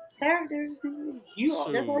characters.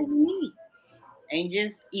 That's all you need, and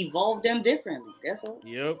just evolve them differently. That's all.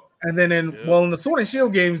 Yep. And then in the Sword and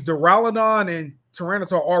Shield games, Duraludon and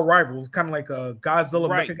Tyranitar are rivals, kind of like a Godzilla,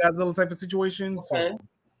 Mecha Godzilla type of situation. Okay.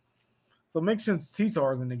 So it makes sense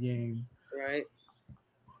T-Tar's in the game. Right.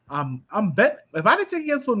 I'm bet if I didn't take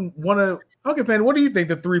against one of okay, Pan, what do you think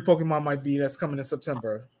the 3 Pokemon might be that's coming in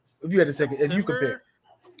September? If you had to take it, if you could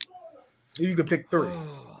pick 3. If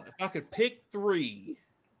I could pick 3.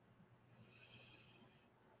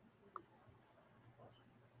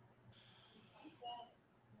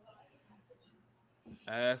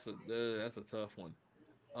 That's a tough one.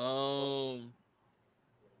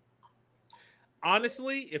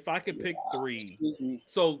 Honestly, if I could pick 3,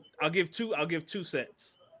 so I'll give 2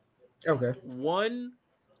 sets. Okay. 1,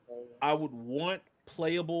 I would want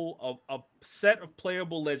a set of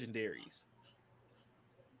playable legendaries.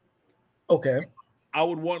 Okay. I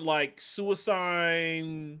would want like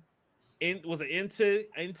Suicide. Was it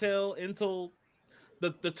Intel?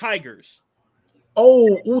 The Tigers.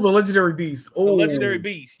 Oh, the legendary beast. Oh, the legendary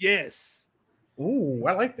beast. Yes. Oh,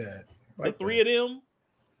 I like that. The 3 of them,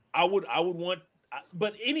 I would want.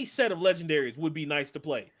 But any set of legendaries would be nice to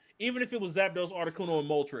play, even if it was Zapdos, Articuno, and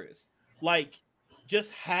Moltres. Like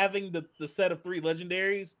just having the set of 3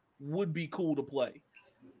 legendaries would be cool to play.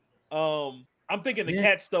 I'm thinking the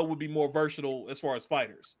cats though would be more versatile as far as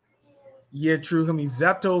fighters. Yeah, true. I mean,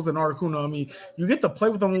 Zapdos and Articuno. I mean, you get to play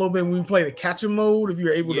with them a little bit when you play the catcher mode. If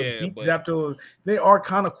you're able to beat Zapdos, they are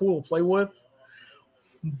kind of cool to play with.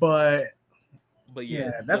 But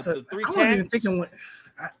yeah, that's I wasn't even thinking.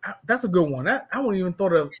 That's a good one. I wouldn't even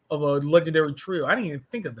thought of a legendary trio. I didn't even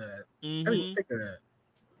think of that. Mm-hmm. I didn't even think of that.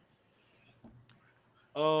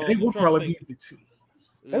 They would probably be the 2.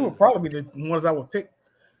 They would probably be the ones I would pick.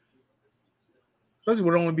 Especially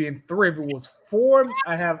would only be in 3. If it was 4,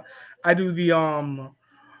 I do the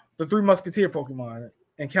 3 Musketeer Pokemon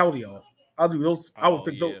and Keldeo. I'll do those. I would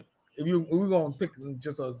pick those. If we're gonna pick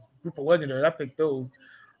just a group of legendaries, I pick those.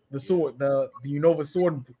 The sword, the Unova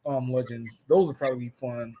sword legends. Those would probably be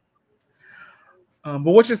fun. But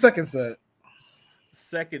what's your second set?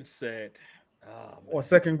 Second set. Or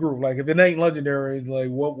second group. Like if it ain't legendaries, like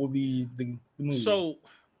what would be the move? So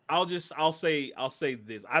I'll say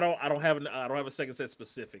this. I don't have a second set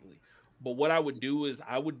specifically. But what I would do is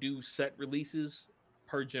I would do set releases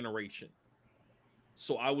per generation.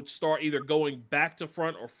 So I would start either going back to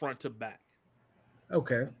front or front to back.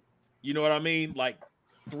 Okay. You know what I mean? Like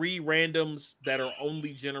 3 randoms that are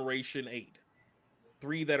only generation 8,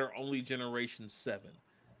 3 that are only generation 7,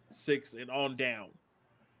 6, and on down.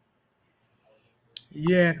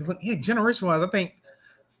 Yeah, because generation wise, I think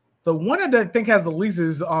the one that I think has the least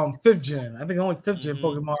is 5th gen. I think only 5th gen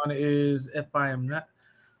Pokemon is, if I am not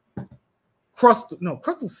Crustle. No,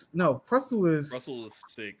 Crustle is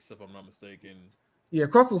 6, if I'm not mistaken. Yeah,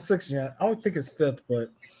 Crustle 6th gen. I would think it's 5th,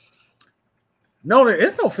 but No, there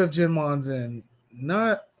is no 5th gen mons in.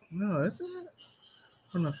 No, is it?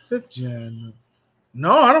 From the 5th gen.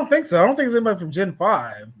 No, I don't think so. I don't think it's anybody from Gen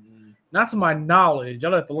 5. Not to my knowledge.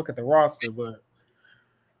 I'll have to look at the roster, but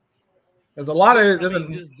there's a lot of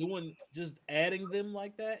just adding them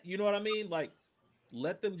like that. You know what I mean? Like,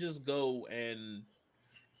 let them just go and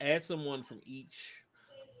add someone from each.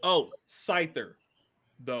 Oh, Scyther,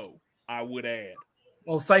 though, I would add.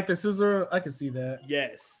 Oh, Scyther Scissor, I can see that.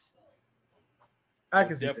 Yes. I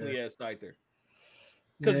can see definitely that. add Scyther.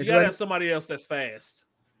 Because you gotta have somebody else that's fast.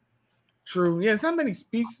 True. Yeah, it's not many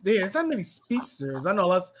there's not many speedsters. I know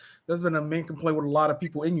that's been a main complaint with a lot of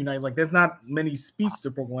people in Unite. Like, there's not many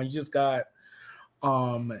speedster Pokemon. You just got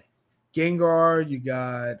Gengar, you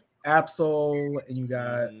got Absol, and you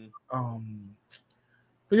got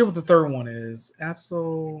forget what the third one is.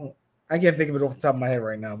 Absol. I can't think of it off the top of my head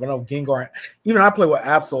right now, but I know Gengar. Even I play with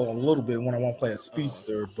Absol a little bit when I want to play a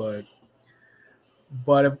speedster, but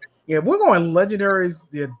if we're going legendaries,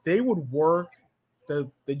 they would work. The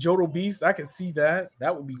Johto Beast, I can see that.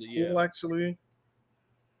 That would be cool, actually.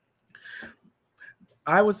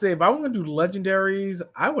 I would say if I was gonna do legendaries,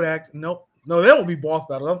 I would no, that would be boss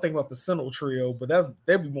battles. I'm thinking about the Sinnoh trio, but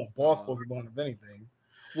they'd be more boss Pokemon if anything.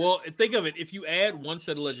 Well, think of it. If you add one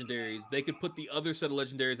set of legendaries, they could put the other set of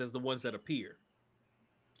legendaries as the ones that appear.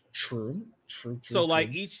 True. So, like,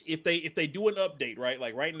 if they do an update, right?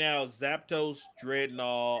 Like right now, Zapdos,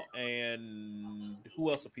 Dreadnought, and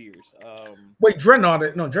who else appears? Wait,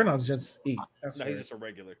 Dreadnought? No, Dreadnought's just 8. He's just a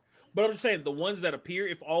regular. But I'm just saying the ones that appear.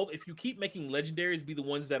 If you keep making legendaries be the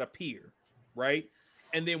ones that appear, right?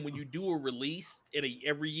 And then when you do a release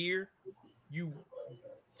every year, you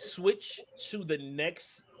switch to the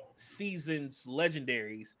next season's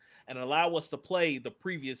legendaries and allow us to play the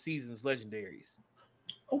previous season's legendaries.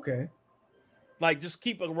 Okay. Like, just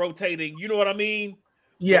keep it rotating. You know what I mean?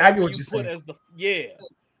 Yeah, I get what you're saying.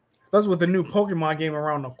 Especially with the new Pokemon game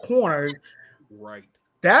around the corner. Right.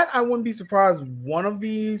 That I wouldn't be surprised one of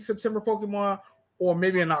the September Pokemon, or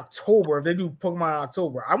maybe in October, if they do Pokemon in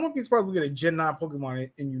October. I wouldn't be surprised if we get a Gen 9 Pokemon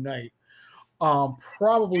in Unite.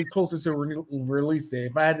 Probably closer to release day.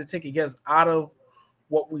 If I had to take a guess out of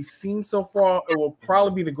what we've seen so far, it will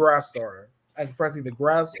probably be the grass starter. I could probably see the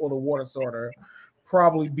grass or the water starter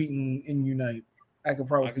probably beaten in Unite. I could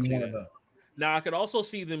probably see one of them. Now, I could also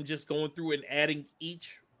see them just going through and adding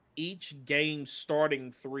each game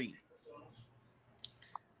starting 3.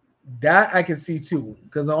 That I can see too,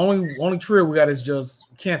 because the only trio we got is just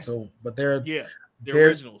Kanto, but they're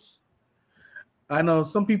originals. I know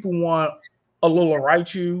some people want a little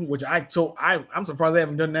Raichu, which I'm surprised they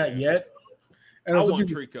haven't done that yet. And I want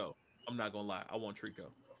Trico. I'm not gonna lie, I want Trico.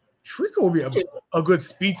 Trico would be a good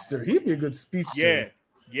speedster. He'd be a good speedster.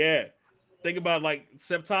 Yeah. Think about like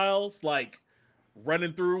Sceptiles, like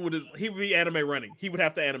running through with he would be anime running. He would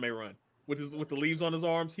have to anime run with the leaves on his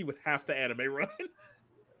arms. He would have to anime run.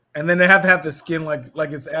 And then they have to have the skin like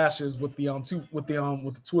it's Ashes with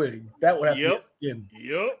the twig. That would have to be a skin.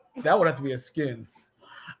 Yep. That would have to be a skin.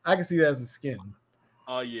 I can see that as a skin.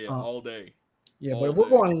 Oh yeah, all day. Yeah, but if we're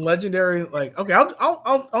going legendary, like okay,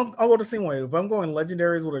 I'll go the same way. If I'm going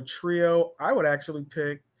legendaries with a trio, I would actually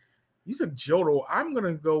pick. You said Johto. I'm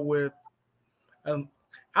gonna go with. I don't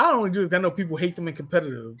only do it. I know people hate them in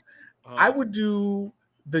competitive. I would do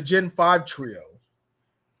the Gen 5 trio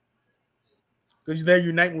because their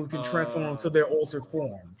Unite moves can transform into their altered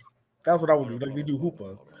forms. That's what I would do. Like they do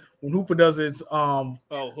Hoopa. When Hoopa does its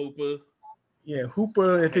Hoopa. Yeah,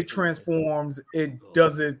 Hoopa, if it transforms, it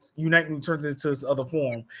does it. Unite move turns into its other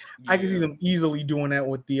form. Yeah. I can see them easily doing that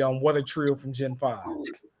with the Weather Trio from Gen 5.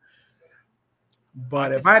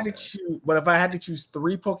 But if I had to choose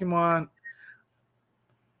 3 Pokemon,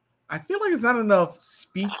 I feel like it's not enough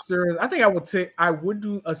speedsters. I think I would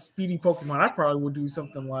do a speedy Pokemon. I probably would do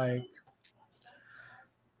something like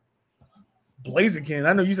Blaziken.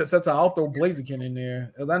 I know you said Sceptile. I'll throw Blaziken in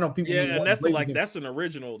there. I know people. Yeah, and that's an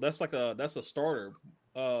original. That's a starter.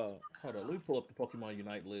 Hold on, let me pull up the Pokemon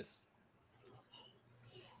Unite list.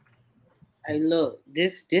 Hey, look,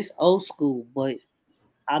 this old school, but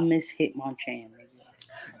I miss Hitmonchan.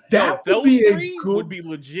 That those three would be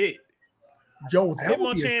legit. Yo, that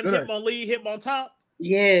would be Hitmonchan, Hitmonlee, Hitmontop.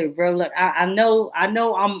 Yeah, bro. Look, I know.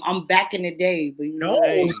 I'm back in the day, but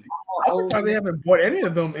I'm surprised they haven't bought any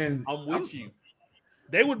of them. And I'm with you.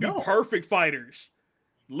 They would be perfect fighters,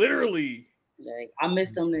 literally. Like I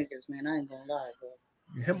miss them niggas, man. I ain't gonna lie,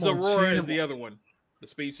 bro. Zorora is the other one, the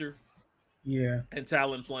speedster. Yeah, and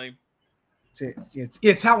Talonflame. Yeah,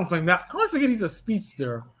 Talonflame. Now I always forget he's a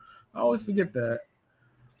speedster. I always forget that.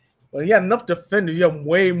 Well, you got enough defenders. You have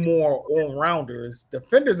way more all-rounders.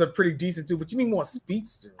 Defenders are pretty decent too, but you need more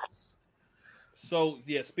speedsters. So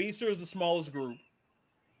yeah, Speedster is the smallest group.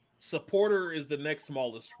 Supporter is the next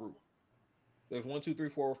smallest group. There's 1, 2, 3,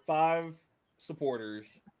 4, 5 supporters.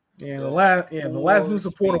 Yeah, There the are last new 4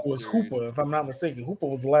 supporter was speedsters. Hooper, if I'm not mistaken. Hooper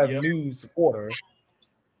was the last Yep. new supporter.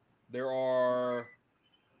 There are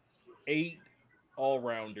 8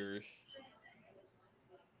 all-rounders.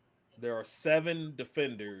 There are 7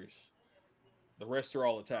 defenders. The rest are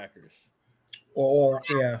all attackers. Or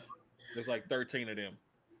yeah. There's like 13 of them.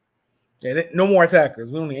 Yeah, no more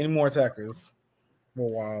attackers. We don't need any more attackers for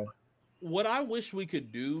a while. What I wish we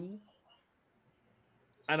could do,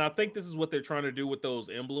 and I think this is what they're trying to do with those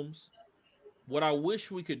emblems. What I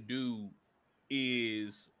wish we could do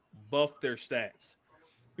is buff their stats.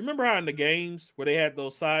 Remember how in the games where they had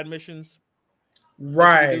those side missions?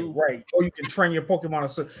 Right. Or you can train your Pokemon.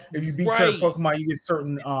 So if you beat certain Right. Pokemon, you get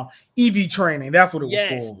certain EV training. That's what it was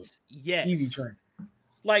called. Yes. EV training.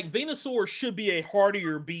 Like Venusaur should be a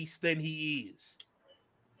hardier beast than he is.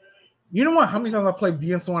 You know what? How many times I play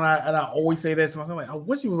Venusaur and I always say that to myself, like, I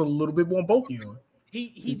wish he was a little bit more bulky.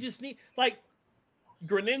 He just need like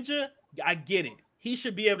Greninja. I get it. He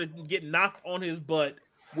should be able to get knocked on his butt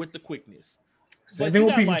with the quickness. Same thing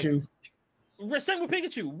with Pikachu. Same with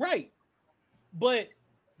Pikachu, right? But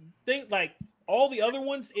think like all the other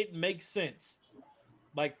ones, it makes sense.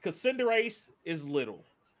 Like because Cinderace is little,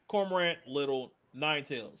 Cormorant little,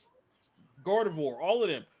 Ninetales, Gardevoir, all of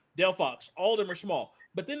them, Delphox, all of them are small.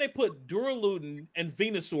 But then they put Duraludon and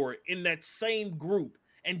Venusaur in that same group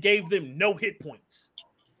and gave them no hit points.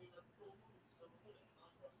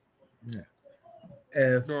 Yeah.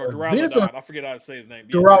 If Duraludon, I forget how to say his name.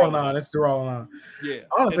 Duraludon, it's Duraludon. Yeah.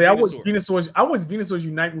 Honestly, I wish Venusaur's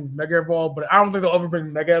unite with Mega Evolve, but I don't think they'll ever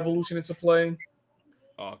bring Mega Evolution into play.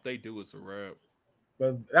 Oh, if they do, it's a wrap.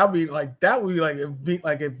 But that would be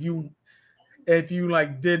like if you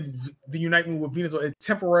like did the unite move with Venusaur, it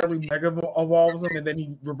temporarily Mega evolves him, and then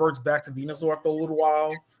he reverts back to Venusaur after a little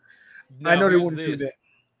while. Now, I know they wouldn't do that.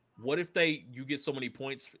 What if you get so many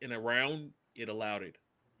points in a round, it allowed it?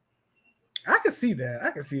 I can see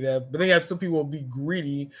that. But then you have some people will be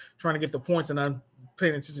greedy trying to get the points and not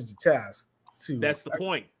paying attention to tasks too. That's the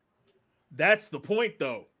point. That's the point,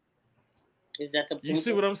 though. Is that the point? You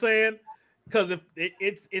see what I'm saying? Because if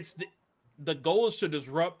it's the goal is to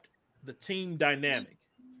disrupt the team dynamic.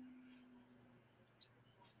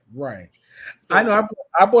 Right. So, I know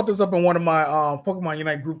I brought this up in one of my Pokemon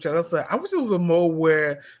Unite group chats. I wish it was a mode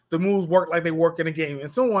where the moves work like they work in a game.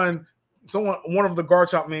 And one of the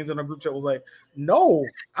Garchomp mains in the group chat was like, "No,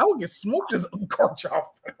 I would get smoked as a Garchomp."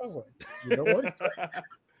 I was like, "You know what?"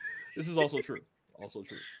 This is also true.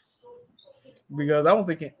 Because I was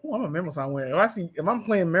thinking, "Oh, I'm a Mamoswine winner. If I'm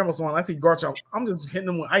playing Mamoswine, and I see Garchomp, I'm just hitting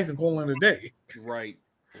them with ice and calling it a day." Right.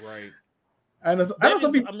 I know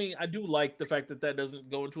some people. I mean, I do like the fact that doesn't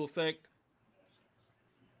go into effect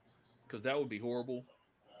because that would be horrible.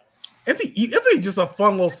 It'd be just a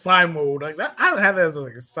fun little side mode like that. I don't have that as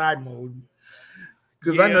like a side mode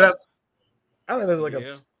because I know there's like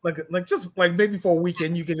just like maybe for a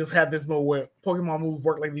weekend you can just have this mode where Pokemon moves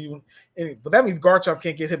work like you. But that means Garchomp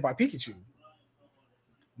can't get hit by Pikachu,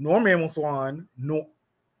 nor Mamoswine, nor.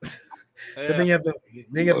 Then you have the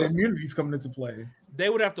immunities coming into play. They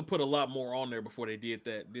would have to put a lot more on there before they did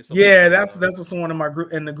that. Yeah, that's what someone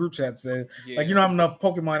in the group chat said. Yeah. Like, you don't have enough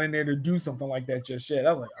Pokemon in there to do something like that just yet.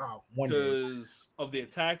 I was like, oh, because of the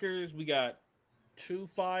attackers, we got 2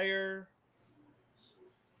 fire,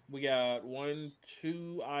 we got 1,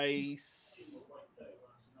 2 ice,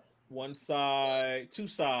 1 side, 2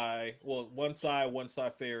 side. Well, 1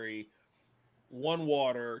 side fairy, 1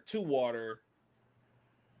 water, 2 water,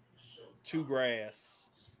 2 grass.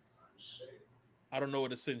 I don't know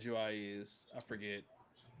what a Decidueye is. I forget.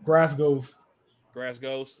 Grass Ghost.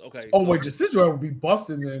 Okay. Oh, wait, Decidueye would be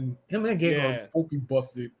busted, and him and Gengar both be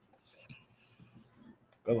busted.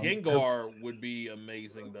 Gengar would be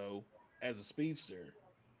amazing, though, as a speedster.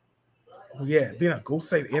 Oh, yeah, being a Ghost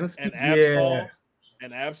Side and a speedster. Yeah.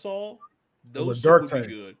 And Absol, those two would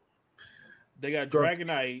be good. They got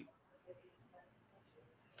Dragonite.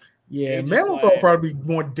 Yeah, Mamoswine will probably be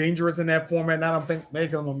more dangerous in that format. And I don't think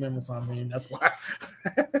maybe I'm a Mamoswine man. That's why.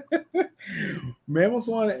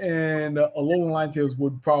 Mamoswine and Alolan Ninetales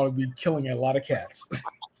would probably be killing a lot of cats.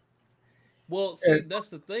 Well, see, that's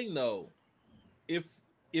the thing though. If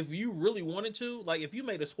you really wanted to, like if you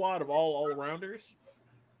made a squad of all arounders,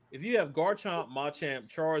 if you have Garchomp, Machamp,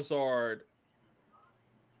 Charizard,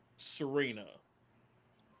 Serena,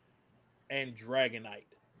 and Dragonite,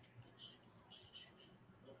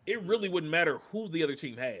 it really wouldn't matter who the other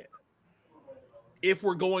team had. If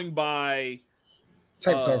we're going by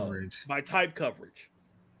type coverage. By type coverage.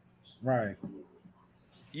 Right.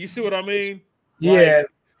 You see what I mean? Yeah,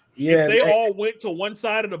 if they all went to one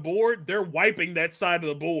side of the board, they're wiping that side of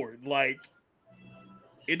the board. Like,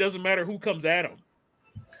 it doesn't matter who comes at them.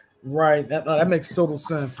 Right. That makes total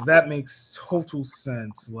sense. That makes total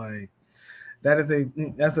sense. Like, that's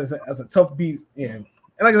a tough beat. Yeah.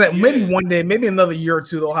 And like I said, maybe one day, maybe another year or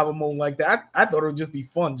two, they'll have a mode like that. I thought it would just be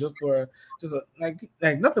fun, just like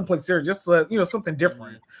nothing play serious, just something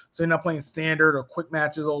different. So you're not playing standard or quick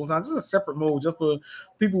matches all the time. Just a separate mode, just for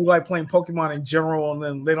people who like playing Pokemon in general, and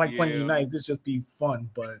then they like playing Unite. This just be fun.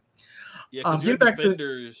 But get back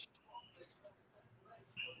defenders,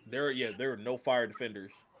 to there are no fire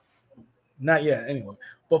defenders. Not yet, anyway.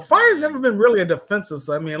 But fire's never been really a defensive.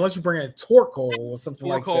 So I mean, unless you bring in Torkoal or something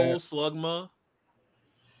like that. Torkoal, Slugma.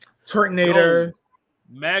 Turtonator.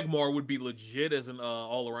 Magmar would be legit as an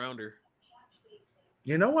all-arounder.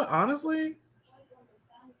 You know what? Honestly,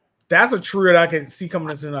 that's a trio that I can see coming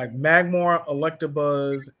in soon. Like Magmar,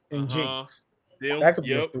 Electabuzz, and Jinx. That could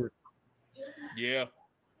be a three. Yeah.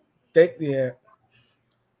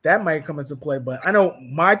 That might come into play. But I know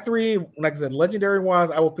my three, like I said,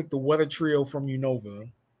 legendary-wise, I will pick the Weather Trio from Unova.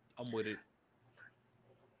 I'm with it.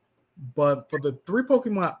 But for the three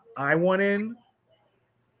Pokemon I want in,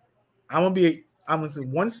 I'm gonna say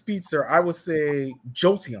one speedster. I would say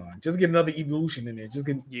Jolteon. Just get another evolution in there. Just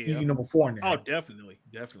get EV number 4 in there. Oh, definitely.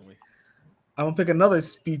 I'm gonna pick another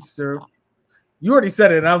speedster. You already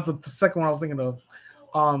said it. That was the second one I was thinking of.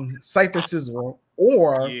 Scyther Scizor.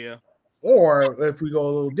 Or if we go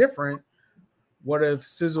a little different, what if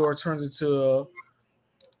Scizor turns into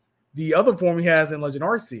the other form he has in Legend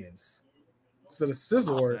Arceus? So the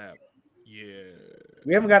Scizor.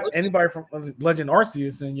 We haven't got anybody from Legend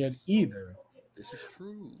Arceus in yet either. This is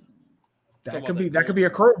true. That could be a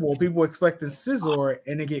curveball. People expecting Scizor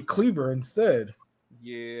and they get Cleaver instead.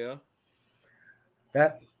 Yeah.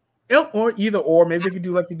 Or maybe they could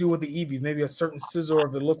do like they do with the Eevees. Maybe a certain Scizor,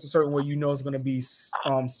 if it looks a certain way, it's going to be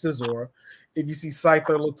Scizor. If you see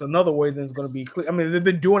Scyther looks another way, then it's going to be Cleaver. I mean, they've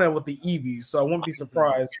been doing that with the Eevees, so I wouldn't be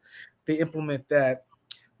surprised they implement that.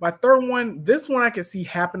 My third one, this one I can see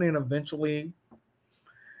happening eventually.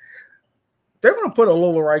 They're going to put a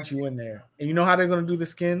Alola Raichu in there. And you know how they're going to do the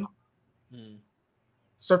skin?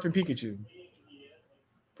 Surfing Pikachu.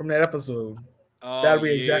 From that episode. That'll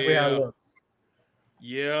be exactly how it looks.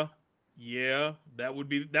 Yeah. That would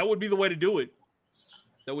be the way to do it.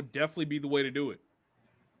 That would definitely be the way to do it.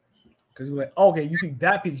 Because you're like, okay, you see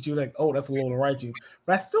that Pikachu, you're like, oh, that's a Alola Raichu.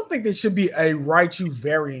 But I still think there should be a Raichu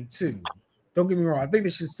variant too. Don't get me wrong. I think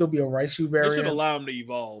there should still be a Raichu variant. They should allow him to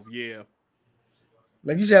evolve, yeah.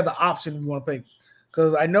 Like you should have the option if you want to play.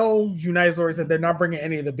 Because I know United's already said they're not bringing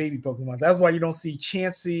any of the baby Pokemon. That's why you don't see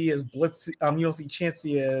Chansey as Blitz. You don't see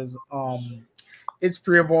Chansey as it's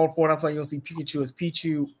pre-evolved for. That's why you don't see Pikachu as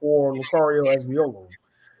Pichu or Lucario as Riolo.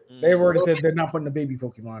 They've already said they're not putting the baby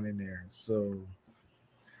Pokemon in there. So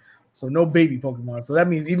no baby Pokemon. So that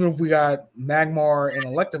means even if we got Magmar and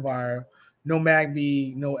Electivire, no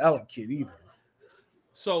Magby, no Elekid either.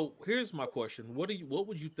 So here's my question: What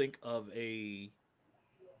would you think of a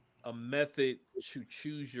method to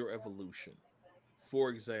choose your evolution? For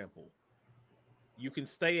example, you can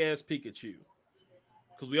stay as Pikachu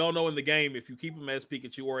because we all know in the game if you keep them as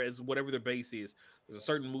Pikachu or as whatever their base is, there's a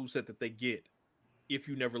certain moveset that they get if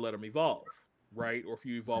you never let them evolve, right? Or if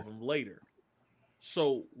you evolve them later.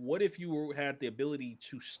 So what if you had the ability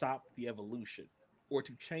to stop the evolution or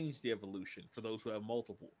to change the evolution for those who have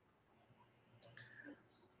multiple?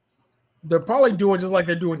 They're probably doing just like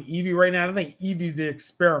they're doing Eevee right now. I think Eevee's the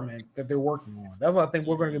experiment that they're working on. That's why I think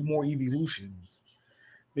we're going to get more evolutions,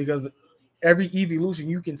 because every evolution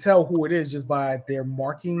you can tell who it is just by their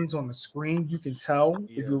markings on the screen. You can tell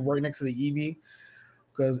if you're right next to the Eevee,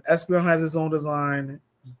 because Espeon has its own design,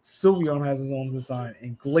 Sylveon has its own design,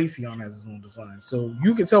 and Glaceon has its own design. So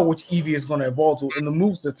you can tell which Eevee is going to evolve to, and the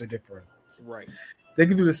movesets are different. Right. They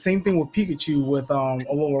can do the same thing with Pikachu with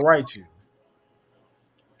Alola Raichu.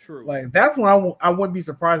 True. Like that's when I wouldn't be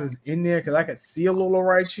surprised it's in there, because I could see Alola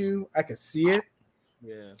Raichu. I could see it.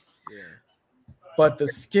 Yeah. But the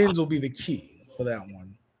skins will be the key for that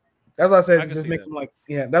one. That's why I said just make them like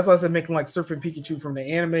that's why I said make them like Surfing Pikachu from the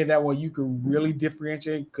anime. That way you could really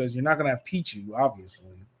differentiate, because you're not gonna have Pichu,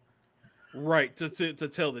 obviously. Right, to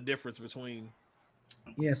tell the difference between.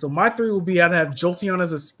 Yeah, so my three would be I'd have Jolteon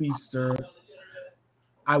as a speedster.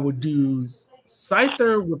 I would do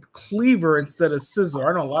Scyther with Cleaver instead of Scizor.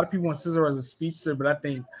 I know a lot of people want Scizor as a speedster, but I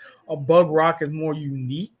think a Bug Rock is more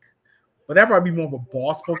unique. But that'd probably be more of a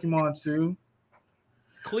boss Pokemon too.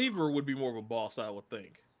 Cleaver would be more of a boss, I would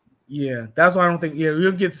think. Yeah, that's why I don't think. Yeah,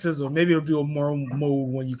 we'll get Scizor. Maybe it'll do a more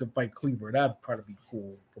mode when you can fight Cleaver. That'd probably be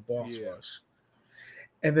cool for boss rush.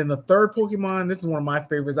 And then the third Pokemon, this is one of my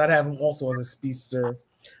favorites. I'd have him also as a speedster.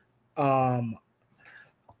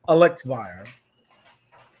 Electivire.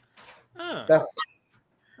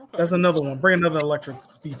 That's another one. Bring another electric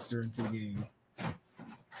speedster into the game.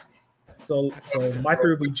 So my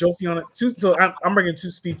three will be Jolteon. So I'm bringing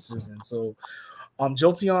two speedsters in. So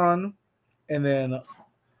Jolteon and then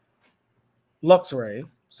Luxray.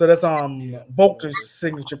 So that's Volker's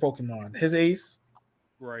signature Pokemon. His ace.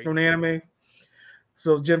 Right. From the anime.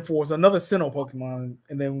 So Gen 4 is another Sinnoh Pokemon.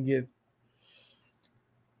 And then we get,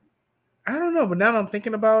 I don't know, but now that I'm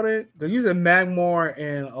thinking about it, because using Magmar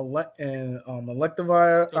and Electivire,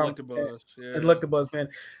 Electabuzz, man.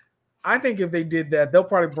 I think if they did that, they'll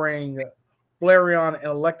probably bring Flareon and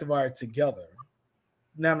Electivire together.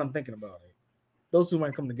 Now that I'm thinking about it, those two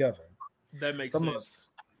might come together. That makes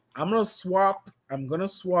sense. I'm gonna swap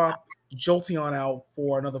Jolteon out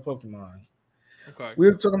for another Pokemon. Okay. We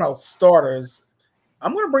were talking about starters.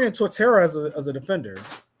 I'm gonna bring in Torterra as a defender.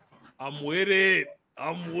 I'm with it.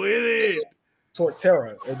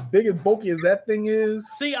 Torterra, as big as bulky as that thing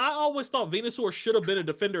is. See, I always thought Venusaur should have been a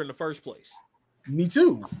defender in the first place. Me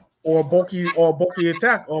too. Or a bulky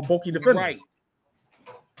attack or a bulky defender. Right.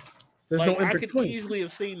 There's no in I between. could easily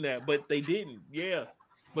have seen that, but they didn't. Yeah.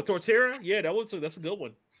 But Torterra, yeah, that's a good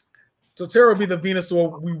one. Torterra would be the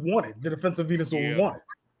Venusaur we wanted, the defensive Venusaur we wanted.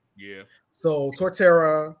 Yeah. So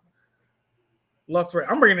Torterra, Luxray.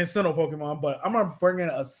 I'm bringing in Sinnoh Pokemon, but I'm gonna bring in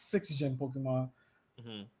a 6th gen Pokemon.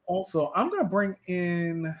 Mm-hmm. Also, I'm gonna bring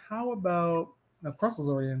in. How about now? Crustl's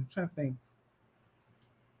already in. I'm trying to think.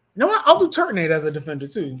 You know what? I'll do Turtonator as a defender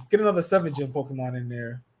too. Get another 7th gen Pokemon in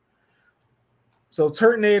there. So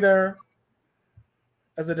Turtonator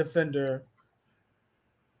as a defender,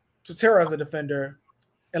 Torterra as a defender,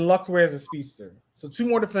 and Luxray as a speedster. So 2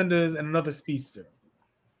 more defenders and another speedster.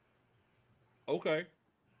 Okay.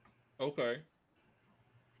 Because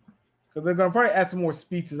they're gonna probably add some more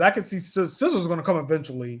speedsters. I can see Scissors going to come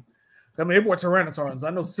eventually. I mean, they bought Tyrannosaurus. I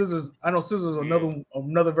know Scissors is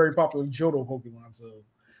another very popular Johto Pokemon. So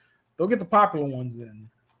they'll get the popular ones in.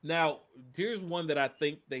 Now, here's one that I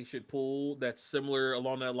think they should pull that's similar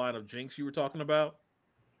along that line of Jinx you were talking about.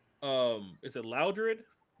 Is it Loudred?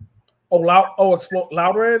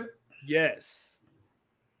 Loudred? Yes.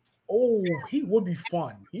 Oh, he would be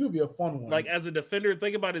fun. He would be a fun one. Like as a defender,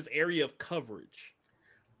 think about his area of coverage.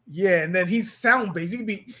 Yeah, and then he's sound based.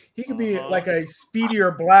 He could be like a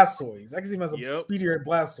speedier Blastoise. I can see him as a speedier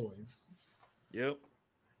Blastoise. Yep.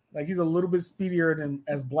 Like he's a little bit speedier than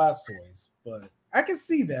as Blastoise, but I can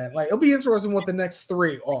see that. Like it'll be interesting what the next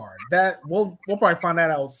 3 are. That we'll probably find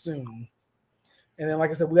that out soon. And then, like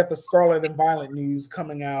I said, we got the Scarlet and Violet news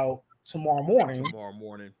coming out tomorrow morning.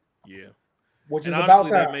 Yeah. Which and is about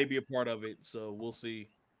time. That may be a part of it, so we'll see.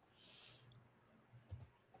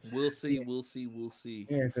 We'll see.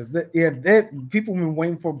 Yeah, because people have been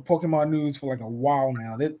waiting for Pokemon news for like a while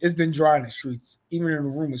now. It's been dry in the streets, even in the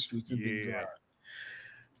rumor streets. It's been dry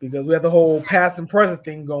because we have the whole past and present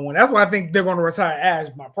thing going. That's why I think they're going to retire Ash.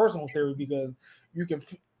 My personal theory, because you can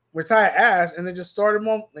retire Ash and then just start him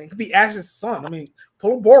on. It could be Ash's son. I mean,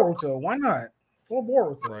 pull a Boruto. Why not? Pull a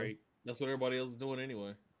Boruto. Right. That's what everybody else is doing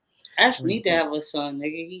anyway. Ash need to have a son,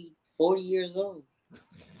 nigga. He 40 years old.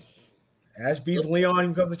 Ash beats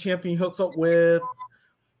Leon, becomes the champion, hooks up with.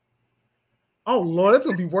 Oh Lord, that's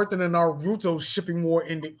gonna be worth it in Naruto shipping more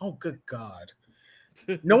ending. Oh, good God!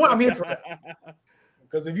 You know what? I'm here for that.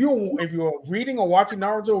 Because if you're reading or watching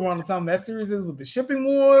Naruto around the time that series is with the shipping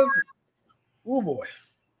wars, ooh boy,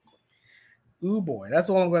 that's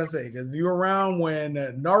all I'm gonna say. Because if you're around when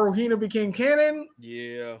Naruhina became canon,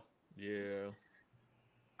 yeah.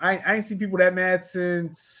 I ain't seen people that mad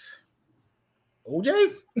since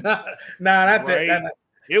OJ. Not that.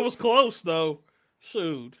 It was close though.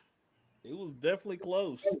 Shoot, it was definitely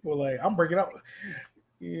close. People like I'm breaking up.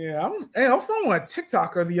 Yeah, I was following a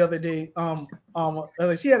TikToker the other day.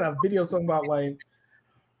 She had a video talking about like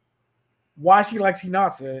why she likes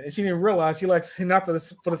Hinata, and she didn't realize she likes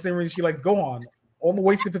Hinata for the same reason she likes Gohan. All the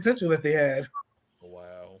wasted potential that they had.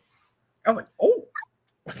 Wow. I was like, oh.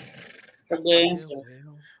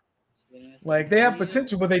 Like they have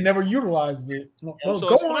potential, but they never utilized it. So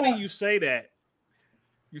it's funny you say that.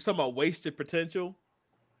 You're talking about wasted potential.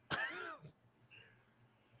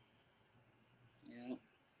 Yeah.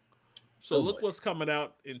 So look what's coming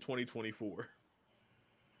out in 2024.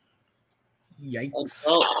 Yikes!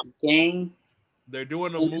 Gang. They're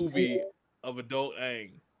doing a movie of Adult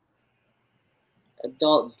Aang.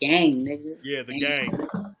 Adult Gang, nigga. Yeah, the gang.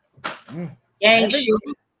 Gang shit.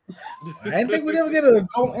 I didn't think we'd ever get an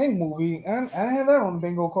Adult Aang movie. I have that on the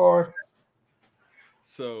bingo card.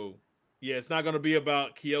 So Yeah, it's not going to be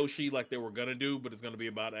about Kyoshi like they were going to do, but it's going to be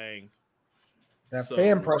about Aang. That So,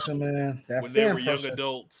 fan pressure, man. That when fan they were pressure. young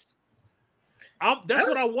adults. That's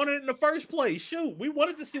what I wanted in the first place. Shoot, we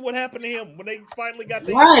wanted to see what happened to him when they finally got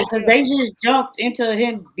the right, because they just jumped into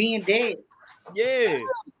him being dead. Yeah.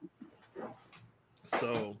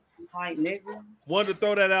 So, like, nigga. Wanted to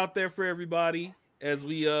throw that out there for everybody as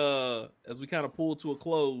we kind of pull to a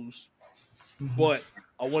close. Mm-hmm. But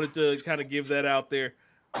I wanted to kind of give that out there.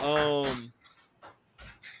 I'm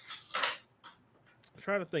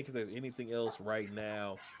trying to think if there's anything else right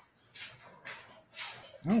now.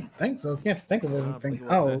 I don't think so. Can't think of anything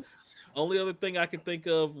else. Only other thing I can think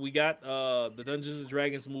of, we got the Dungeons and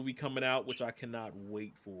Dragons movie coming out, which I cannot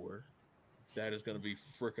wait for. That is going to be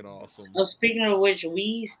freaking awesome. Speaking of which,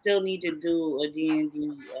 we still need to do a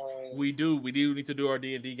D&D. We do need to do our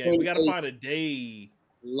D&D game. We got to find a day.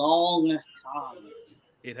 Long time.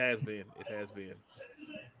 It has been.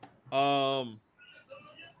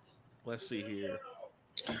 Let's see here.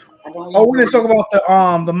 Oh, we didn't talk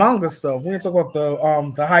about the manga stuff. We didn't talk about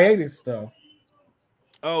the hiatus stuff.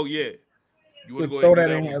 Oh yeah, you want to throw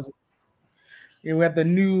that in here? Yeah, we had the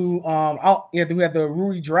new we had the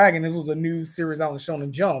Ruri Dragon. This was a new series out in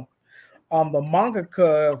Shonen Jump. The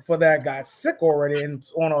mangaka for that got sick already and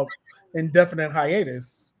it's on a indefinite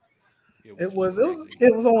hiatus. It was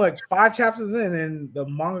only like 5 chapters in, and the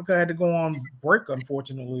mangaka had to go on break,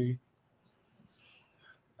 unfortunately.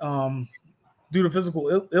 Due to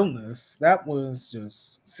physical illness. That was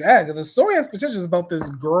just sad. The story has potential about this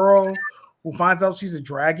girl who finds out she's a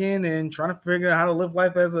dragon and trying to figure out how to live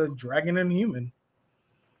life as a dragon and human.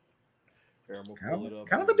 Kind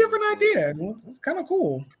of a different idea. It's kind of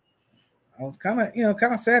cool. I was kind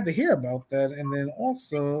of sad to hear about that. And then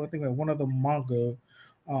also, I think one other manga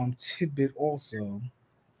tidbit also.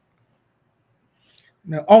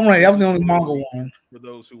 No, oh right, that was the only manga one. For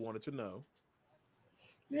those who wanted to know.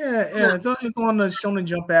 Yeah, it's on the Shonen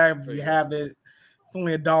Jump app. If you have it, it's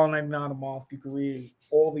only $1.99 a month. You can read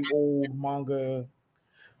all the old manga,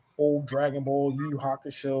 old Dragon Ball, Yu Yu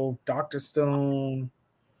Hakusho, Dr. Stone,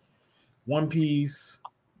 One Piece.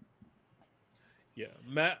 Yeah,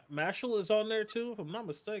 Mashal is on there too, if I'm not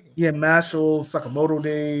mistaken. Yeah, Mashal, Sakamoto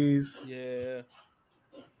Days. Yeah.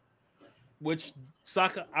 Which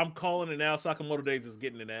I'm calling it now. Sakamoto Days is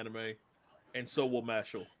getting an anime, and so will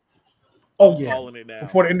Mashal. Oh yeah, calling it now.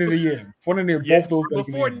 Before the end of the year. Before the end of the year, both those.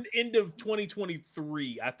 Before the end of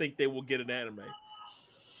 2023, I think they will get an anime.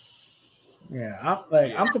 Yeah,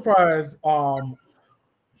 I'm surprised. No,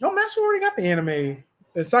 Mashal already got the anime.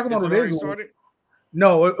 Sakamoto Days started.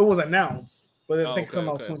 No, it was announced, but I think it's coming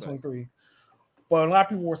out 2023. But a lot of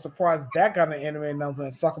people were surprised that got an anime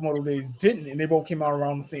announcement. Sakamoto Days didn't, and they both came out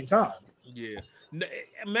around the same time. Yeah,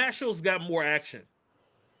 Mashal's got more action.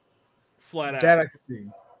 Flat out. That I can see.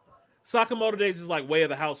 Sakamoto Days is like Way of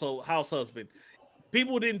the House Husband.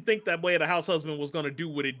 People didn't think that Way of the House Husband was going to do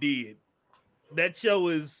what it did. That show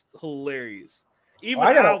is hilarious. Even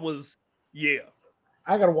I gotta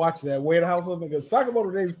watch that Way of the House Husband because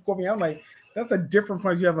Sakamoto Days caught me. I'm like, that's a different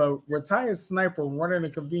place. You have a retired sniper running a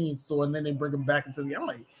convenience store, and then they bring him back into the. I'm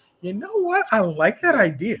like, you know what? I like that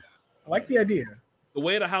idea. I like the idea. The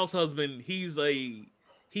Way of the House Husband. He ran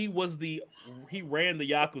the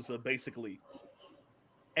Yakuza basically.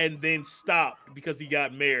 And then stopped because he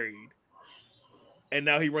got married. And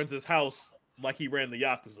now he runs his house like he ran the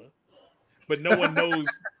Yakuza. But no one knows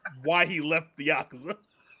why he left the Yakuza.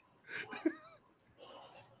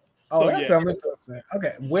 That sounds interesting.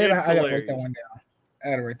 Okay, I gotta write that one down.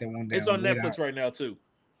 I gotta write that one down. It's on Netflix right now, too.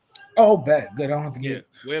 Oh, bet. Good. I don't have to get it.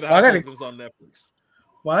 Way of the House Husband's on Netflix.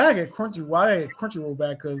 Well, I gotta get Crunchyroll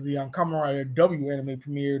back because the Kamen Rider W anime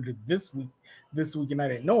premiered this week, and I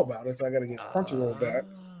didn't know about it, so I gotta get Crunchyroll back.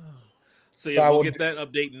 So we'll get that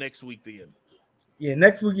update next week then. Yeah,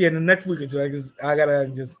 next week. Yeah, the next week or two. I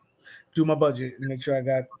gotta just do my budget and make sure I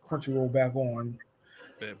got Crunchyroll back on.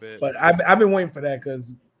 Bet. But I've been waiting for that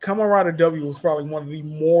because Kamen Rider W was probably one of the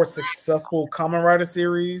more successful Kamen Rider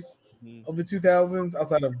series of the 2000s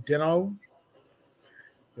outside of Den-O.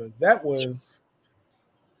 Because that was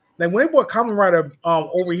like when they brought Kamen Rider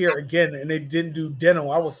over here again and they didn't do Den-O,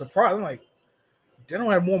 I was surprised. I'm like, Den-O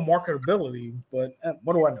had more marketability, but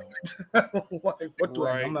what do I know? what do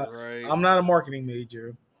I know? I'm not a marketing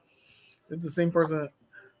major. It's the same person.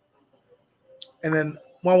 And then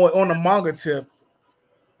on the manga tip,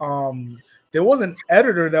 there was an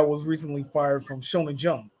editor that was recently fired from Shonen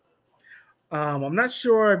Jump. I'm not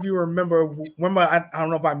sure if you remember. I don't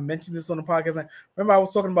know if I mentioned this on the podcast. Remember, I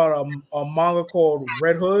was talking about a manga called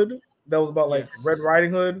Red Hood that was about Red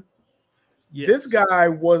Riding Hood. Yes. This guy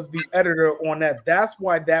was the editor on that. That's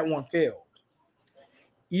why that one failed.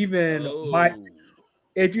 even Oh.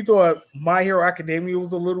 if you thought My Hero Academia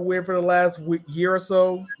was a little weird for the last year or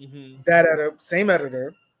so, Mm-hmm. that same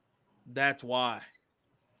editor. That's why.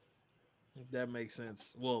 That makes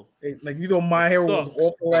sense. Well, Like you thought My it Hero was sucks,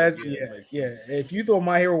 off the but last yeah, it makes yeah. sense. If you thought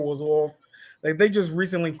My Hero was off, like they just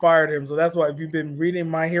recently fired him, so that's why if you've been reading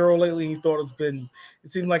My Hero lately and you thought it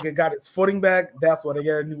seemed like it got its footing back, that's why they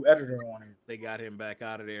got a new editor on it. They got him back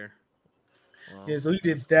out of there. Yeah, so he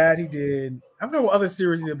did that. He did. I forgot what other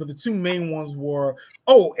series he did, but the two main ones were.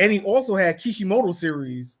 Oh, and he also had Kishimoto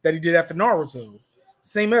series that he did after Naruto.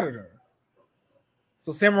 Same editor.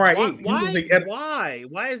 So Samurai 8. He was the editor.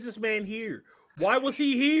 Why is this man here? Why was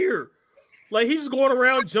he here? Like he's just going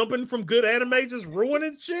around jumping from good anime, just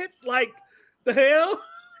ruining shit. Like the hell?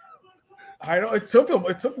 I know it took them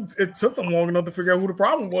long enough to figure out who the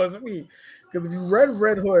problem was. I mean, because if you read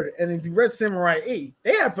Red Hood and if you read Samurai 8,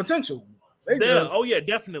 they had potential. Oh yeah,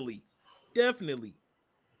 definitely.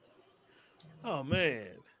 Oh man.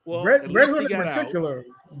 Well, Red Hood in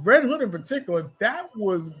particular, that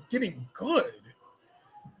was getting good.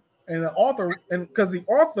 And the author, and because the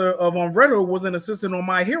author of Red Hood was an assistant on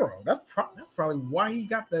My Hero. That's probably why he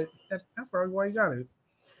got that. That's probably why he got it.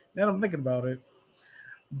 Now I'm thinking about it.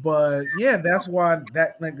 But yeah, that's why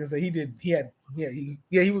that, like I said, he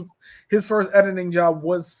was his first editing job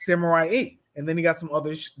was Samurai 8. And then he got some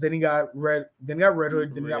other. Then he got Red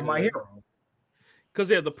Hood. Then he got My Hero. Because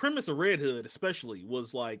yeah, the premise of Red Hood, especially,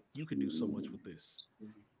 was like you could do so much with this,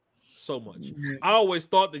 so much. Yeah. I always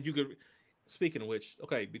thought that you could. Speaking of which,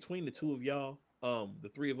 okay, between the two of y'all, the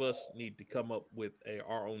three of us need to come up with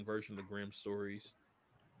our own version of the Grimm stories.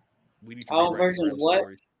 We need to our version of what?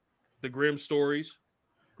 Stories. The Grimm stories,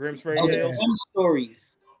 Grimm's fairy Oh, tales. Grimm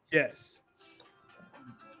stories. Yes.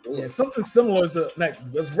 Yeah, something similar to like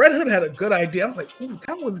because Red Hood had a good idea. I was like, ooh,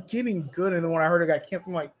 that was getting good. And then when I heard it got canceled,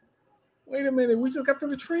 I'm like, wait a minute, we just got through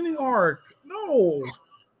the training arc. No.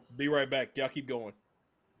 Be right back. Y'all keep going.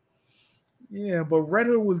 Yeah, but Red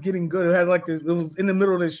Hood was getting good. It had like this, it was in the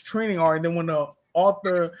middle of this training arc. And then when the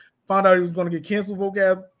author found out he was going to get canceled,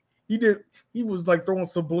 vocab, he was like throwing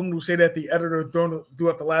subliminal shade at the editor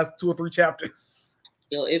throughout the last 2 or 3 chapters.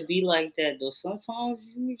 Yo, it be like that though. Sometimes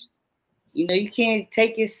you can't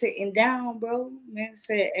take it sitting down, bro. Man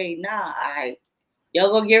said, hey, nah, all right.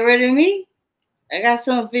 Y'all gonna get rid of me? I got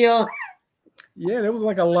something for y'all. Yeah, there was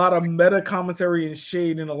like a lot of meta commentary and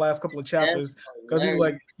shade in the last couple of chapters because he was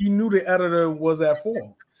like, he knew the editor was at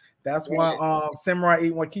fault. That's why Samurai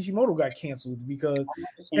 8 why Kishimoto got canceled because,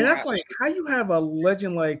 and that's like how you have a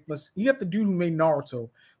legend like you got the dude who made Naruto.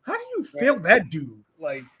 How do you fail that dude?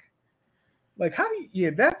 Like how do you?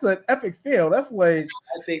 Yeah, that's an epic fail. That's like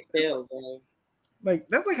epic fail, bro. Like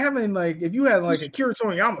that's like having like if you had like a Akira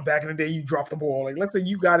Toriyama back in the day, you dropped the ball. Like let's say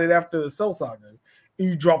you got it after the Cell Saga, and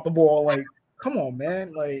you dropped the ball. Like come on,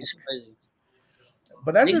 man. Like,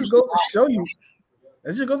 but that just goes to show you.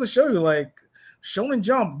 That just goes to show you, like Shonen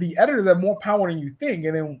Jump, the editors have more power than you think.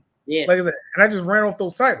 And then, like I said, and I just ran off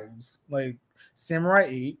those titles like Samurai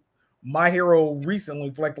 8, My Hero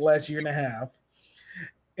recently for like the last year and a half,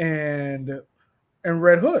 and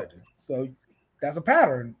Red Hood. So that's a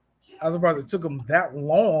pattern. I was surprised it took them that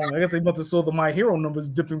long. I guess they must have saw the My Hero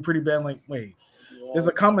numbers dipping pretty bad. Like, wait, there's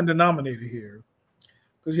a common denominator here.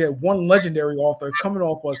 Because you had one legendary author coming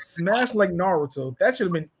off a smash like Naruto. That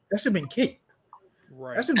should have been cake.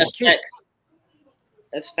 Right. That should have been cake.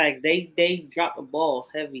 That's facts. They dropped the ball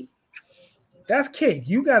heavy. That's cake.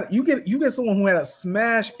 You get someone who had a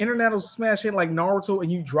international smash hit like Naruto,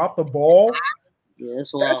 and you drop the ball. Yeah,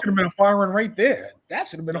 that's that should have been a firing right there. That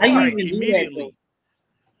should have been a firing immediately.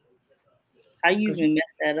 How you even mess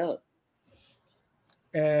that up?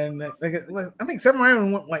 And like I think Samurai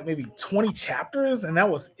went like maybe 20 chapters, and that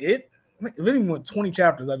was it. If it even went 20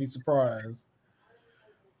 chapters, I'd be surprised.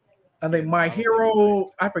 I think My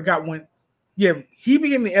Hero, I forgot when. Yeah, he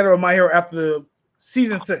became the editor of My Hero after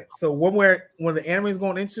season 6. So when the anime is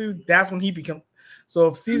going into, that's when he became. So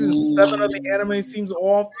if season 7 of the anime seems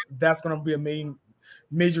off, that's going to be a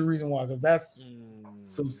major reason why. Because that's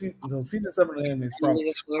so season 7 of the anime is probably.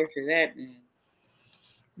 For that, man.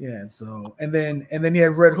 Yeah, so and then he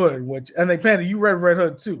had Red Hood, and like Panda, you read Red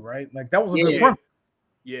Hood too, right? Like that was a good premise.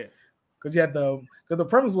 Yeah, because you had the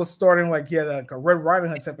premise was starting like you had like a Red Riding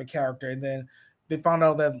Hood type of character, and then they found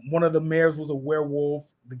out that one of the mayors was a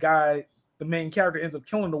werewolf. The main character ends up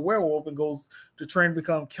killing the werewolf and goes to train to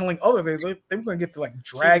become killing other things. They were gonna get to like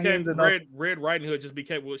dragons and Red Riding Hood just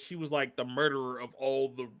became she was like the murderer of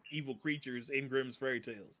all the evil creatures in Grimm's fairy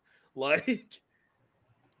tales, like.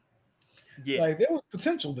 Yeah, like there was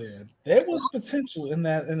potential there. There was potential in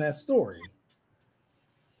that story.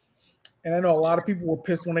 And I know a lot of people were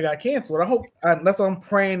pissed when they got canceled. That's what I'm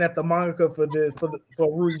praying that the manga for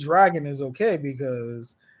Ruby Dragon is okay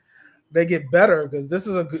because they get better because this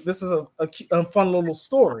is a fun little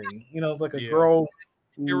story. You know, it's like a girl.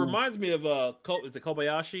 It reminds me of is it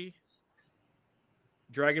Kobayashi?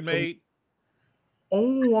 Dragon Maid.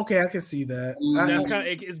 Oh, okay, I can see that. That's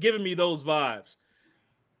it's giving me those vibes.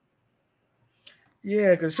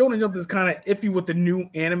 Yeah, because Shonen Jump is kind of iffy with the new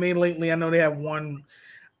anime lately. I know they have one.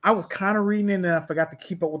 I was kind of reading it and I forgot to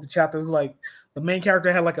keep up with the chapters. Like the main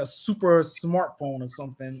character had like a super smartphone or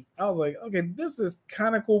something. I was like, okay, this is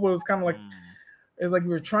kind of cool, but it's kind of like it's like we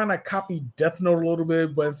were trying to copy Death Note a little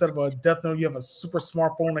bit, but instead of a Death Note, you have a super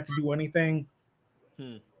smartphone that can do anything.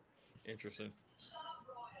 Interesting.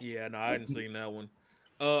 Yeah, no, I hadn't seen that one.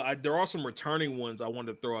 There are some returning ones I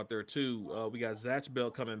wanted to throw out there too. We got Zatch Bell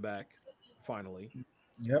coming back finally.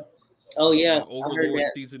 Yep. Oh yeah, Overlord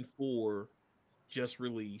season 4 just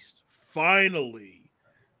released. Finally,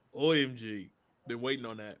 OMG, been waiting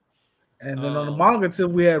on that. And then on the manga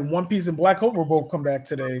tip, we had One Piece and Black Clover both come back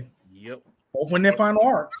today. Yep. Open their final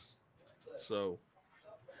arcs. So,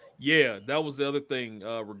 yeah, that was the other thing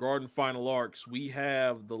regarding final arcs. We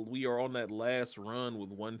are on that last run with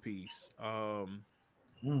One Piece.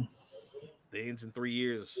 It ends in 3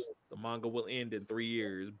 years. The manga will end in 3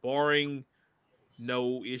 years, barring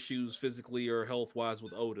no issues physically or health wise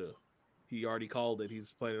with Oda. He already called it.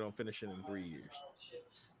 He's planning on finishing in 3 years.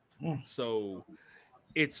 So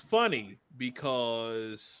it's funny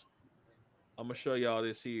because I'm gonna show y'all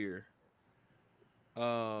this here.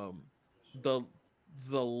 The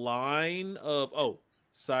line of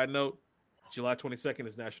side note, July 22nd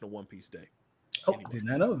is National One Piece Day. Did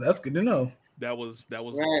not know. That's good to know. That was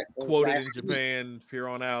quoted in Japan. Here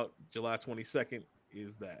on out, July 22nd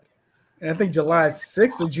is that. And I think July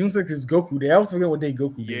 6th or June 6th is Goku Day. I always forget what day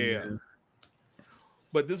Goku Day is.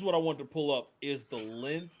 But this is what I wanted to pull up is the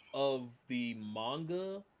length of the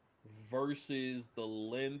manga versus the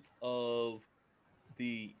length of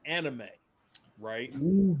the anime, right?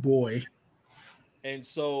 Ooh, boy. And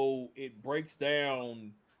so it breaks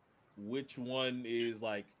down which one is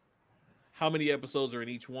like how many episodes are in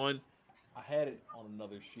each one. I had it on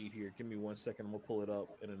another sheet here. Give me 1 second. I'm going to pull it up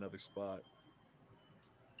in another spot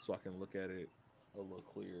so I can look at it a little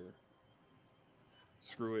clearer.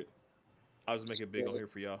 Screw it. I was making it big on here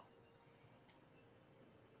for y'all.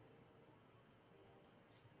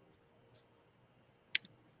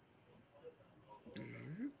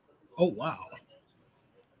 Oh, wow.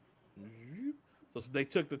 So they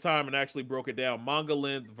took the time and actually broke it down. Manga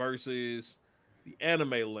length versus the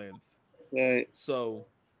anime length. Right. So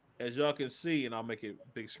as y'all can see, and I'll make it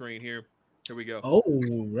big screen here. Here we go. Oh,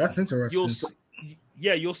 that's interesting.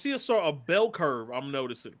 You'll see a sort of bell curve I'm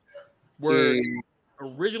noticing. Where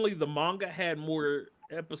originally the manga had more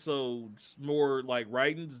episodes, more like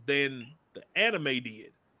writings than the anime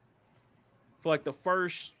did. For like the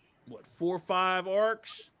first 4 or 5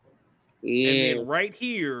 arcs. Yeah. And then right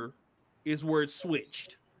here is where it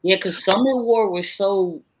switched. Yeah, because Summer War was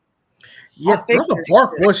so. Yeah, Thriller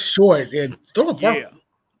Bark was short, and Thriller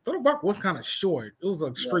Bark was kind of short. It was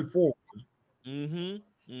like straightforward. And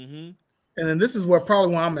then this is where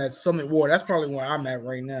I'm at. Summit War. That's probably where I'm at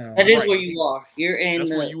right now. That is where you are. You're in.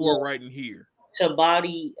 That's where you are right in here.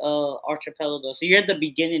 Tabati Archipelago. So you're at the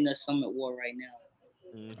beginning of Summit War right now.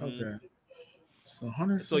 Okay. So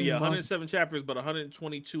 107 chapters, but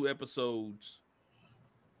 122 episodes.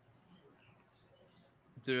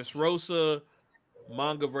 There's Rosa,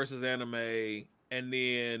 manga versus anime, and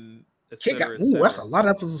then that's a lot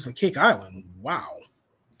of episodes for Cake Island. Wow.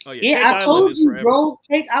 Oh yeah, I told you, bro.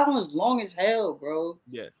 Cake Island is long as hell, bro.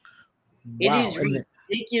 Yeah. It is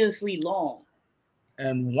ridiculously long.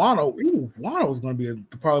 And Wano is going to be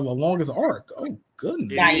probably the longest arc. Oh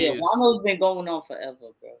goodness. Yeah, Wano's been going on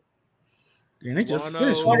forever, bro. And they just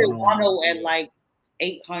finished Wano at like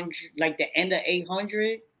 800, like the end of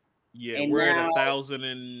 800. Yeah, we're at 1,000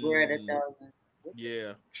 and we're at 1,000.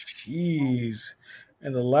 Yeah. Jeez.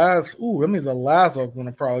 And the last arc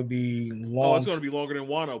gonna probably be long. Oh, it's gonna be longer than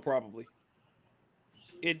Wano, probably.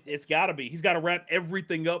 It's gotta be. He's gotta wrap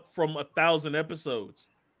everything up from 1,000 episodes.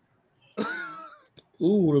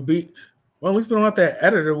 Well, at least we don't have that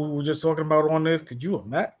editor we were just talking about on this. Could you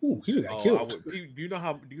imagine? He got killed. Do you know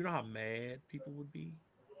how mad people would be?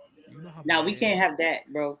 We can't have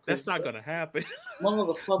that, bro. That's not gonna happen.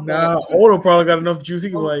 Oda probably got enough juice. He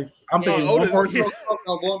can I'm thinking one person.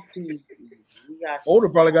 Oda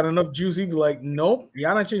probably got enough juice. He'd be like, nope,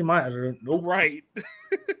 y'all not changing my editor. Nope. Right.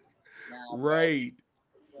 Right.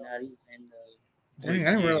 Dang,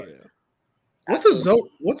 I didn't realize. What's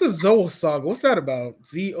the Zoa saga? What's that about?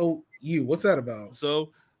 ZOU. What's that about?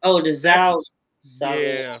 So Oh, the Zao saga.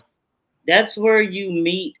 Yeah, That's where you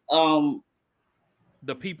meet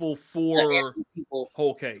the people the for people.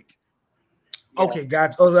 Whole Cake. Yeah. Okay,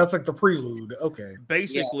 gotcha. Oh, that's like the prelude. Okay.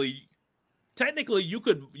 Basically, technically, you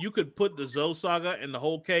could put the Zoe saga and the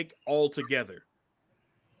Whole Cake all together.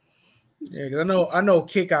 Yeah, because I know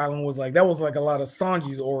Cake Island was like that was like a lot of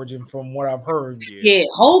Sanji's origin from what I've heard. Yeah,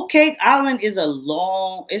 Whole Cake Island is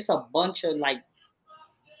it's a bunch of like,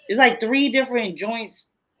 it's like 3 different joints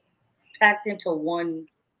packed into one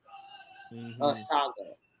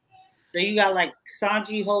saga. So you got like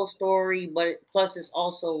Sanji whole story, but plus it's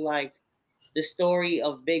also like the story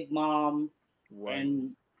of Big Mom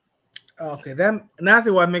and Okay, now I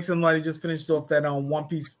see why it makes them like they just finished off that One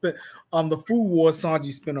Piece spin the Food Wars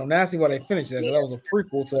Sanji spin on. Now I see why they finished that because that was a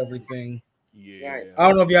prequel to everything. Yeah, I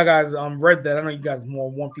don't know if y'all guys read that. I know you guys are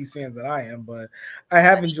more One Piece fans than I am, but I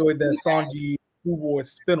have enjoyed that Sanji Food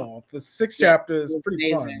Wars spinoff. The 6 chapters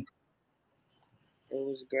pretty fun. It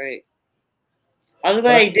was great. I was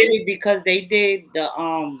glad they did it because they did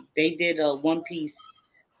a One Piece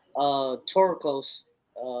Toriko's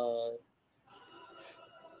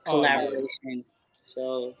collaboration.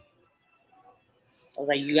 So I was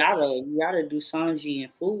like, you gotta do Sanji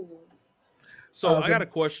and Food. So I got a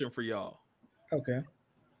question for y'all. Okay.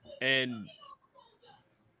 And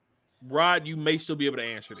Rod, you may still be able to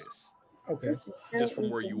answer this. Okay. Just from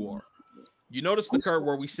where you are. You notice the curve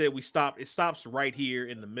where we said we stopped. It stops right here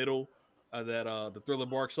in the middle of that the Thriller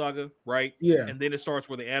Bark saga, right? Yeah. And then it starts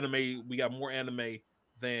where the anime, we got more anime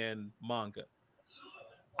than manga.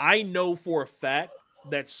 I know for a fact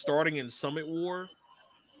that starting in Summit War,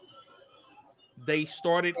 they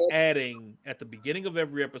started adding at the beginning of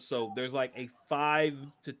every episode, there's like a 5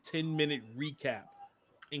 to 10 minute recap,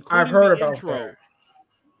 including I've heard the about intro that.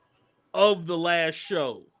 of the last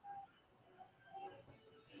show.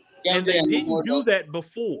 Yeah, and they didn't do that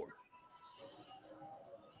before.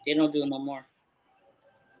 They don't do it no more.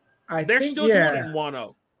 They're still doing it in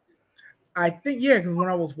Wano. I think because when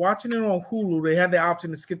I was watching it on Hulu, they had the option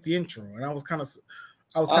to skip the intro, and I was kind of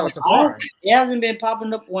surprised. It hasn't been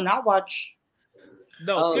popping up when I watch.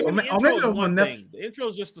 No, skipping the intro is one thing. The intro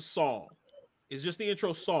is just the song. It's just the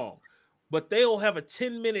intro song. But they'll have a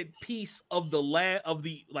 10-minute piece of the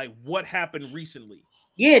like what happened recently.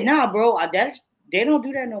 Yeah, nah, bro. They don't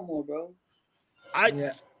do that no more, bro.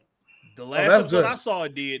 The last episode I saw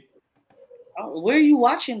it did. Where are you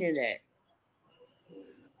watching it at?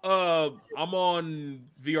 I'm on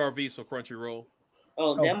VRV, so Crunchyroll.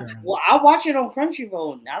 Oh, damn. Okay. Well, I watch it on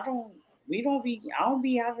Crunchyroll. I don't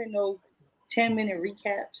be having no 10-minute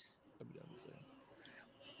recaps.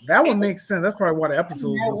 That would make sense. That's probably why the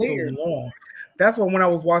episodes are so long. That's why when I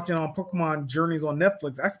was watching on Pokemon Journeys on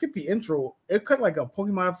Netflix, I skipped the intro. It cut like a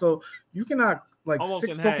Pokemon episode. You cannot like almost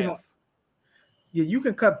 6 Pokemon. Half. Yeah, you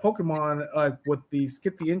can cut Pokemon with the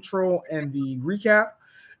skip the intro and the recap.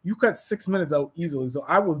 You cut 6 minutes out easily. So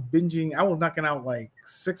I was binging. I was knocking out like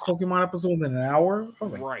 6 Pokemon episodes in an hour. I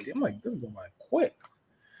was like, I'm like, this is going by quick.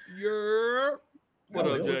 What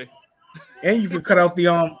up, Jay? And you can cut out the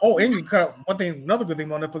and you cut out another good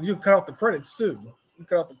thing on Netflix, you can cut out the credits too. You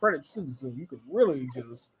cut out the credits too, so you could really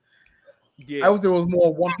just I wish there was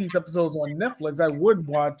more One Piece episodes on Netflix. I would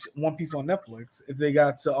watch One Piece on Netflix if they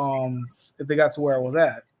got to where I was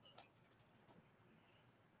at.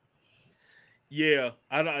 Yeah,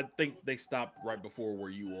 I think they stopped right before where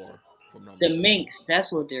you are. The Minx,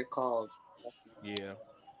 that's what they're called. Yeah.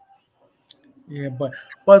 Yeah, but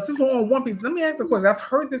since we're on One Piece, let me ask a question. I've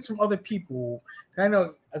heard this from other people. I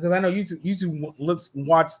know you two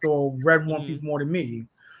watch or read One Piece more than me,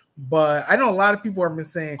 but I know a lot of people have been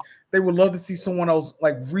saying they would love to see someone else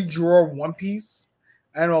like redraw One Piece.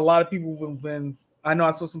 I know a lot of people have been. I know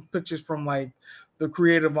I saw some pictures from like the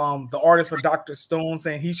creative, the artist for Dr. Stone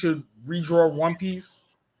saying he should redraw One Piece.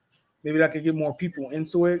 Maybe that could get more people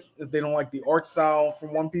into it if they don't like the art style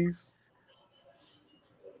from One Piece.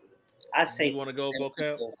 I say you want to go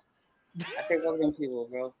vocab? I say fuck them people,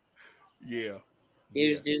 bro. Yeah.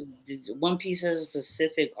 There's One Piece has a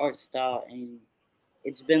specific art style, and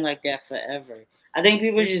it's been like that forever. I think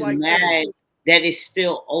people are just like mad that it's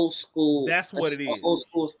still old school. That's what it is. Old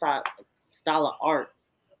school style of art,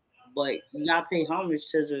 but you gotta pay homage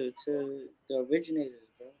to the originators,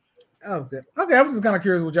 bro. Okay. I was just kind of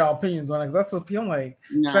curious what y'all opinions on it because that's what I'm like.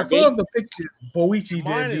 I saw the pictures Boichi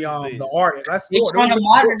did the artist. I saw it. Trying to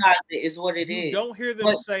modernize it is what it is. Don't hear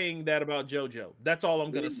them saying that about JoJo. That's all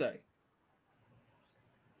I'm gonna say.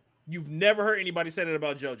 You've never heard anybody say that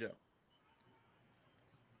about JoJo.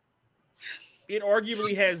 It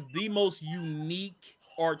arguably has the most unique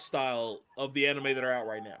art style of the anime that are out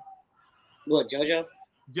right now. What, JoJo?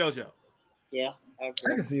 JoJo. Yeah, I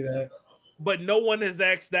can see that. But no one has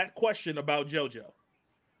asked that question about JoJo.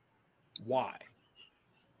 Why?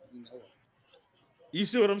 You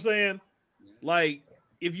see what I'm saying? Like,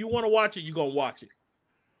 if you want to watch it, you're going to watch it.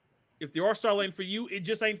 If the art style ain't for you, it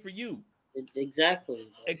just ain't for you. Exactly.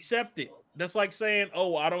 Accept it. That's like saying,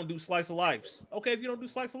 oh, I don't do slice of lives. Okay, if you don't do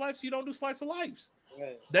slice of lives, you don't do slice of lives.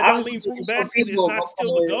 Right. That don't mean Fruit Basket is not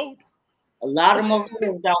still the GOAT. A lot of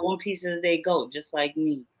motherfuckers got One Piece as they GOAT, just like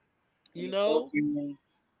me. You know?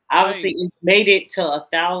 Obviously, it's made it to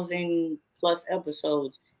 1,000+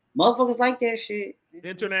 episodes. Motherfuckers like that shit.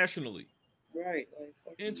 Internationally. Right.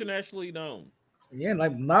 Internationally known. Yeah,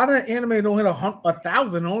 like not an anime don't hit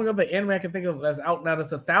 1,000. The only other anime I can think of that's out now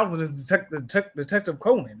that's 1,000 is Detective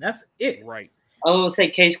Conan. That's it. Right. I would say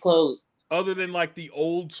Case Closed. Other than like the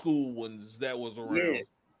old school ones that was around.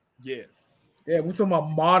 Yeah. Yeah, we're talking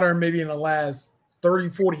about modern, maybe in the last 30,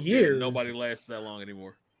 40 years. Yeah, nobody lasts that long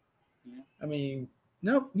anymore. I mean,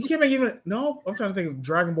 no, you can't make even. No, I'm trying to think of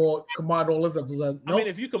Dragon Ball, Commando, Elizabeth. Nope. I mean,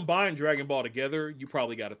 if you combine Dragon Ball together, you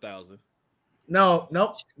probably got 1,000. No,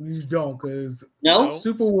 you don't, because no,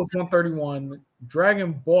 Super was 131,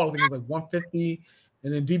 Dragon Ball I think was like 150,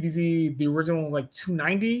 and then DBZ the original was like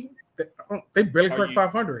 290. They barely cracked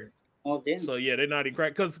 500. Oh damn! So yeah, they're not even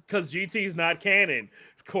cracked because GT is not canon,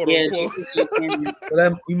 quote unquote. So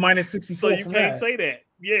that we minus 64. So you can't say that.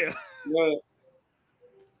 Yeah. Right.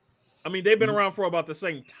 I mean, they've been around for about the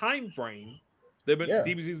same time frame. They've been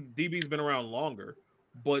DB's been around longer,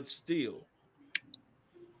 but still.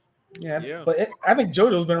 Yeah. But I think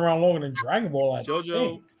JoJo's been around longer than Dragon Ball. I think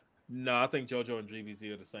JoJo and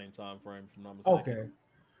DBZ are the same time frame. If I'm not mistaken.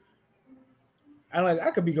 Okay.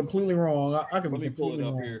 I could be completely wrong. I could Let be me pull completely it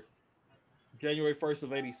up wrong. here. January 1st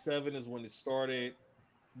of 87 is when it started.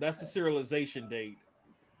 That's the serialization date.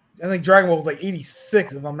 I think Dragon Ball was like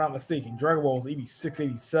 86, if I'm not mistaken. Dragon Ball was 86,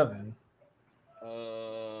 87.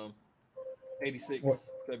 86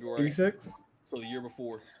 February. 86? So the year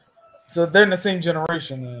before. So they're in the same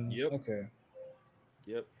generation then. Yep. Okay.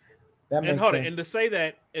 Yep. That makes sense. And to say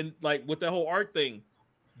that, and like with that whole art thing,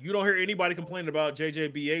 you don't hear anybody complaining about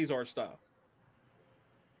JJBA's art style.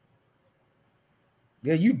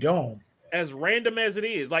 Yeah, you don't. As random as it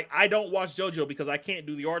is, like I don't watch JoJo because I can't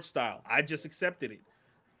do the art style. I just accepted it.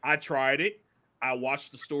 I tried it. I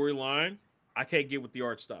watched the storyline. I can't get with the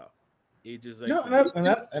art style. It just ain't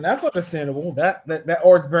and that's understandable. That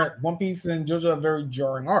art's very One Piece and JoJo are very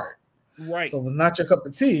jarring art. Right. So if it's not your cup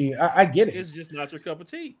of tea, I get it. It's just not your cup of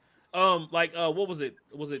tea. What was it?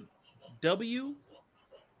 Was it W?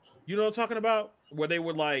 You know what I'm talking about? Where they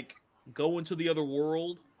would like go into the other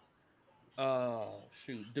world.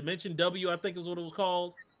 Dimension W, I think is what it was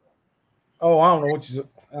called. Oh, I don't know what you.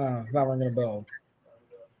 Not ringing a bell.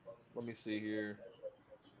 Let me see here.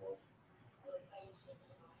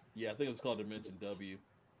 Yeah, I think it was called Dimension W.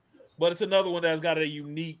 But it's another one that's got a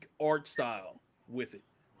unique art style with it.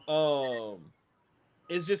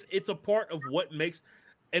 It's a part of what makes,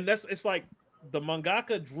 and it's like the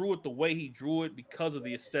mangaka drew it the way he drew it because of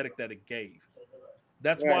the aesthetic that it gave.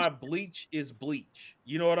 That's why Bleach is Bleach.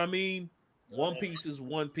 You know what I mean? One Piece is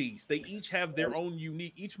One Piece. They each have their own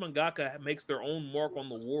unique. Each mangaka makes their own mark on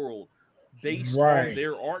the world based on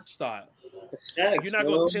their art style. You're not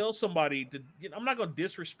going to tell somebody to. I'm not going to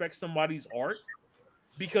disrespect somebody's art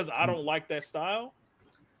because I don't like that style.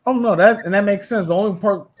 Oh no, that makes sense. The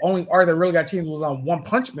only art that really got changed was on One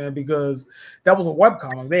Punch Man because that was a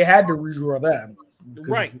webcomic. They had to redraw that.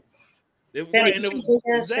 Right.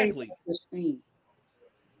 Exactly.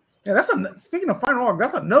 Yeah, speaking of final arc,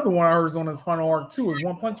 that's another one I heard is on his final arc too. Is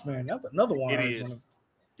One Punch Man? That's another one. It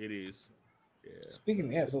is. Yeah.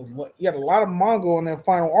 Speaking, so you got a lot of manga on their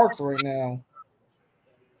final arcs right now.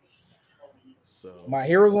 So My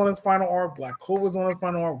Hero's on his final arc. Black Clover's on his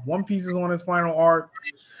final arc. One Piece is on his final arc.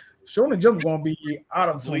 Shonen Jump going to be out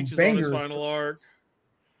of some Bleach bangers. is on his final arc.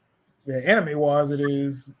 Yeah, anime wise, it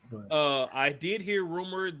is. But. I did hear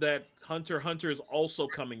rumor that Hunter x Hunter is also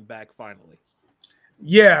coming back finally.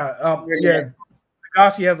 Yeah.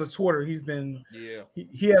 Takashi has a Twitter. He's been. Yeah.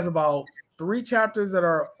 He has about 3 chapters that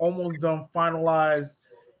are almost done, finalized.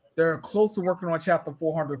 They're close to working on chapter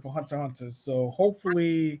 400 for Hunter x Hunter. So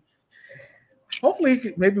hopefully,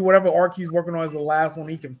 maybe whatever arc he's working on is the last one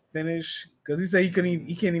he can finish. Because he said he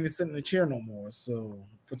can't even sit in the chair no more. So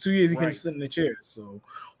for 2 years he couldn't sit in the chair. So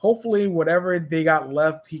hopefully whatever they got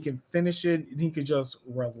left, he can finish it and he can just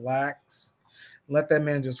relax. Let that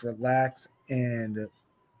man just relax and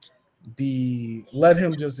let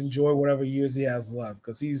him just enjoy whatever years he has left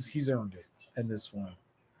because he's earned it at this point.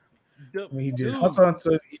 I mean, he did Hunter x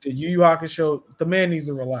Hunter, he did Yu Yu Hakusho. The man needs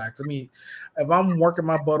to relax. I mean, if I'm working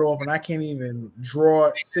my butt off and I can't even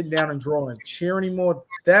sit down and draw on a chair anymore,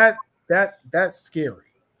 that's scary.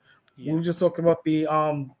 Yeah. We were just talking about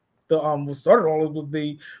what started all it was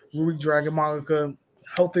the Ruby Dragon mangaka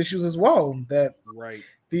health issues as well. That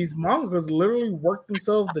these mangakas literally work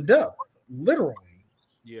themselves to death, literally.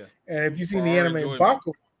 Yeah. And if you've seen the anime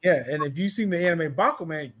Baku, and if you've seen the anime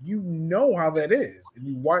Bakuman, you know how that is. If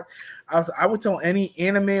you watch, I would tell any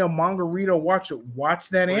anime or manga reader, watch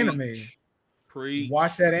that anime.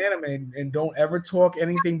 Watch that anime and don't ever talk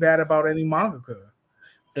anything bad about any mangaka.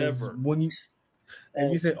 Ever. When you and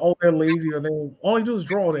you say, "Oh, they're lazy," or they all you do is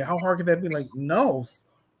draw it. How hard could that be? Like, no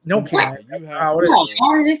kidding. How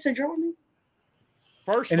hard it is to draw me?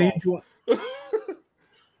 First off.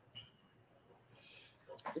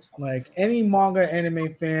 Like any manga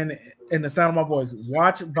anime fan in the sound of my voice,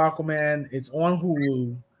 watch Bakuman. It's on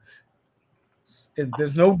Hulu.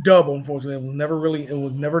 There's no dub, unfortunately. It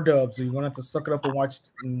was never dubbed, so you're gonna have to suck it up and watch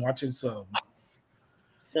it sub.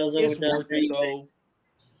 It's worth it though.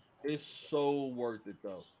 It's so worth it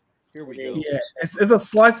though. Here we go. Yeah, it's a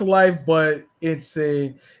slice of life, but it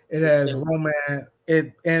has romance.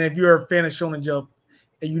 And if you're a fan of Shonen Jump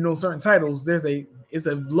and you know certain titles, it's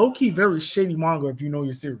a low-key very shady manga if you know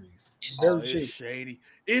your series. It's shady.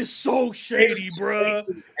 It's so shady, bro.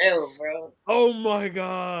 Hell, bro. Oh my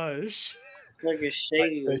gosh. Like it's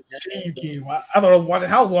shady. I thought I was watching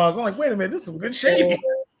Housewives. I'm like, wait a minute, this is some good shady.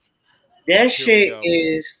 That shit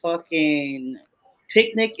is fucking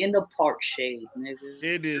Picnic in the Park shade, nigga.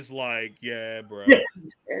 It is like, yeah, bro.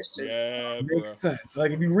 Makes sense.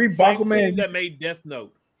 Like if you read Same Bakuman, team that made Death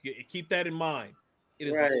Note. Keep that in mind. It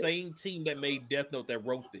is the same team that made Death Note that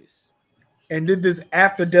wrote this. And did this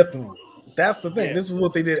after Death Note. That's the thing. Yeah. This is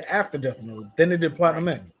what they did after Death Note. Then they did Platinum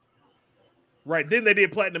In. Right. Then they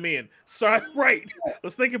did Platinum In. Sorry. Right.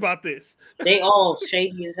 Let's think about this. They all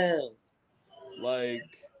shady as hell. Like,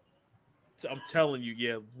 I'm telling you,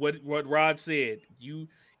 yeah. What Rod said.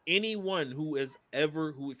 Anyone who if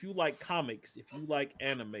you like comics, if you like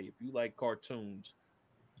anime, if you like cartoons,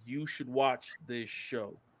 you should watch this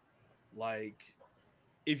show. Like,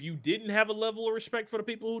 if you didn't have a level of respect for the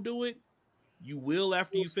people who do it, you will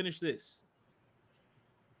after you finish this.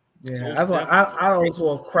 Yeah, that's why I don't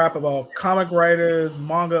talk crap about comic writers,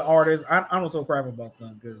 manga artists. I don't talk crap about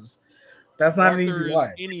them because that's not an easy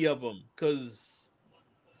life. Any of them, because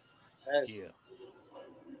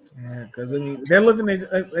because I mean they're living.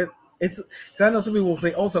 It's I know some people will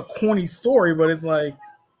say, "Oh, it's a corny story," but it's like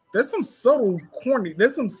there's some subtle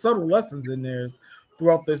lessons in there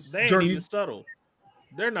throughout this journey. Ain't even subtle.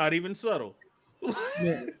 They're not even subtle.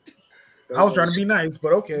 Yeah. I was trying to be nice,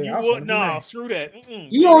 but okay. Screw that.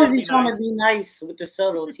 You always be trying to be nice with the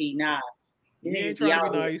subtlety. Nah, you ain't trying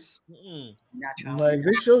to be nice. Not trying. Like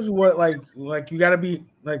this shows you what, like you got to be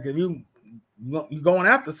like if you going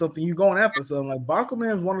after something, you going after something. Like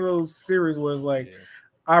Bakuman is one of those series where it's like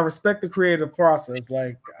I respect the creative process.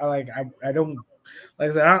 I don't. Like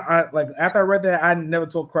I said, I like after I read that, I never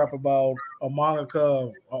talk crap about a mangaka,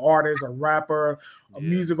 an artist, a rapper, a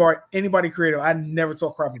music art, anybody creative. I never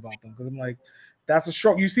talk crap about them because I'm like, that's a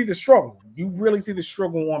struggle. You see the struggle. You really see the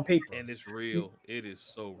struggle on paper, and it's real. It is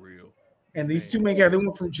so real. And these two main guys, they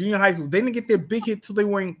went from junior high school. They didn't get their big hit till they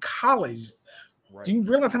were in college. Right. Do you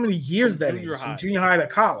realize how many years that is from junior high to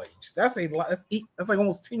college? That's a lot. That's like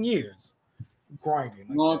almost 10 years grinding.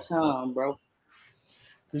 Long time, bro.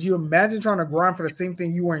 Could you imagine trying to grind for the same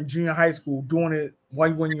thing you were in junior high school, doing it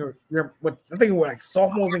when you're I think we're like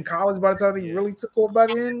sophomores in college by the time they really took over by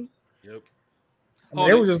then? Yep. I mean,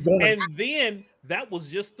 they were just going. And then that was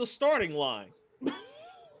just the starting line.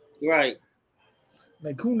 Right.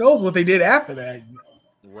 Like who knows what they did after that?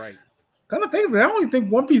 Right. Kind of think of it. I don't even think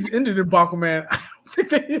One Piece ended in Bakuman. I don't think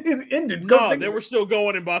they ended. No, they were still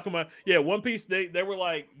going in Bakuman. Yeah, One Piece. They were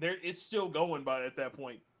like it's still going by at that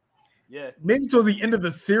point. Yeah, maybe towards the end of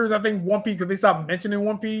the series, I think One Piece because they stopped mentioning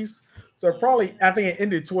One Piece, so I think it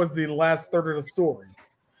ended towards the last third of the story.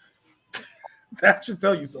 That should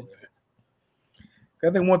tell you something. I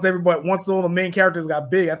think once all the main characters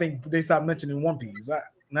got big, I think they stopped mentioning One Piece.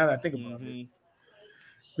 Now that I think about it,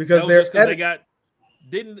 because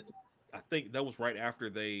I think that was right after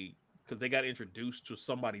because they got introduced to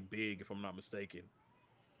somebody big, if I'm not mistaken,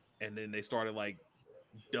 and then they started like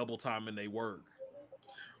double timing their work.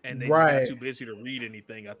 And they got too busy to read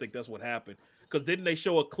anything. I think that's what happened. Because didn't they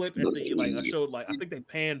show a clip at the I think they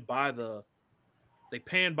panned by the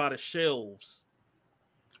shelves.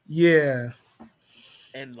 Yeah.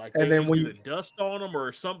 And then when you dust on them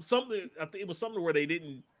or something, I think it was something where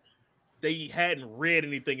they hadn't read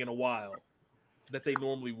anything in a while. that they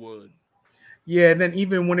normally would. Yeah, and then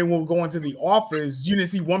even when they were going to the office, you didn't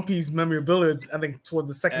see One Piece memorabilia, I think, towards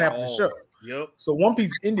the second half of the show. Yep. So One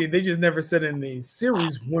Piece ended. They just never said in the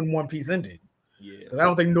series when One Piece ended. Yeah. I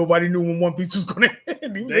don't think nobody knew when One Piece was going to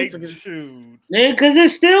end. They took it. Yeah, because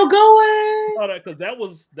it's still going. Because that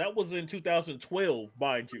was in 2012,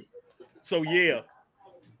 mind you. So yeah,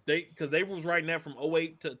 they was writing that from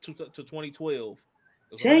 08 to 2012.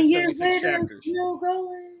 10 years later, it's still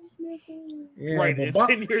going. Yeah, right, and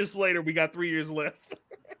 10 years later, we got 3 years left.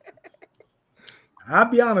 I'll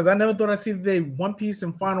be honest, I never thought I'd see the day One Piece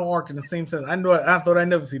and Final Arc in the same sense. I thought I'd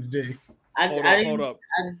never see the day. Hold up.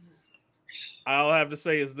 I'll have to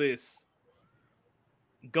say is this.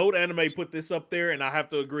 Goat Anime put this up there, and I have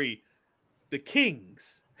to agree. The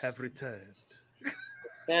Kings have returned.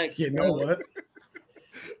 You know what?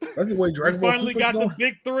 That's the way Dragon Ball finally got the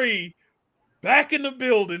big three back in the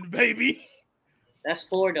building, baby. That's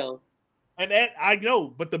 4 though. And that I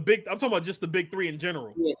know, but I'm talking about just the big three in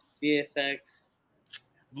general. Yeah, facts.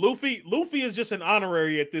 Luffy is just an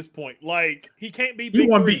honorary at this point. Like he can't be. He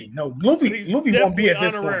won't be. No, Luffy won't be at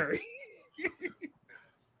this honorary. point.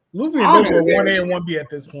 Luffy and Goku are 1A and 1B at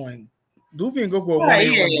this point. Luffy and Goku are 1A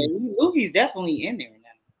and 1B. Luffy's definitely in there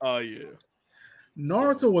now. Oh yeah.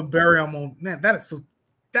 Naruto with Baryon, man, that is so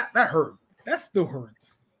that hurt. That still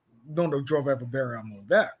hurts. Don't know drove ever Baryon.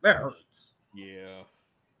 That hurts. Yeah.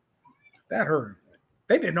 That hurt.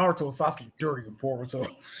 They did Naruto and Sasuke dirty in Boruto.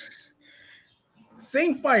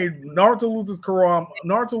 Same fight. Naruto loses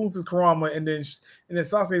Kurama, and then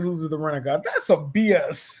Sasuke loses the Renegade. That's a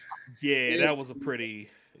BS. Yeah, that was a pretty.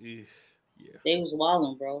 Yeah. They was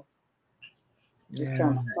wilding, bro.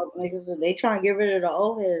 Yeah. They trying to get rid of the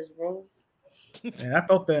old heads, bro. And I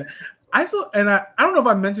felt that. I don't know if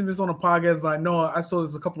I mentioned this on a podcast, but I know I saw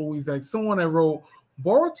this a couple of weeks back. Someone that wrote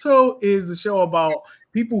Boruto is the show about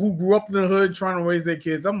people who grew up in the hood trying to raise their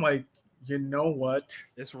kids. I'm like, you know what?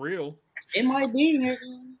 It's real. It might be, nigga.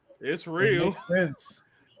 It's real. It makes sense.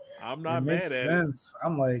 I'm not mad at it.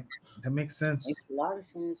 I'm like, that makes sense. Makes a lot of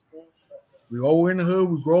sense, bro. We all were in the hood.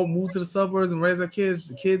 We grow up, move to the suburbs, and raise our kids.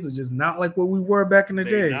 The kids are just not like what we were back in the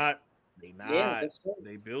day. They not. Yeah,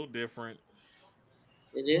 they built different.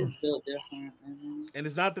 It is built different. And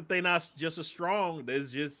it's not that they not just as strong.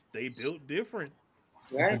 It's just they built different.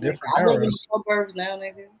 Right. It's a different era. I live in the suburbs now,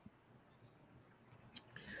 nigga.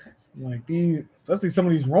 Like especially some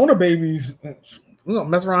of these Rona babies, we're gonna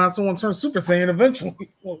mess around and someone turn Super Saiyan eventually.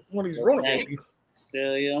 One of these Rona babies.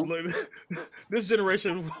 Hell yeah. This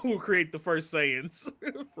generation will create the first Saiyans.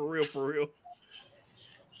 For real.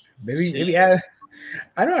 Maybe I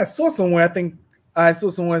know I saw somewhere. I think I saw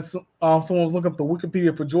someone was looking up the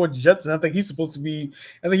Wikipedia for George Jetson. I think he was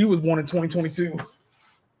born in 2022.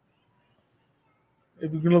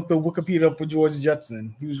 If you can look the Wikipedia up for George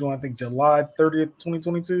Jetson, he was born, I think, July 30th,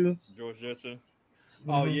 2022. George Jetson.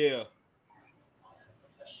 Oh, yeah.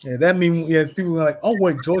 Yeah, that means, people are like, oh,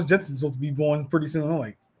 wait, George Jetson's supposed to be born pretty soon. I'm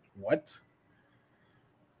like, what?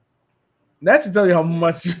 That should tell you how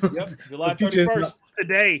much. July 31st,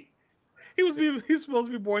 today. He's supposed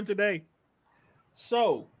to be born today.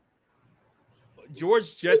 So,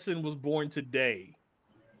 George Jetson was born today.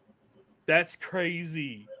 That's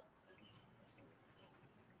crazy.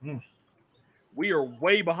 We are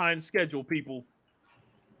way behind schedule, people.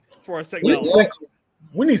 As far as technology,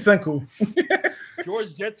 we need Senku.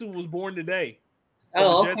 George Jetson was born today.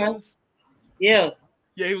 Oh, okay. Jetsons. Yeah,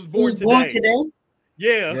 he was born today.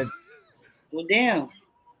 Yeah. Well, damn.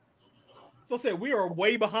 So I said we are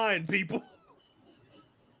way behind, people.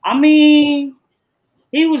 I mean,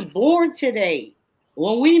 he was born today.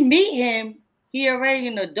 When we meet him, he already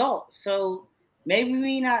an adult. So maybe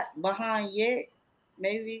we not behind yet.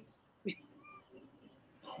 Maybe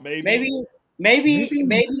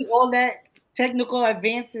all that technical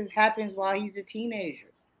advances happens while he's a teenager.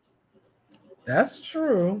 That's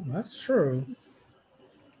true.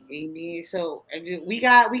 So we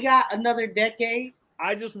got another decade.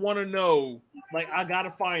 I just want to know, I gotta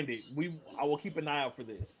find it. I will keep an eye out for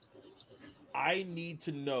this. I need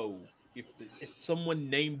to know if someone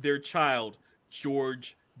named their child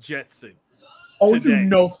George Jetson. Oh, today. you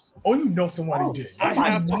know somebody did. I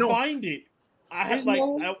have to find it. I have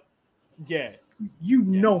yeah. You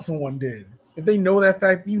know someone did. If they know that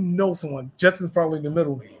fact, you know someone. Jetson's probably the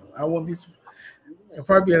middle name. I won't be.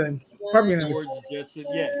 Probably in George Jetson.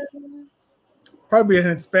 Yeah. Probably in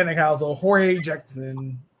a Hispanic household. Jorge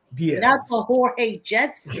Jetson Diaz. Not the Jorge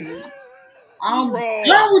Jetson. I'm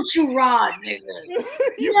done with you, Rod, nigga.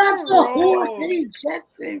 Not the Jorge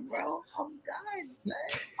Jetson, bro. I'm done, son.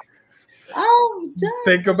 I'm done.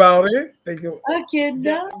 Think about it. I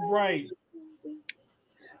cannot. Right.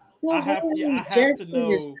 I have to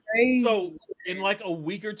Justin is know. crazy. So in like a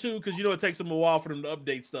week or two, because it takes them a while for them to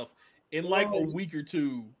update stuff. In like a Right. week or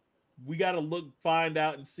two, we got to find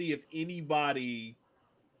out and see if anybody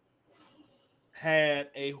had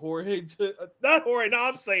a Jorge, not Jorge. No,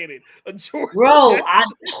 I'm saying it. A George Bro,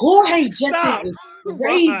 Jetson. Jorge Jetson Stop. is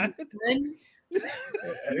crazy, Ron. man.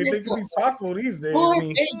 Anything can be possible these days. I Jorge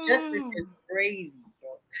mean, Jetson is crazy,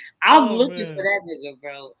 bro. I'm Oh, looking man. for that nigga,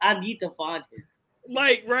 bro. I need to find him.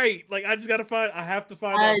 Like, right. Like, I just got to find, I have to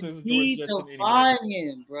find out I if there's a George need Jetson to anywhere. find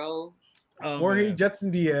him, bro. Oh, Jorge man. Jetson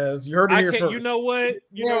Diaz. You heard it I here can't, first. you know what?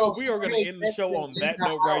 You Bro, know, we are going to Jorge end the show Jetson on in that the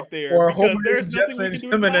note right house. there Or because Jorge there's nothing we Jetson can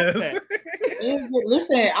do about Jimenez. that.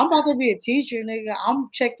 Listen, I'm about to be a teacher, nigga. I'm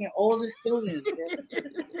checking all the students, bro.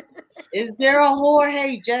 Is there a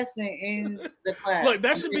Jorge Jetson in the class? Look,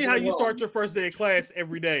 that should be how you start your first day of class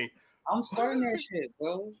every day. I'm starting that shit,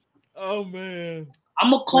 bro. Oh, man. I'm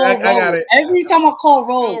gonna call I got roll. it. Every time I call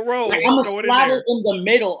roll, Go roll. like, I'm gonna Throw it in slide there. it in the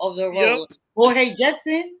middle of the roll. Yep. Jorge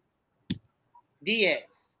Jetson,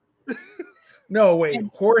 Diaz. No, wait.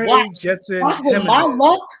 Jorge Watch. Jetson Watch with my Jimenez.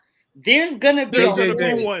 luck, there's gonna be There's a gonna be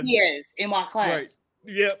JJ. one. Diaz in my class.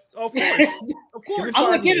 Right. Yep. Of course. Of course. I'm gonna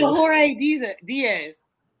Find get a me. Jorge Diaz.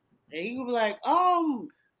 And he gonna be like, are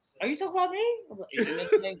you talking about me? I'm like, is your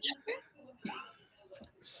name Jetson?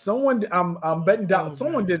 Someone, I'm betting down. Oh,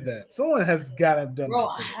 someone man. did that. Someone has got to have done Bro, that.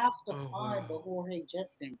 I To them. have to Oh, find the wow. Jorge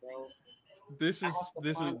Jetson, bro.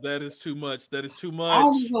 That is too much. That is too I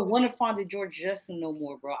don't much. even want to find the George Jetson no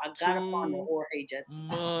more, bro. I gotta find the Too Jorge Jetson.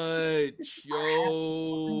 Much.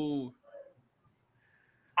 Yo.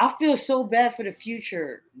 I feel so bad for the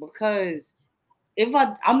future because if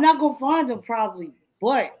I'm not gonna find them probably,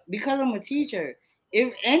 but because I'm a teacher,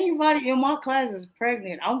 if anybody in my class is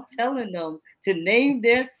pregnant, I'm telling them to name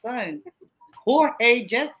their son Jorge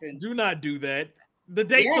Jetson. Do not do that. The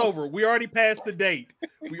date's Yes. over. We already passed the date.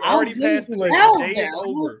 We I'm already gonna passed the date. tell The day is them.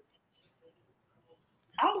 over.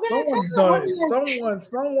 I'm gonna Someone tell done them. it.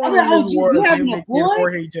 Someone I'm in like, this you world having named a their kid boy?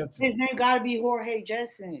 Jorge Jetson. His name gotta be Jorge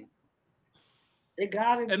Jetson. It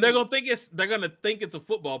gotta be. And they're gonna think it's a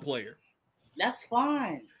football player. That's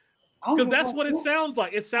fine. I don't Because give a that's fuck what it who- sounds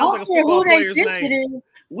like. It I sounds don't like a care football who they player's think name. it is.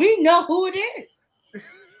 We know who it is.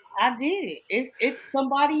 I did it. It's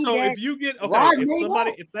somebody So that if you get Rod if made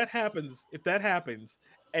somebody up. if that happens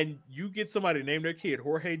and you get somebody to name their kid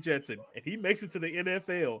Jorge Jetson and he makes it to the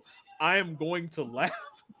NFL, I am going to laugh.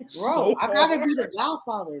 Bro, so I gotta hard. be the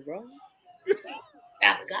godfather, bro.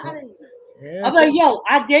 I gotta. Yeah, I'm like, yo,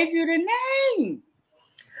 I gave you the name.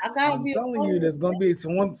 I gotta I'm be. telling you, there's gonna be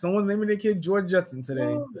someone naming their kid George Jetson today.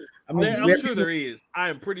 Bro. I mean, I'm sure there is. I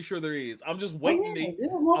am pretty sure there is. I'm just waiting Yeah, to. there's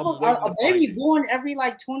I'm waiting a to baby find it. born every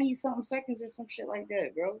like 20 something seconds or some shit like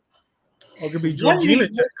that, bro. Or it could be Let me- Georgina.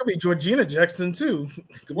 Could be Georgina Jackson too.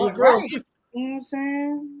 Could be a What, girl right. too. You know what I'm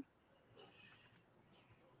saying?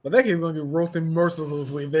 But that kid's gonna get roasted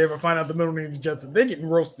mercilessly if they ever find out the middle name is Jetson. They're getting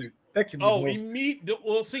roasted. That kid's getting Oh, roasted.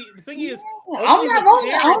 well, see, the thing is, Yeah, only I'm not the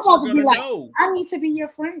roasting. I'm parents about are to be gonna like, know. I need to be your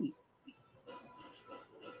friend.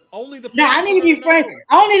 Only the No, I parents need to are be gonna friend. know.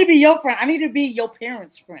 I don't need to be your friend. I need to be your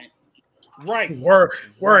parents' friend. Right. Word.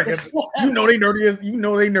 You know they nerdy. You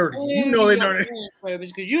know they nerdy. You know they nerdy.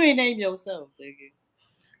 Because you ain't named yourself, nigga.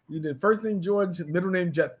 You did first name George, middle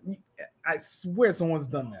name Jetson. I swear someone's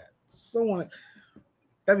done that. Someone.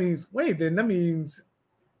 That means that means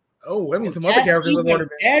some other That's characters have even already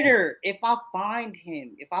been. better if I find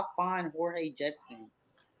him. If I find Jorge Jetson.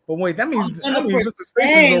 But wait, that means I'm gonna Mr. Spacely's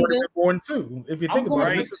pretend- already been born too. If you think I'm about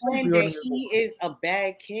gonna it, Mr. pretend Spacely already that been born. he is a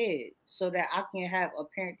bad kid so that I can have a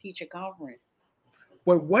parent-teacher conference.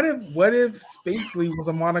 But what if Spacely was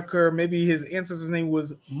a moniker? Maybe his ancestor's name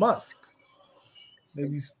was Musk.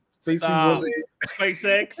 Maybe Spacely Stop. was a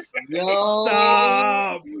SpaceX. Yo,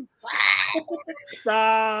 Stop.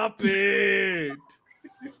 Stop it.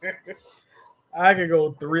 I can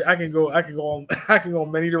go three. I can go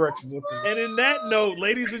many directions with And this. in that note,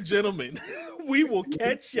 ladies and gentlemen, we will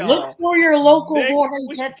catch y'all. Look for your local next Jorge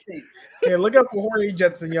week. Jetson. Yeah, look out for Jorge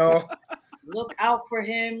Jetson, y'all. Look out for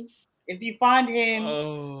him. If you find him,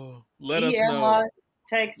 Oh, let us DM know. us,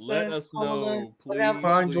 text Let us call know, us, please, whatever.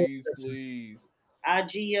 Find George please, Jetson. please.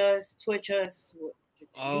 IG us, Twitch us.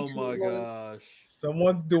 Oh my YouTube us. gosh.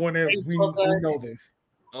 Someone's doing it. We Facebook us. know this.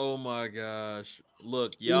 Oh my gosh.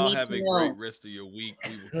 Look, We y'all need have to a know. great rest of your week.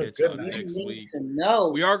 We will catch Good y'all night. next We need week. to know.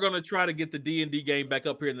 We are going to try to get the D&D game back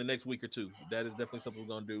up here in the next week or two. That is definitely something we're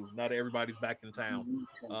going to do. Not everybody's back in We town need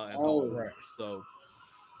to at know. home. Right. So,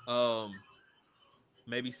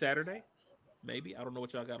 maybe Saturday. Maybe I don't know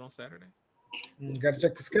what y'all got on Saturday. Got to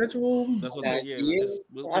check the schedule. That's what I'm saying. Yeah, Yeah.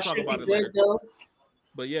 we'll I talk should about be it good later. though.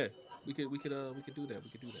 But yeah, we could do that. We could do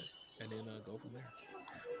that. and then go from there.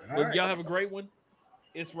 All Well, right. y'all have a great one.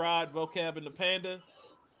 It's Rod, Vocab, and the Panda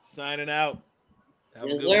signing out. Have a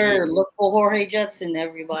Yes, good sir. week. Look for Jorge Judson,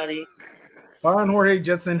 everybody. Find Jorge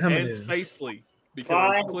Jetson And Jimenez. Spacely, because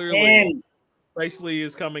Find clearly him. Spacely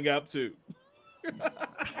is coming up too.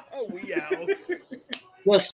 We out. Just